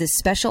advantage of this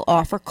special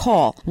offer,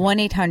 call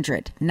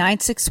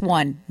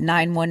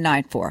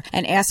 1-800-961-9194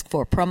 and ask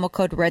for promo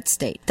code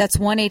RedState. That's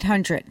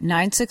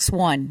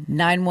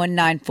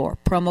 1-800-961-9194,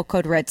 promo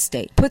code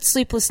RedState. Put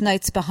sleepless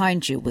nights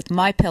behind you with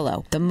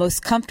MyPillow, the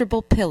most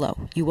comfortable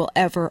pillow you will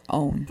ever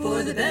own.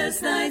 For the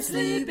best night's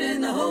sleep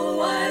in the whole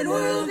wide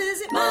world,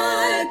 visit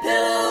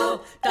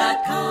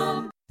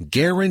MyPillow.com.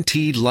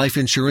 Guaranteed life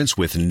insurance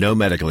with no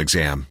medical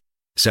exam.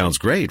 Sounds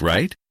great,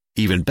 right?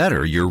 Even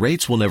better, your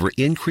rates will never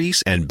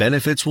increase and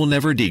benefits will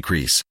never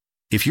decrease.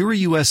 If you're a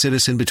U.S.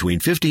 citizen between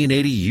 50 and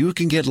 80, you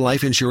can get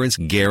life insurance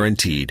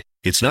guaranteed.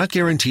 It's not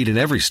guaranteed in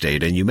every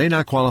state, and you may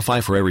not qualify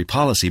for every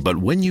policy, but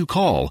when you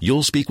call,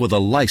 you'll speak with a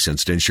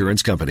licensed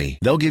insurance company.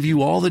 They'll give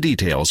you all the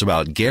details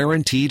about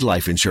guaranteed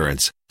life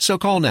insurance. So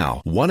call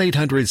now,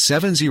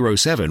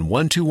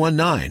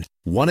 1-800-707-1219,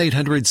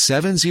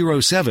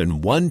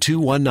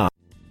 1-800-707-1219.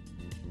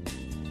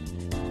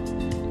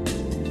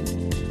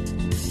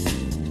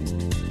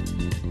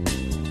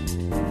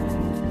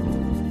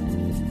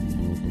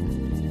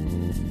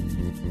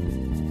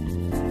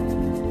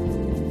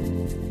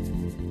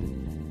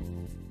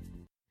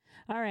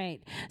 All right.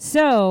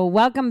 So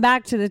welcome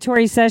back to the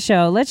Tori Says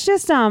Show. Let's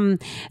just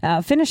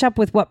finish up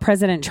with what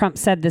President Trump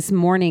said this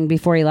morning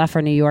before he left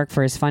for New York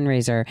for his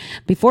fundraiser.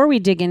 Before we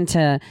dig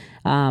into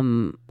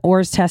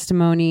Orr's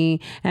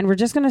testimony, and we're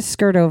just going to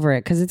skirt over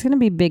it because it's going to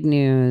be big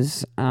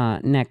news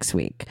next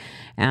week.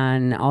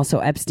 And also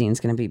Epstein's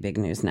going to be big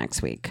news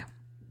next week.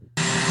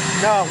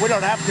 No, we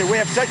don't have to. We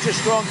have such a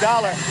strong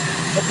dollar.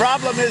 The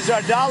problem is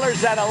our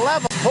dollar's at a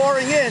level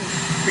pouring in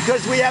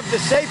because we have the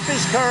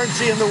safest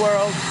currency in the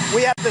world.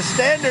 We have the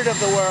standard of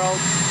the world.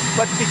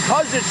 But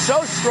because it's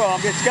so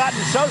strong, it's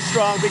gotten so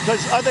strong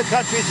because other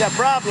countries have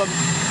problems,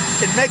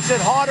 it makes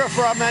it harder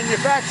for our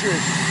manufacturers.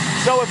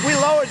 So if we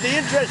lowered the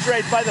interest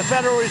rate by the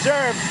Federal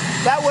Reserve,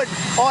 that would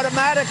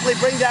automatically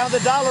bring down the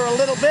dollar a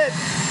little bit,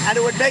 and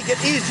it would make it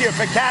easier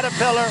for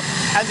Caterpillar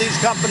and these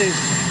companies.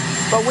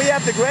 But we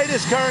have the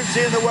greatest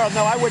currency in the world.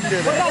 No, I wouldn't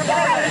do that.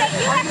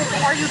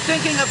 Are you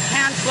thinking of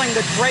canceling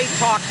the trade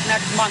talks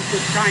next month with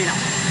China?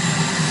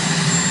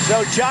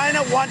 So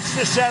China wants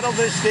to settle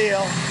this deal.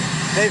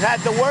 They've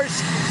had the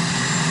worst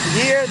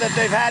year that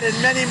they've had in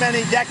many,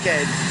 many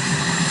decades.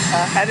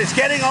 And it's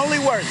getting only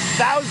worse.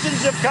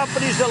 Thousands of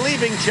companies are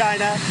leaving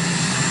China.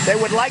 They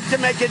would like to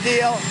make a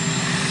deal.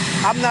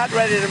 I'm not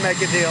ready to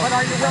make a deal. But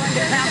are you willing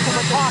to cancel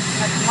the talks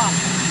next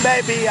month?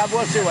 Maybe.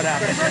 We'll see what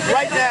happens.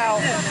 Right now,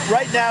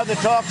 the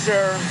talks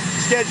are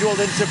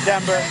scheduled in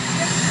September.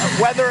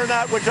 Whether or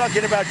not we're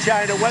talking about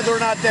China, whether or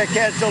not they're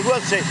canceled,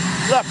 we'll see.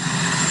 Look,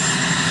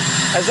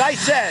 as I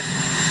said,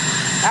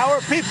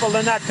 our people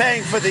are not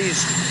paying for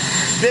these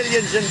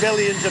billions and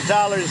billions of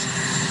dollars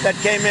that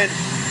came in.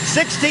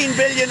 16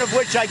 billion of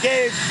which I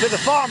gave to the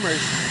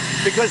farmers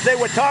because they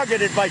were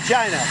targeted by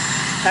China.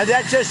 And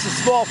that's just a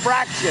small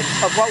fraction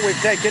of what we've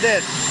taken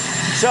in.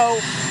 So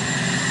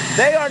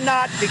they are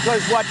not,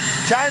 because what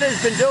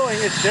China's been doing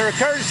is they're a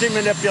currency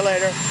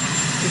manipulator.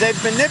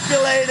 They've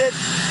manipulated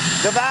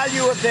the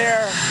value of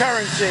their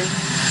currency,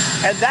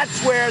 and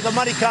that's where the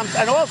money comes.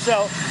 And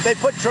also, they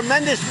put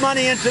tremendous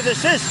money into the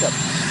system.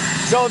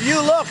 So if you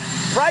look,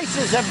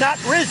 prices have not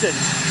risen.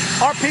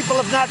 Our people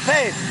have not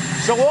paid.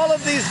 So all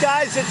of these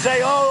guys that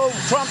say, oh,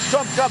 Trump,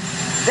 Trump, Trump,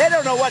 they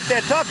don't know what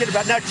they're talking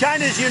about. Now,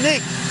 China's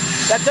unique.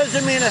 That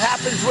doesn't mean it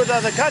happens with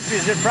other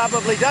countries. It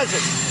probably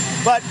doesn't.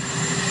 But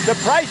the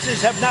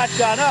prices have not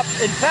gone up.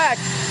 In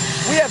fact,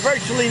 we have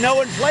virtually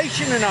no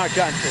inflation in our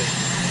country.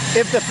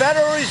 If the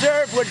Federal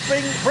Reserve would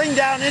bring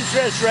down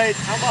interest rates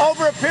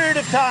over a period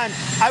of time,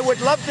 I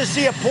would love to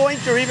see a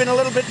point or even a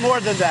little bit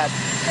more than that.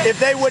 If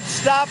they would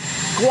stop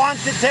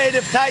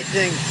quantitative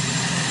tightening,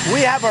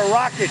 we have a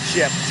rocket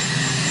ship.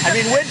 I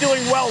mean, we're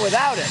doing well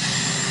without it,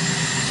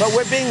 but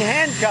we're being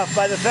handcuffed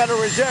by the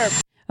Federal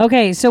Reserve.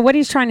 Okay, so what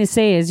he's trying to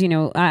say is,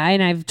 and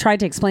I've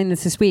tried to explain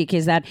this week,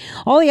 is that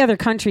all the other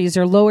countries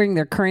are lowering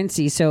their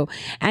currency. So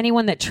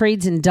anyone that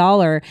trades in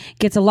dollar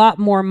gets a lot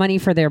more money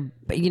for their,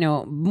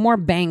 more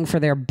bang for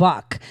their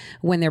buck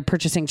when they're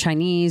purchasing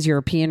Chinese,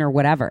 European, or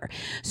whatever.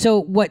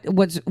 So what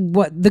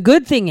the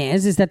good thing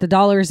is that the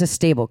dollar is a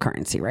stable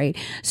currency, right?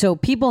 So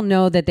people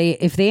know that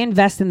if they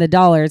invest in the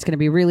dollar, it's going to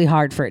be really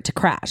hard for it to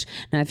crash.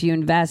 Now, if you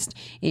invest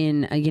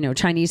in,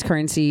 Chinese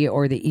currency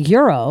or the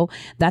euro,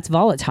 that's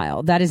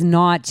volatile. That is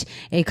not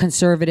a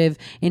conservative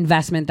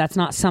investment. That's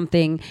not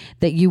something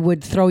that you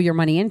would throw your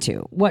money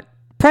into. What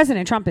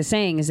President Trump is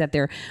saying is that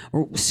they're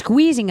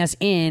squeezing us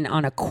in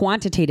on a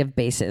quantitative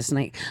basis,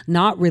 like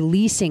not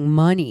releasing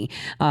money,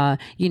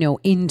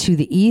 into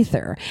the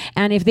ether.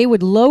 And if they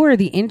would lower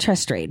the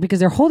interest rate, because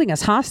they're holding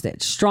us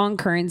hostage, strong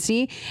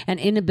currency and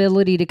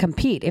inability to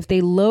compete. If they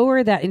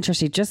lower that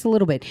interest rate just a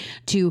little bit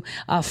to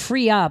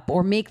free up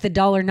or make the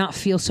dollar not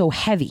feel so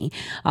heavy,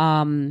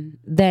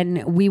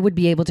 then we would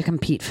be able to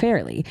compete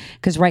fairly.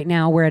 Because right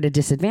now we're at a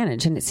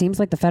disadvantage. And it seems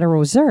like the Federal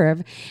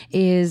Reserve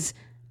is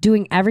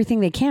doing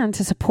everything they can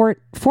to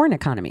support foreign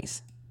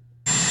economies.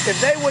 If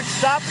they would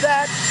stop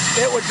that,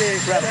 it would be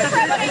incredible. Do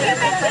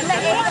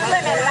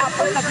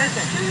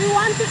you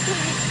want to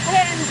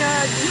extend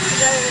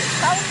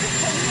South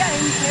Korea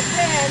and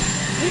Japan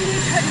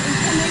military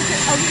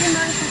information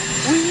agreement?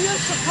 Will you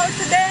support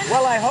them?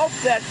 Well, I hope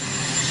that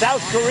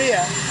South Korea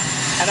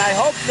and I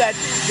hope that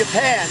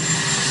Japan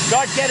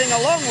start getting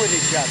along with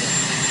each other.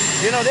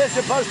 They're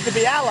supposed to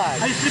be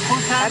allies.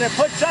 And it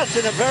puts us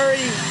in a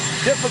very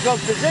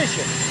difficult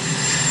position.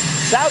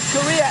 South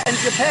Korea and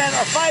Japan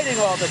are fighting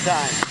all the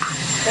time.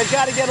 They've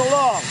got to get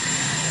along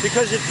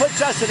because it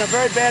puts us in a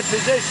very bad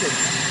position.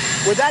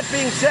 With that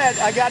being said,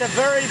 I got a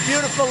very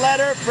beautiful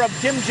letter from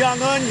Kim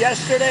Jong-un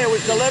yesterday. It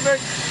was delivered.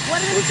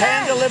 It was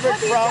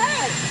hand-delivered from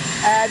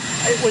And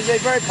it was a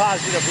very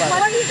positive letter.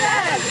 What is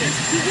that?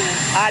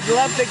 I'd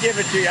love to give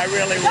it to you. I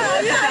really would.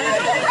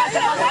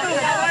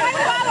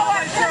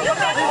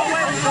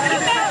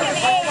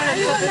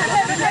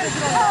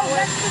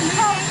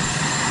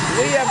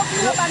 We have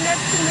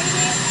next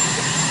meeting.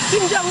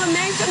 Kim Jong-un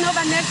mentioned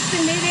about next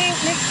meeting,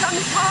 next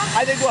summit talk.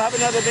 I think we'll have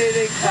another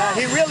meeting.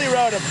 He really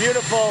wrote a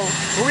beautiful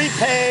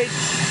 3-page,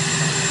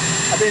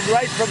 I mean,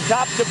 right from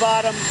top to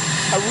bottom,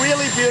 a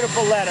really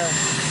beautiful letter.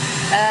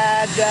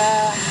 And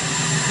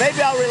maybe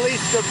I'll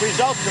release the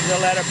results of the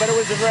letter, but it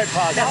was a very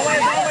positive.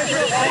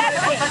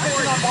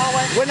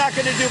 We're not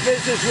going to do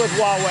business with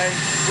Huawei.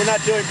 We're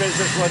not doing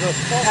business with them.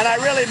 And I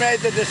really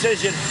made the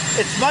decision.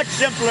 It's much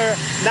simpler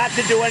not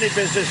to do any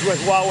business with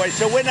Huawei.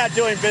 So we're not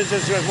doing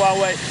business with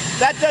Huawei.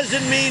 That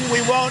doesn't mean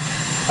we won't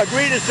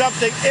agree to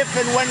something if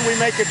and when we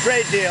make a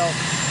trade deal.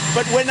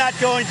 But we're not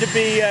going to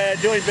be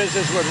doing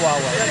business with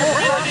Huawei.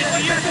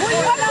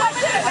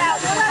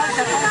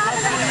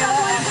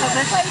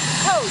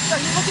 Are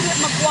you looking at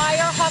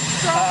McGuire,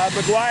 Hubstrom?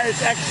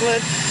 McGuire's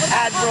excellent,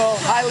 admiral,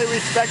 highly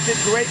respected,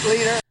 great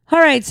leader. All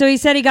right, so he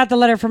said he got the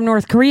letter from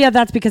North Korea.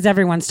 That's because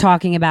everyone's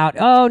talking about,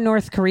 oh,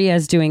 North Korea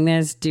is doing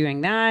this,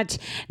 doing that.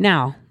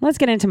 Now, let's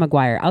get into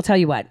McGuire. I'll tell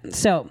you what.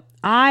 So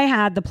I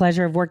had the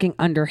pleasure of working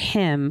under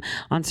him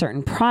on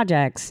certain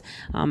projects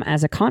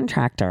as a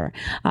contractor.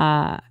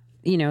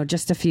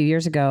 Just a few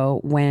years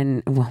ago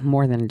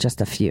more than just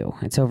a few,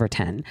 it's over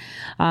 10,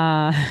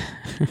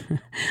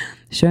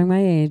 showing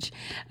my age,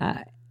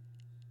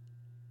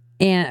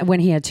 and when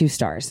he had 2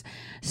 stars.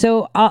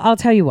 So I'll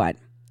tell you what,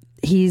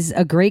 he's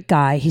a great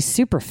guy. He's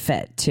super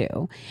fit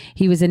too.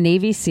 He was a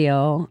Navy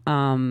SEAL.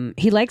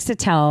 He likes to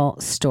tell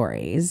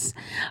stories.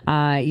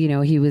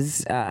 He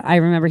was, I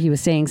remember he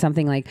was saying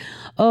something like,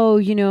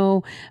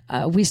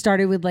 we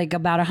started with like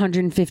about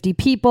 150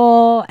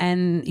 people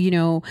and,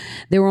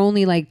 there were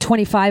only like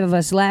 25 of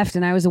us left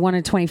and I was the one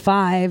of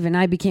 25 and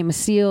I became a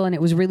SEAL and it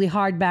was really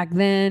hard back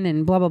then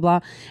and blah, blah, blah.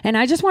 And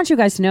I just want you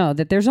guys to know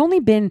that there's only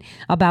been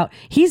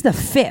he's the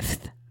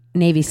 5th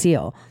Navy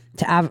SEAL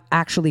to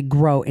actually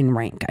grow in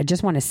rank. I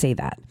just want to say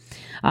that.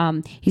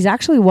 He's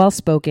actually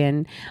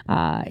well-spoken.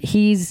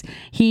 He's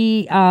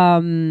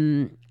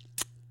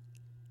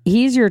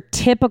your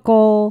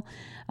typical,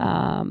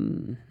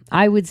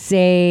 I would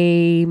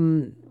say,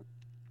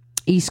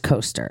 East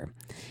Coaster.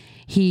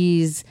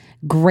 He's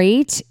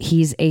great.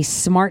 He's a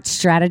smart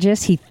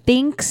strategist. He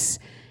thinks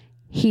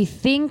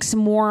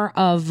more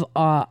of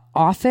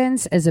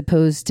offense as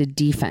opposed to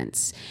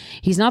defense.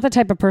 He's not the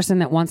type of person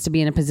that wants to be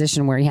in a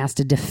position where he has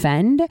to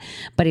defend,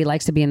 but he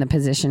likes to be in the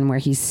position where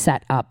he's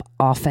set up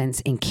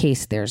offense in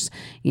case there's,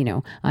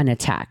 an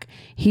attack.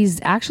 He's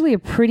actually a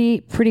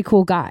pretty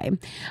cool guy.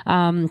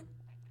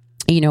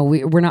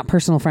 We're not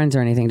personal friends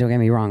or anything, don't get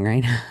me wrong,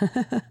 right?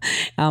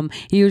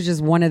 He was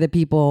just one of the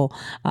people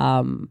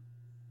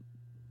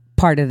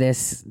part of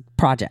this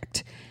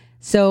project.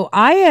 So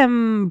I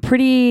am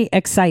pretty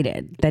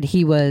excited that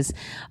he was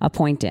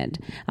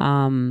appointed.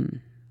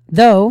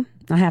 Though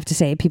I have to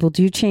say people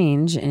do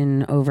change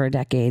in over a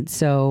decade.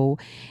 So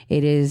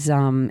it is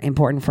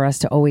important for us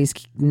to always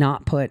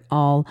not put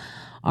all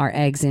our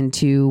eggs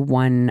into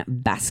one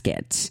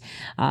basket.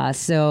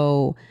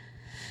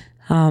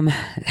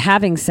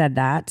 Having said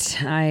that,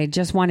 I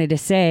just wanted to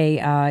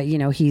say,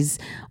 he's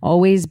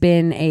always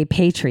been a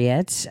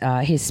patriot.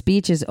 His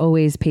speech is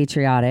always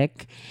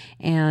patriotic.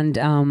 And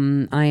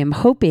I am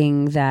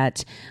hoping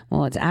that,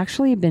 it's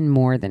actually been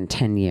more than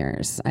 10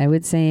 years. I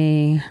would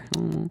say,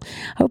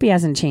 hope he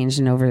hasn't changed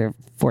in over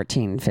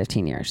 14,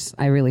 15 years.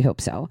 I really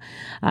hope so.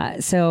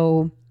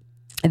 So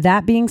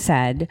that being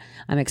said,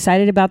 I'm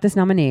excited about this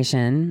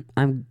nomination.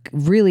 I'm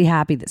really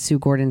happy that Sue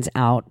Gordon's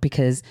out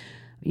because,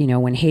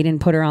 when Hayden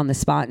put her on the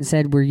spot and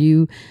said, were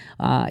you,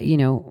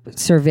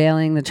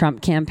 surveilling the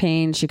Trump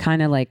campaign? She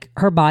kind of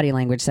her body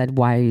language said,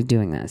 why are you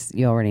doing this?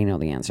 You already know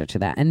the answer to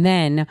that. And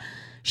then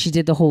she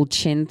did the whole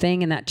chin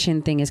thing, and that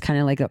chin thing is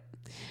kind of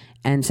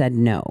and said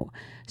no.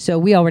 So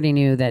we already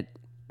knew that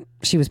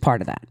she was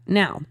part of that.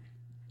 Now,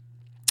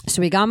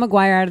 so we got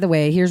McGuire out of the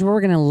way. Here's where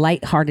we're going to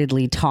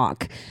lightheartedly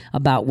talk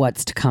about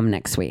what's to come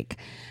next week.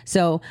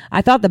 So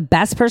I thought the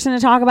best person to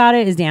talk about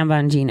it is Dan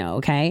Bongino,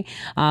 okay?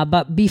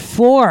 But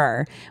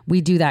before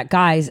we do that,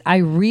 guys, I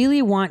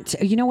really want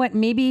to, you know what,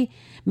 maybe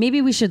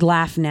we should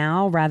laugh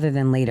now rather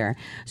than later.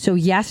 So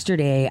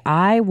yesterday,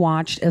 I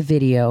watched a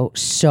video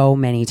so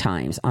many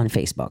times on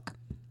Facebook.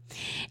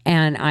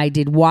 And I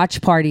did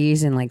watch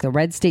parties in the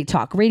Red State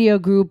Talk Radio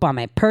group, on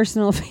my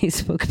personal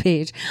Facebook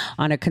page,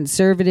 on a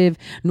conservative,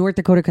 North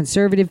Dakota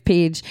conservative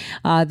page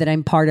that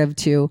I'm part of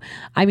too.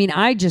 I mean,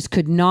 I just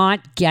could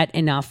not get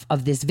enough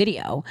of this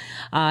video.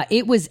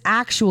 It was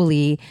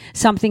actually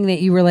something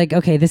that you were like,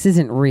 okay, this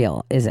isn't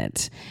real, is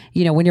it?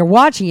 When you're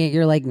watching it,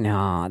 you're like,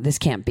 no, this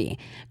can't be.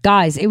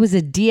 Guys, it was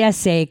a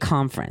DSA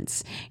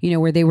conference,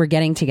 where they were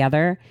getting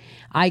together.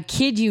 I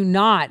kid you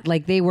not,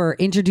 they were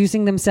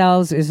introducing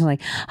themselves. It was like,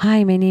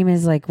 hi, my name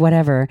is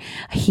whatever,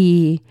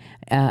 he,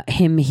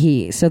 him,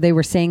 he. So they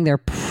were saying their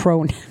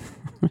pronouns.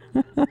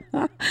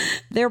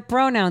 their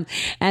pronouns.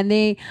 And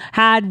they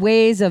had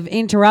ways of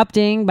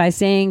interrupting by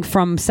saying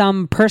from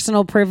some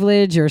personal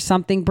privilege or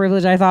something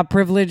privilege. I thought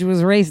privilege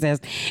was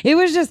racist. It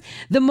was just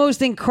the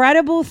most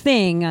incredible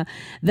thing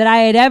that I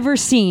had ever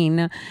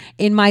seen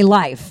in my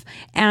life.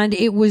 And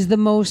it was the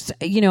most,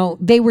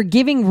 they were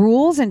giving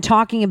rules and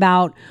talking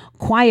about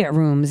quiet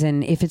rooms,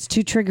 and if it's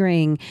too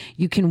triggering,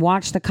 you can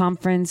watch the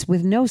conference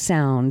with no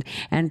sound,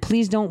 and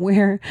please don't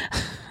wear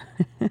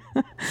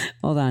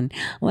hold on,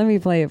 let me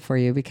play it for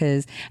you,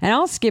 and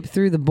I'll skip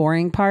through the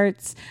boring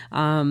parts,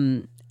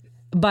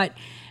 but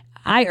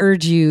I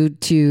urge you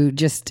to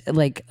just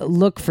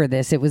look for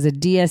this. It was a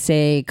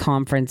DSA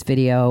conference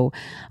video.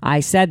 I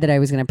said that I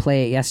was going to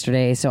play it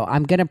yesterday, so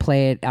I'm going to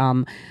play it.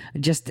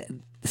 Just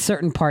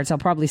certain parts I'll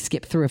probably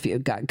skip through a few.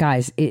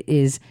 Guys, it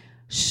is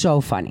so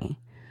funny.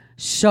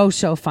 So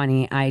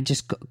funny. I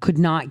just could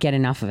not get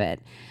enough of it.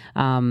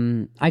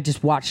 I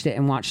just watched it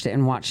and watched it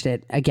and watched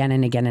it again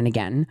and again and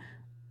again.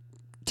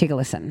 Take a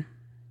listen.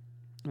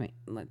 Wait,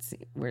 let's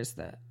see. Where's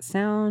the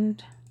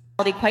sound?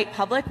 Quite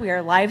public. We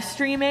are live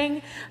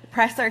streaming. The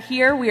press are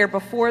here. We are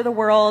before the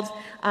world,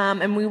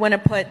 and we want to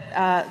put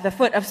the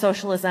foot of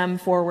socialism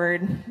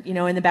forward,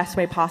 in the best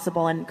way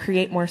possible and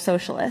create more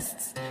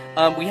socialists.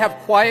 We have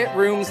quiet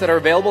rooms that are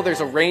available.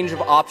 There's a range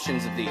of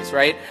options of these,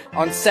 right?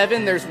 On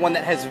 7, there's one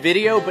that has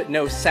video but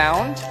no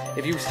sound,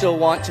 if you still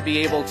want to be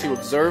able to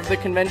observe the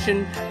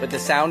convention, but the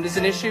sound is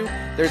an issue.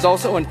 There's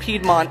also on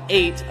Piedmont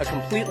 8, a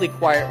completely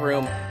quiet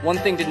room. One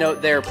thing to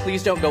note there,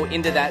 please don't go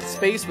into that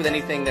space with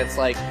anything that's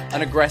like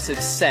an aggressive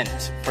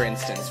scent, for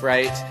instance,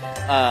 right?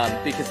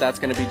 Because that's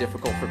going to be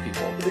difficult for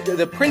people.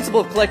 The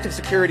principle of collective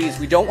security is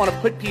we don't want to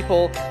put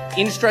people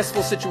in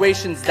stressful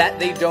situations that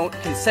they don't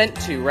consent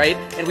to, right?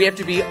 And we have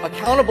to be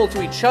accountable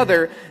to each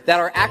other that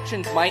our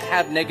actions might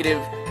have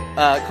negative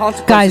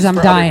consequences. Guys, I'm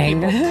for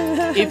dying.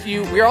 Other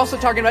people. We're also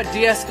talking about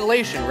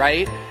de-escalation,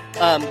 right?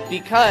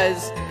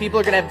 Because people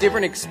are going to have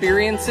different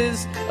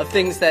experiences of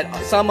things that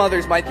some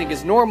others might think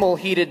is normal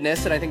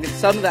heatedness, and I think that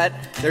some of that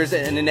there's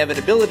an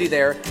inevitability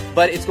there,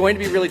 but it's going to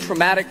be really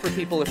traumatic for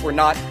people if we're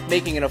not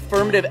making an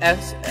affirmative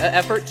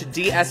effort to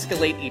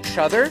de-escalate each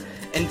other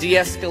and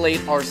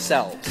de-escalate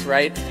ourselves,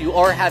 right? If you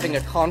are having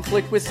a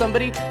conflict with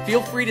somebody,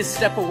 feel free to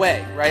step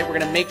away, right? We're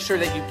going to make sure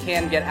that you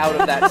can get out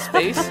of that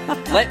space.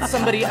 Let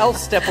somebody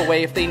else step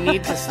away if they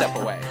need to step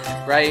away,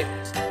 right?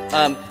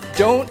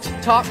 Don't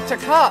talk to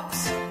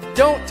cops.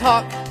 Don't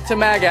talk to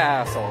MAGA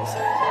assholes.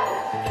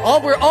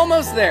 We're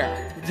almost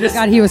there.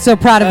 God, he was so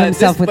proud of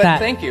himself with that.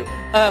 Thank you.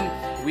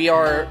 We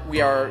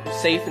are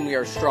safe and we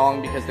are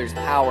strong because there's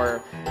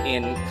power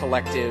in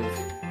collective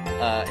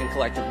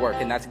work,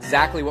 and that's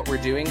exactly what we're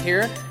doing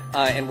here.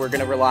 And we're going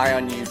to rely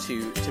on you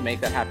to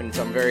make that happen.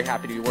 So I'm very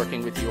happy to be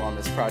working with you on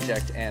this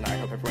project, and I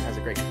hope everyone has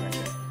a great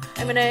convention.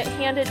 I'm going to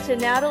hand it to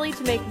Natalie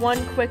to make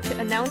one quick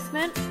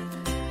announcement.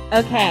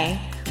 Okay,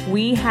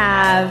 we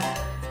have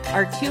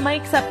our 2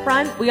 mics up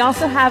front. We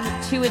also have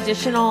 2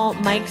 additional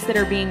mics that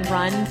are being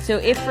run. So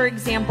if, for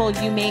example,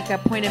 you make a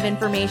point of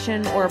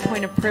information or a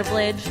point of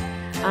privilege,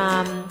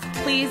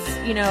 please,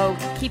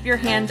 keep your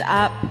hand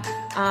up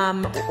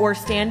or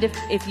stand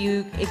if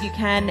you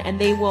can, and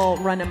they will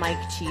run a mic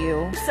to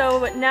you.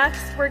 So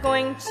next, we're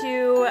going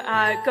to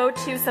go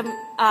to some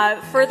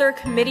further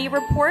committee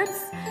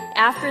reports.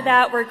 After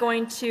that, we're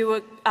going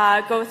to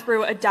go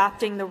through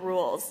adopting the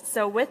rules.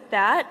 So with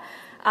that,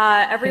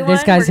 everyone,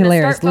 this guy's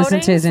hilarious. Listen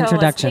voting, to his introduction.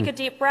 So let's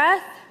take a deep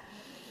breath.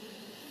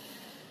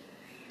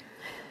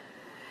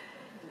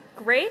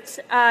 Great.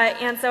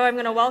 And so I'm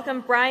going to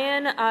welcome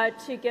Brian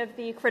to give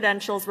the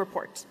credentials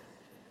report.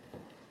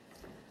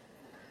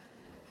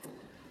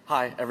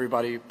 Hi,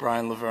 everybody.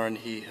 Brian Laverne,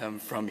 he, him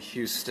from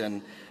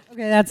Houston.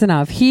 Okay, that's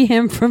enough. He,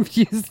 him from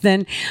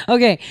Houston.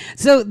 Okay,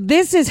 so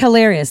this is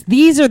hilarious.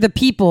 These are the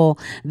people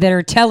that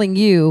are telling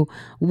you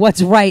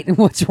what's right and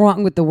what's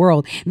wrong with the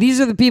world.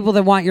 These are the people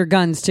that want your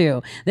guns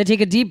too. That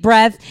take a deep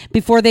breath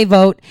before they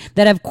vote,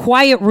 that have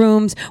quiet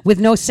rooms with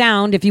no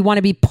sound if you want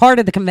to be part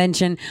of the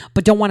convention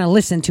but don't want to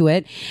listen to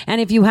it. And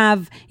if you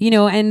have,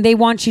 and they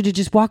want you to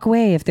just walk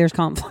away if there's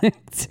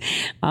conflict.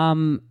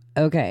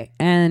 Okay.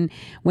 And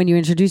when you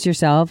introduce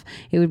yourself,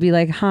 it would be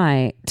like,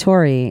 hi,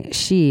 Tori,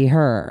 she,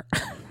 her,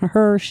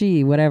 her,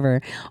 she,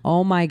 whatever.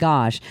 Oh my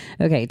gosh.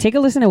 Okay. Take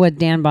a listen to what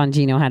Dan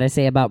Bongino had to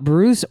say about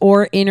Bruce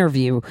Orr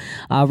interview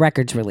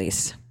records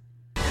release.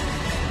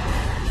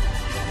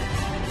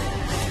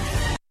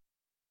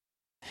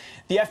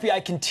 The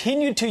FBI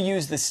continued to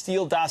use the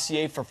Steele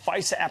dossier for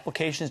FISA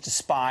applications to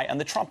spy on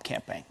the Trump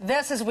campaign.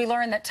 This as we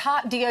learn that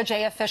top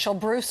DOJ official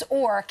Bruce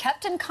Orr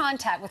kept in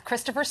contact with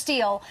Christopher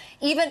Steele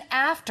even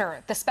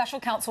after the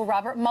special counsel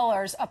Robert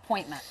Mueller's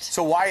appointment.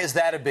 So why is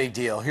that a big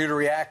deal? Here to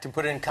react and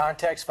put it in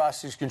context,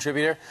 Fox News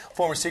contributor,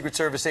 former Secret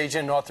Service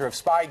agent and author of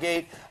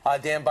Spygate,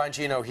 Dan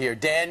Bongino here.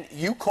 Dan,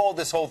 you called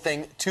this whole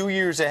thing 2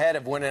 years ahead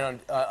of when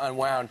it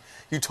unwound.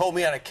 You told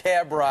me on a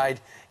cab ride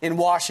in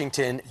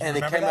Washington, and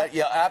they came out,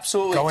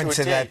 absolutely. Going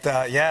to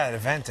that,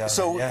 event.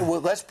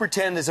 Well, let's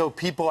pretend as though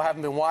people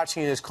haven't been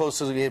watching it as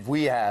closely as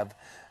we have.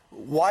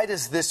 Why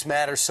does this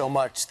matter so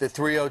much, the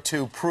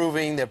 302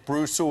 proving that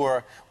Bruce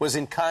Orr was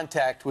in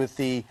contact with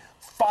the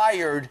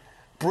fired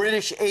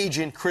British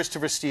agent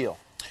Christopher Steele?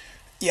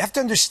 You have to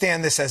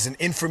understand this as an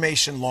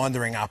information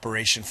laundering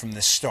operation from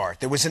the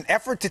start. There was an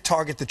effort to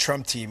target the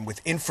Trump team with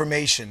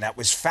information that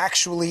was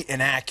factually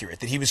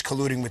inaccurate, that he was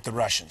colluding with the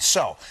Russians.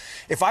 So,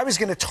 if I was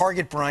going to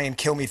target Brian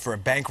Kilmeade for a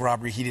bank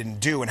robbery he didn't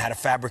do and had to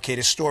fabricate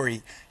a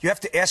story, you have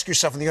to ask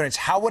yourself in the audience,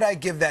 how would I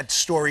give that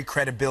story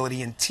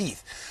credibility and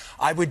teeth?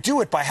 I would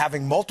do it by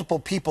having multiple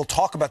people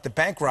talk about the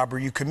bank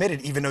robbery you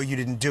committed, even though you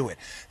didn't do it.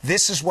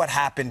 This is what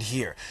happened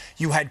here.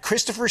 You had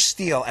Christopher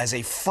Steele as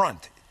a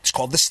front. It's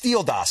called the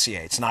Steele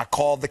dossier. It's not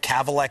called the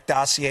Kavalek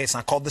dossier. It's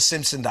not called the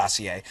Simpson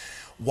dossier.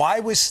 Why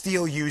was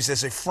Steele used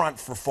as a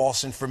front for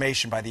false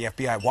information by the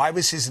FBI? Why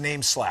was his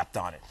name slapped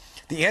on it?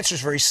 The answer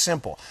is very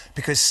simple,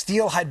 because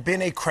Steele had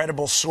been a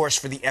credible source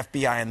for the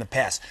FBI in the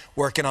past,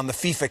 working on the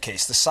FIFA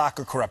case, the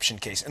soccer corruption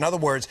case. In other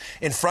words,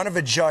 in front of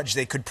a judge,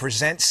 they could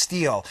present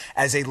Steele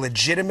as a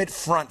legitimate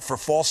front for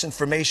false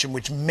information,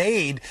 which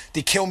made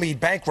the Kilmeade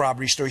bank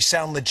robbery story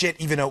sound legit,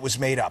 even though it was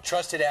made up.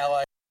 Trusted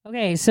ally.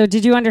 Okay, so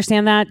did you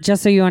understand that?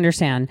 Just so you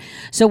understand.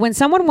 So when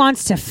someone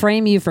wants to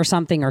frame you for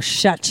something or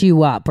shut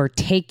you up or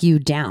take you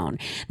down,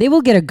 they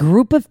will get a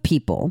group of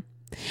people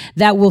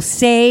that will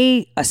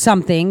say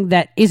something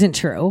that isn't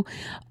true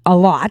a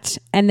lot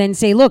and then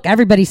say, look,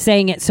 everybody's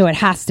saying it, so it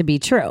has to be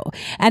true.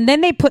 And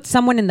then they put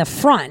someone in the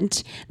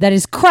front that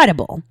is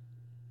credible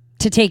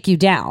to take you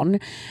down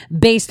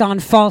based on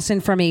false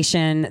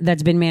information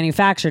that's been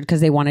manufactured because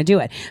they want to do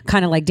it.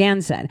 Kind of like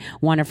Dan said,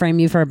 want to frame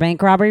you for a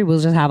bank robbery? We'll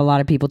just have a lot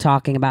of people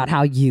talking about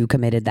how you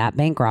committed that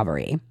bank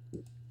robbery.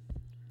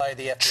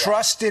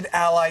 Trusted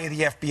ally of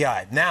the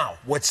FBI. Now,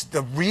 what's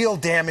the real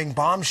damning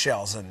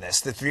bombshells in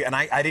this, and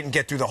I didn't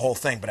get through the whole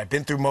thing, but I've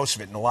been through most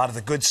of it and a lot of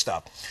the good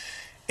stuff,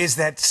 is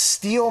that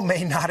Steele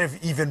may not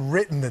have even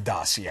written the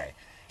dossier.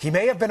 He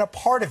may have been a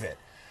part of it.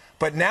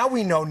 But now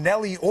we know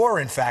Nellie Orr,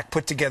 in fact,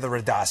 put together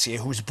a dossier,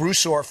 who's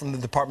Bruce Orr from the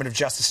Department of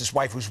Justice's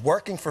wife, who's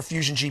working for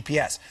Fusion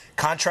GPS,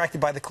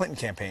 contracted by the Clinton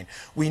campaign.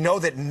 We know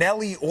that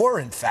Nellie Orr,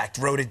 in fact,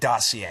 wrote a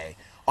dossier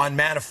on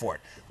Manafort,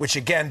 which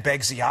again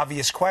begs the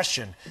obvious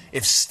question.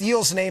 If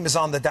Steele's name is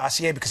on the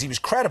dossier because he was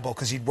credible,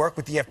 because he'd worked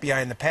with the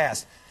FBI in the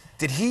past,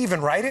 did he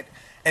even write it?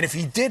 And if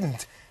he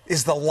didn't,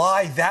 is the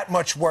lie that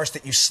much worse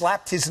that you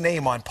slapped his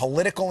name on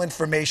political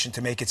information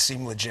to make it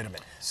seem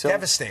legitimate?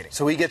 Devastating.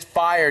 So he gets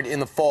fired in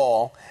the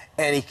fall,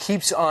 and he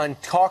keeps on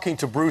talking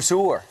to Bruce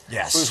Orr,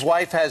 whose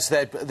wife has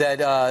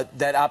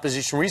that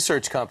opposition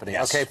research company.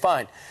 Yes. Okay,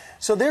 fine.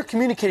 So they're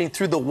communicating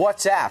through the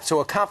WhatsApp, so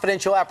a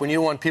confidential app when you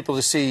don't want people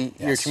to see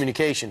your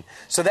communication.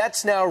 So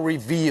that's now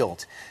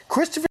revealed.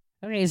 Christopher.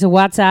 Okay, so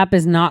WhatsApp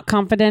is not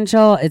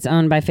confidential. It's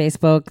owned by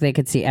Facebook. They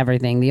could see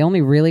everything. The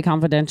only really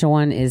confidential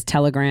one is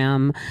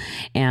Telegram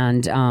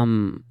and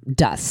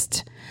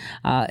Dust.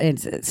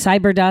 It's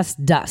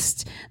Cyberdust,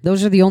 Dust.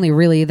 Those are the only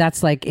really,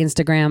 that's like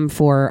Instagram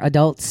for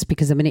adults,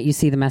 because the minute you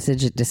see the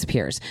message, it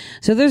disappears.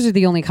 So those are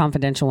the only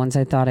confidential ones.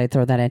 I thought I'd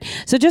throw that in.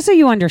 So just so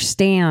you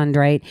understand,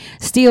 right,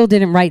 Steele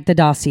didn't write the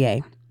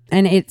dossier.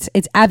 And it's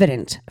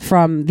evident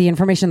from the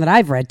information that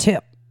I've read too.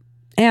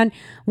 And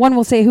one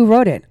will say, who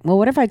wrote it? Well,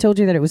 what if I told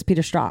you that it was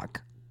Peter Strzok?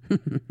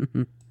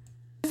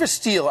 Christopher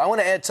Steele, I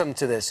want to add something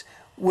to this,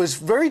 was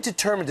very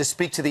determined to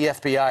speak to the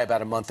FBI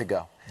about a month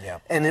ago. Yeah.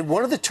 And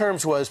one of the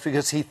terms was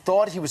because he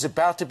thought he was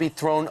about to be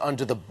thrown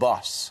under the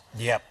bus.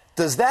 Yep.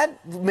 Does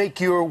that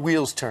make your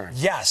wheels turn?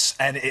 Yes,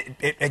 and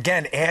it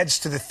again adds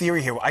to the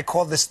theory here. I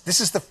call this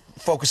is the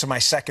focus of my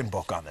second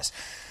book on this.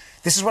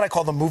 This is what I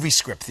call the movie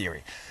script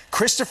theory.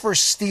 Christopher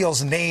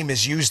Steele's name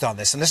is used on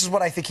this, and this is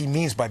what I think he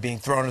means by being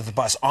thrown under the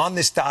bus, on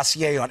this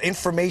dossier, on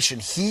information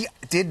he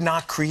did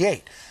not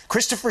create.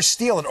 Christopher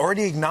Steele had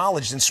already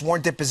acknowledged in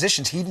sworn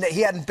depositions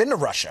he hadn't been to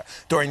Russia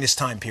during this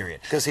time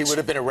period. Because he would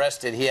have been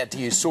arrested. He had to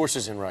use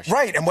sources in Russia.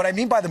 Right, and what I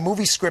mean by the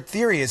movie script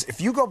theory is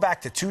if you go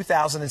back to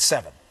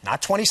 2007,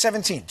 not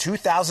 2017,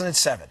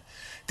 2007,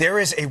 there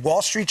is a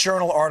Wall Street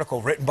Journal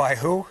article written by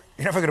who?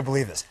 You're never going to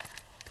believe this.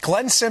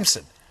 Glenn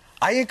Simpson.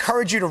 I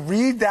encourage you to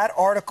read that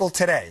article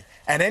today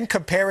and then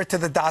compare it to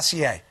the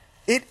dossier.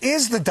 It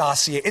is the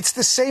dossier. It's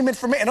the same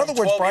information. In other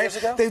words, Brian,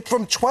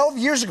 from 12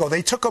 years ago,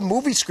 they took a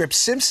movie script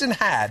Simpson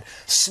had,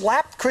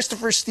 slapped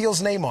Christopher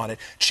Steele's name on it,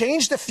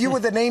 changed a few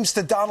of the names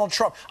to Donald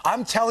Trump.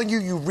 I'm telling you,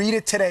 you read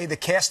it today, the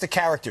cast of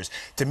characters,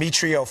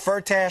 Demetrio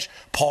Firtash,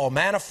 Paul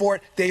Manafort,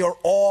 they are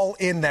all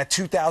in that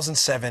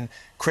 2007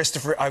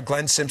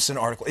 Glenn Simpson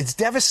article. It's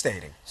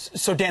devastating.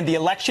 So, Dan, the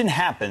election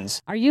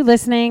happens. Are you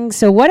listening?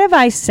 So what have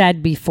I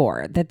said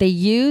before? That they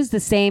use the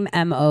same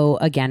MO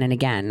again and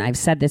again. I've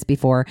said this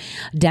before,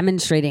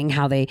 demonstrating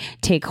how they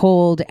take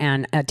hold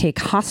and take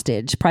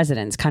hostage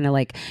presidents, kind of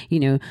like,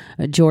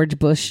 George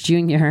Bush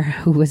Jr.,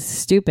 who was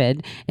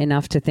stupid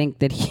enough to think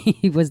that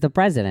he was the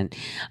president.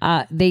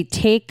 They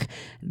take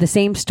the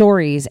same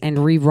stories and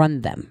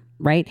rerun them.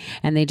 Right?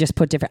 And they just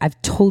put different,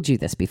 I've told you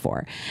this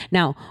before.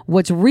 Now,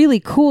 what's really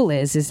cool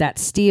is that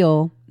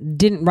Steele,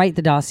 didn't write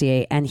the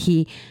dossier, and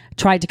he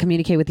tried to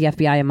communicate with the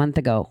FBI a month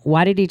ago.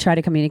 Why did he try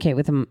to communicate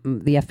with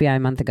the FBI a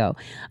month ago?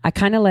 I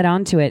kind of led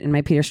on to it in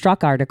my Peter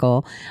Strzok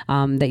article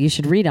that you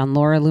should read on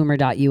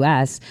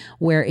lauraloomer.us,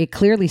 where it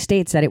clearly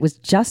states that it was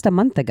just a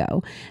month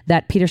ago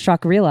that Peter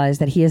Strzok realized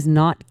that he is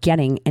not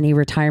getting any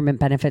retirement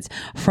benefits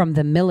from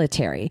the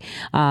military,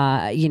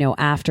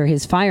 after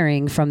his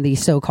firing from the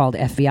so-called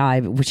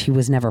FBI, which he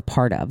was never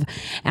part of.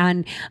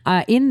 And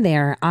in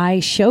there,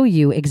 I show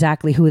you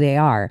exactly who they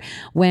are.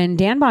 When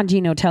Dan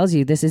Bongino tells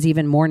you this is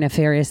even more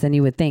nefarious than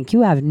you would think,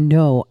 you have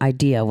no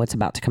idea what's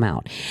about to come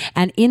out.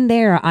 And in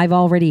there, I've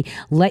already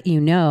let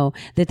you know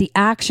that the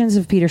actions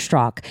of Peter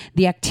Strzok,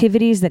 the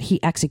activities that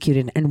he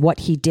executed and what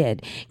he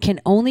did, can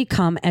only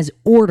come as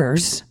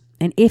orders,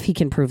 and if he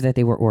can prove that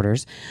they were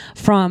orders,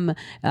 from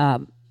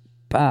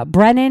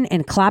Brennan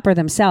and Clapper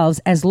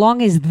themselves, as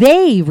long as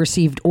they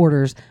received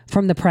orders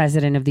from the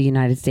President of the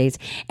United States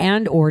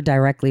and or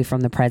directly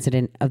from the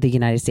President of the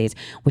United States,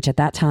 which at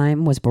that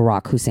time was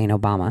Barack Hussein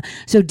Obama.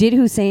 So did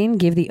Hussein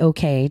give the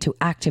okay to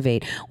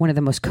activate one of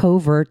the most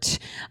covert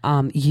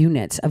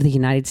units of the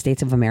United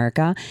States of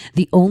America,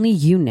 the only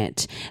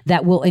unit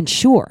that will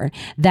ensure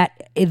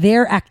that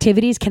their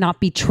activities cannot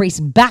be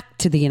traced back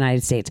to the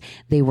United States?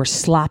 They were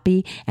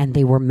sloppy and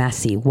they were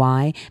messy.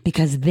 Why?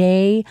 Because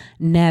they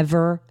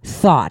never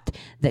thought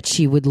that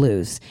she would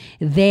lose.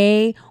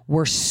 They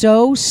were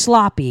so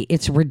sloppy,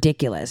 it's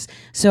ridiculous.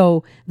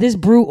 So this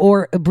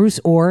Bruce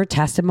Orr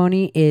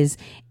testimony is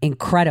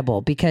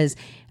incredible because,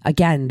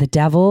 again, the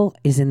devil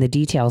is in the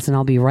details, and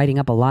I'll be writing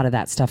up a lot of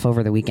that stuff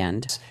over the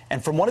weekend.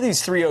 And from one of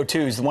these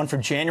 302s, the one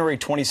from January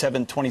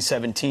 27,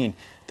 2017,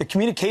 the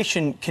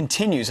communication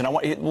continues, and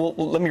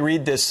let me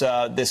read this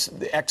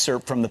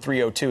excerpt from the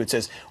 302. It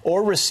says,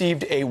 Orr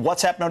received a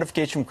WhatsApp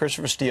notification from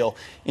Christopher Steele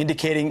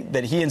indicating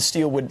that he and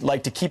Steele would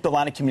like to keep the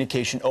line of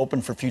communication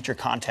open for future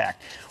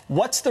contact.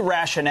 What's the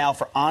rationale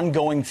for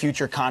ongoing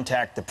future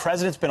contact? The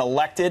president's been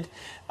elected.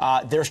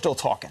 They're still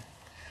talking.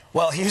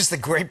 Well, here's the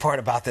great part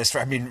about this.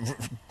 I mean,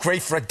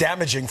 great for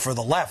damaging for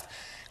the left.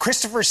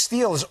 Christopher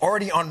Steele is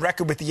already on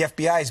record with the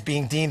FBI as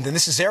being deemed, and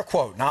this is their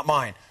quote, not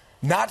mine,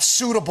 not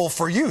suitable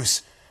for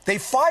use. They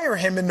fire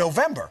him in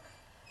November.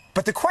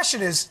 But the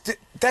question is,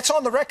 that's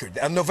on the record,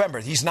 in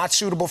November. He's not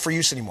suitable for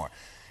use anymore.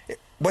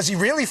 Was he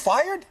really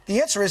fired? The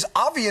answer is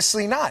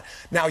obviously not.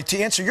 Now, to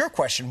answer your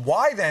question,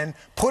 why then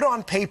put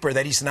on paper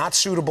that he's not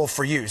suitable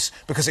for use?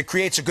 Because it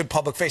creates a good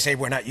public face. Hey,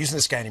 we're not using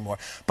this guy anymore.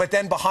 But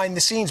then behind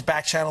the scenes,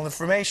 back channel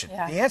information.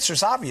 Yeah. The answer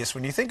is obvious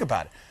when you think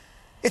about it.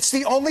 It's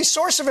the only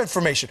source of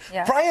information.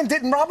 Yeah. Brian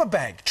didn't rob a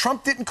bank.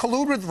 Trump didn't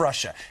collude with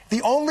Russia.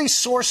 The only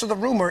source of the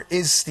rumor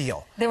is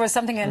Steele. There was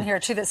something in here,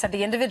 too, that said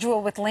the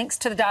individual with links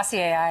to the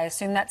dossier, I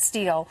assume that's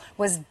Steele,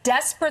 was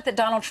desperate that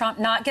Donald Trump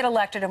not get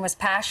elected and was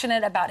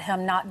passionate about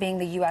him not being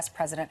the U.S.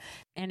 president.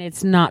 And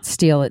it's not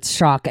Steele, it's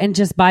Strzok. And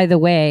just by the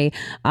way,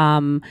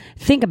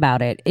 think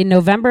about it. In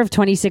November of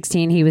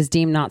 2016, he was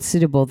deemed not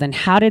suitable. Then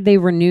how did they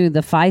renew the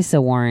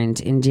FISA warrant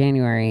in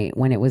January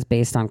when it was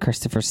based on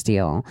Christopher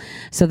Steele?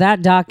 So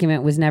that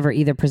document was never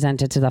either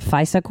presented to the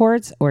FISA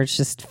courts or it's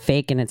just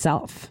fake in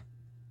itself.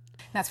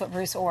 That's what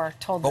Bruce Orr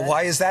told But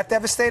why is that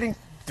devastating?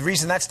 The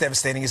reason that's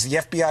devastating is the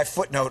FBI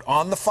footnote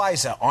on the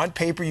FISA, on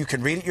paper, you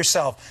can read it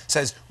yourself,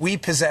 says, we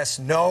possess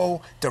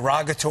no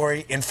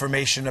derogatory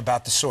information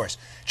about the source.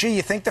 Gee,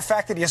 you think the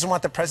fact that he doesn't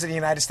want the President of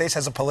the United States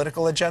has a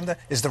political agenda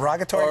is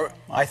derogatory?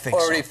 I think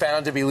so. Already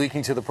found to be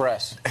leaking to the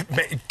press.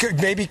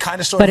 Maybe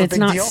kind of sort of a big deal.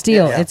 But it's not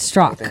Steele, it's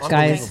Strzok,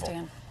 guys.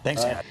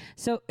 Thanks, Dan.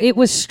 So it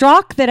was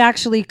Strzok that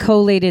actually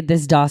collated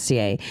this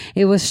dossier.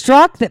 It was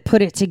Strzok that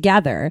put it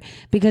together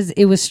because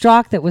it was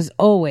Strzok that was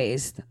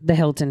always the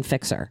Hilton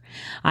fixer.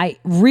 I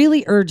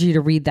really urge you to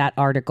read that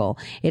article.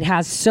 It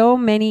has so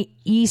many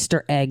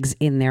Easter eggs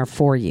in there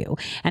for you.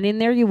 And in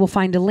there you will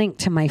find a link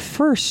to my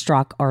first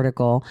Strzok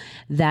article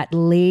that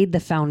laid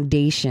the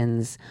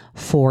foundations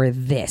for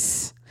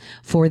this.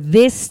 For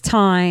this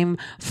time,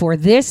 for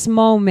this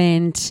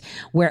moment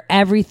where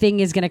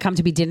everything is going to come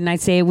to be. Didn't I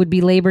say it would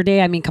be Labor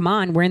Day? I mean, come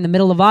on, we're in the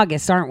middle of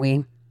August, aren't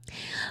we?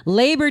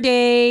 Labor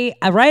Day,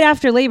 right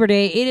after Labor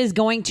Day, it is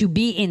going to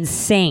be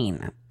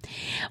insane.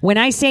 When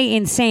I say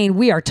insane,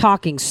 we are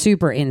talking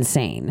super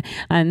insane.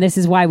 And this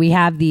is why we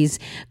have these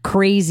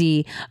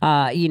crazy,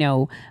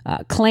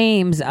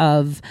 claims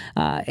of,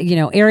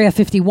 Area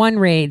 51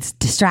 raids,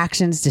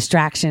 distractions.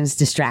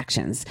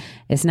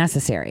 It's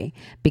necessary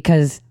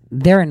because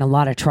they're in a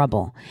lot of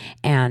trouble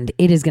and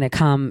it is going to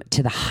come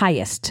to the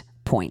highest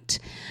point.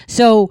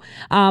 So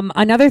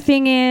another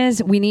thing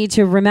is we need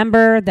to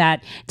remember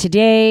that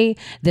early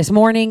this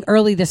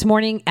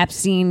morning,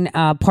 Epstein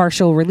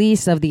partial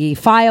release of the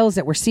files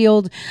that were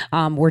sealed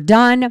were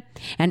done.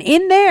 And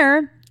in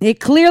there, it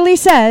clearly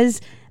says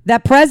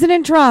that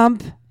President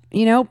Trump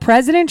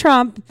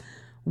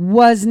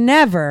was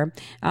never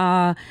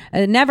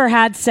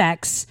had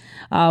sex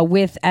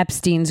with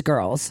Epstein's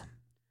girls.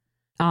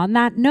 on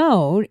that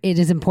note, it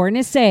is important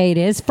to say it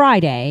is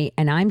Friday,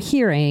 and I'm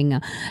hearing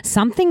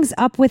something's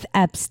up with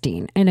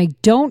Epstein. And I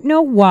don't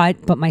know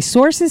what, but my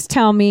sources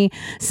tell me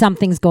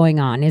something's going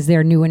on. Is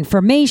there new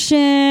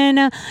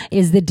information?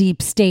 Is the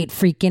deep state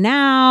freaking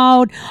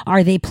out?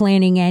 Are they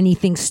planning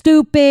anything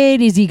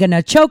stupid? Is he going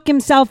to choke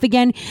himself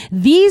again?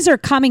 These are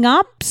coming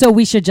up, so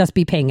we should just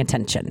be paying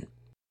attention.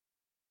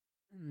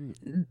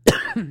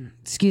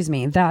 Excuse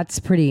me. That's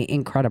pretty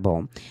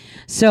incredible.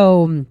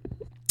 So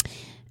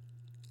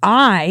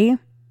I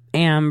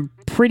am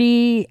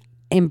pretty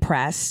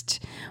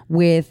impressed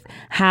with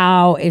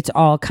how it's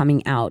all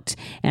coming out.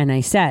 And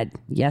I said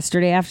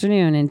yesterday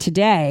afternoon and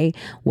today,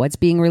 what's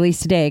being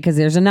released today, because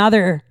there's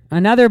another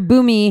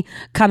boomy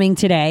coming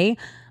today,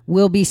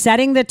 will be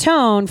setting the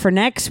tone for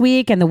next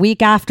week and the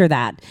week after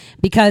that,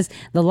 because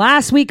the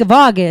last week of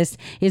August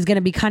is going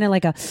to be kind of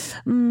like a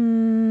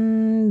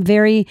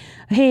very,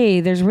 hey,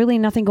 there's really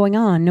nothing going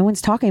on. No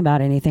one's talking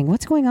about anything.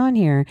 What's going on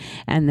here?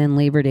 And then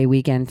Labor Day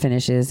weekend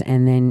finishes,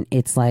 and then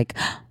it's like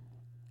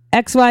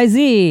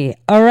XYZ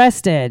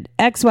arrested,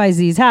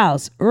 XYZ's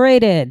house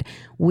raided.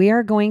 We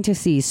are going to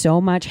see so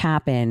much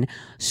happen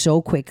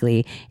so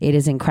quickly. It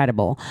is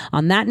incredible.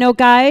 On that note,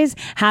 guys,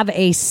 have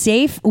a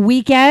safe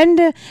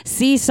weekend.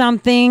 See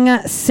something,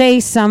 say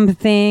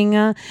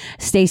something.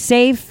 Stay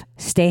safe,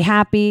 stay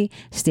happy,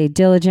 stay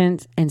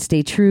diligent, and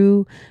stay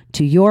true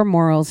to your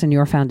morals and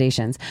your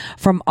foundations.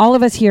 From all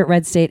of us here at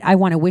Red State, I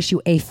want to wish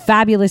you a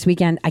fabulous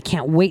weekend. I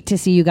can't wait to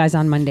see you guys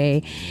on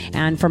Monday.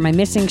 And for my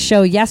missing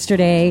show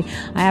yesterday,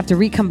 I have to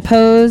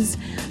recompose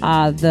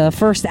the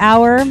first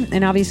hour.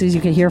 And obviously, as you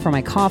can hear from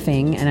my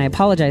coughing, and I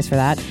apologize for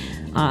that,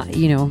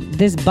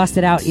 this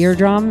busted out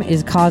eardrum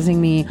is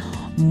causing me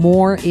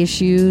more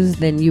issues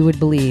than you would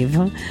believe.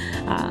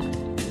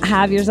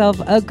 Have yourself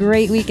a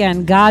great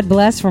weekend. God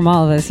bless from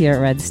all of us here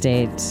at Red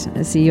State.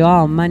 See you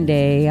all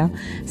Monday.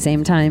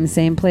 Same time,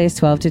 same place,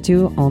 12 to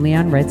 2, only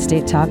on Red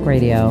State Talk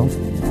Radio.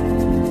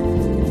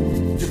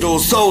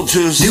 Those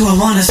soldiers. Do I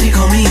want to see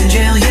me in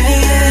jail? Yeah,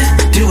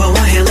 yeah. Do I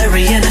want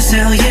Hillary in a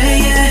cell? Yeah,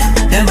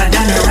 yeah. Am I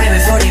done the right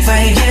with 45?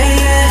 Yeah,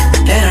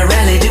 yeah. At a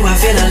rally, do I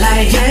feel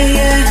alive? Yeah,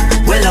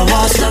 yeah. Will I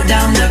wall slow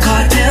down the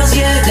cartels?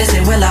 Yeah. They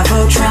say, will I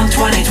vote Trump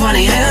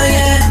 2020? Hell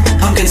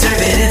yeah. I'm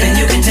conservative and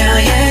you can tell,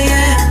 yeah,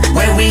 yeah.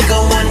 Where we go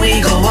when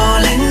we go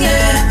all in,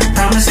 yeah.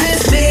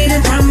 Promises made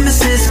and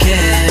promises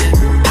kept.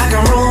 I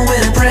can roll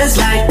with a press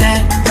like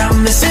that.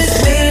 Promises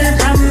made and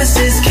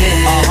promises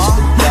kept.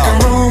 I can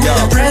roll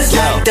with a press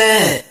like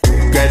that.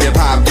 Grab your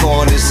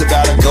popcorn, it's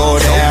about to go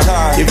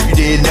down. If you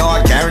didn't know,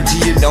 I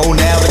guarantee you know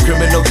now. The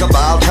criminal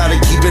cabal try to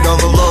keep it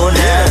on the low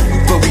now.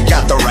 But we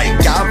got the right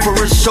guy for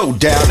a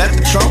showdown at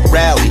the Trump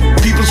rally.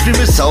 People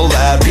screaming so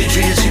loud,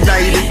 Patriots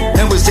united.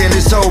 And we're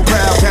standing so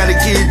proud, trying to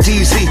get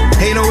DC.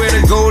 Ain't nowhere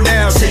to go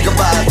now. Say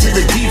goodbye to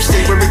the deep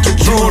state, we're in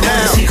control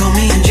now. Do I want to see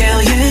me in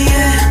jail? Yeah,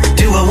 yeah.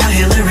 Do I want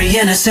Hillary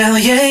in a cell?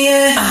 Yeah,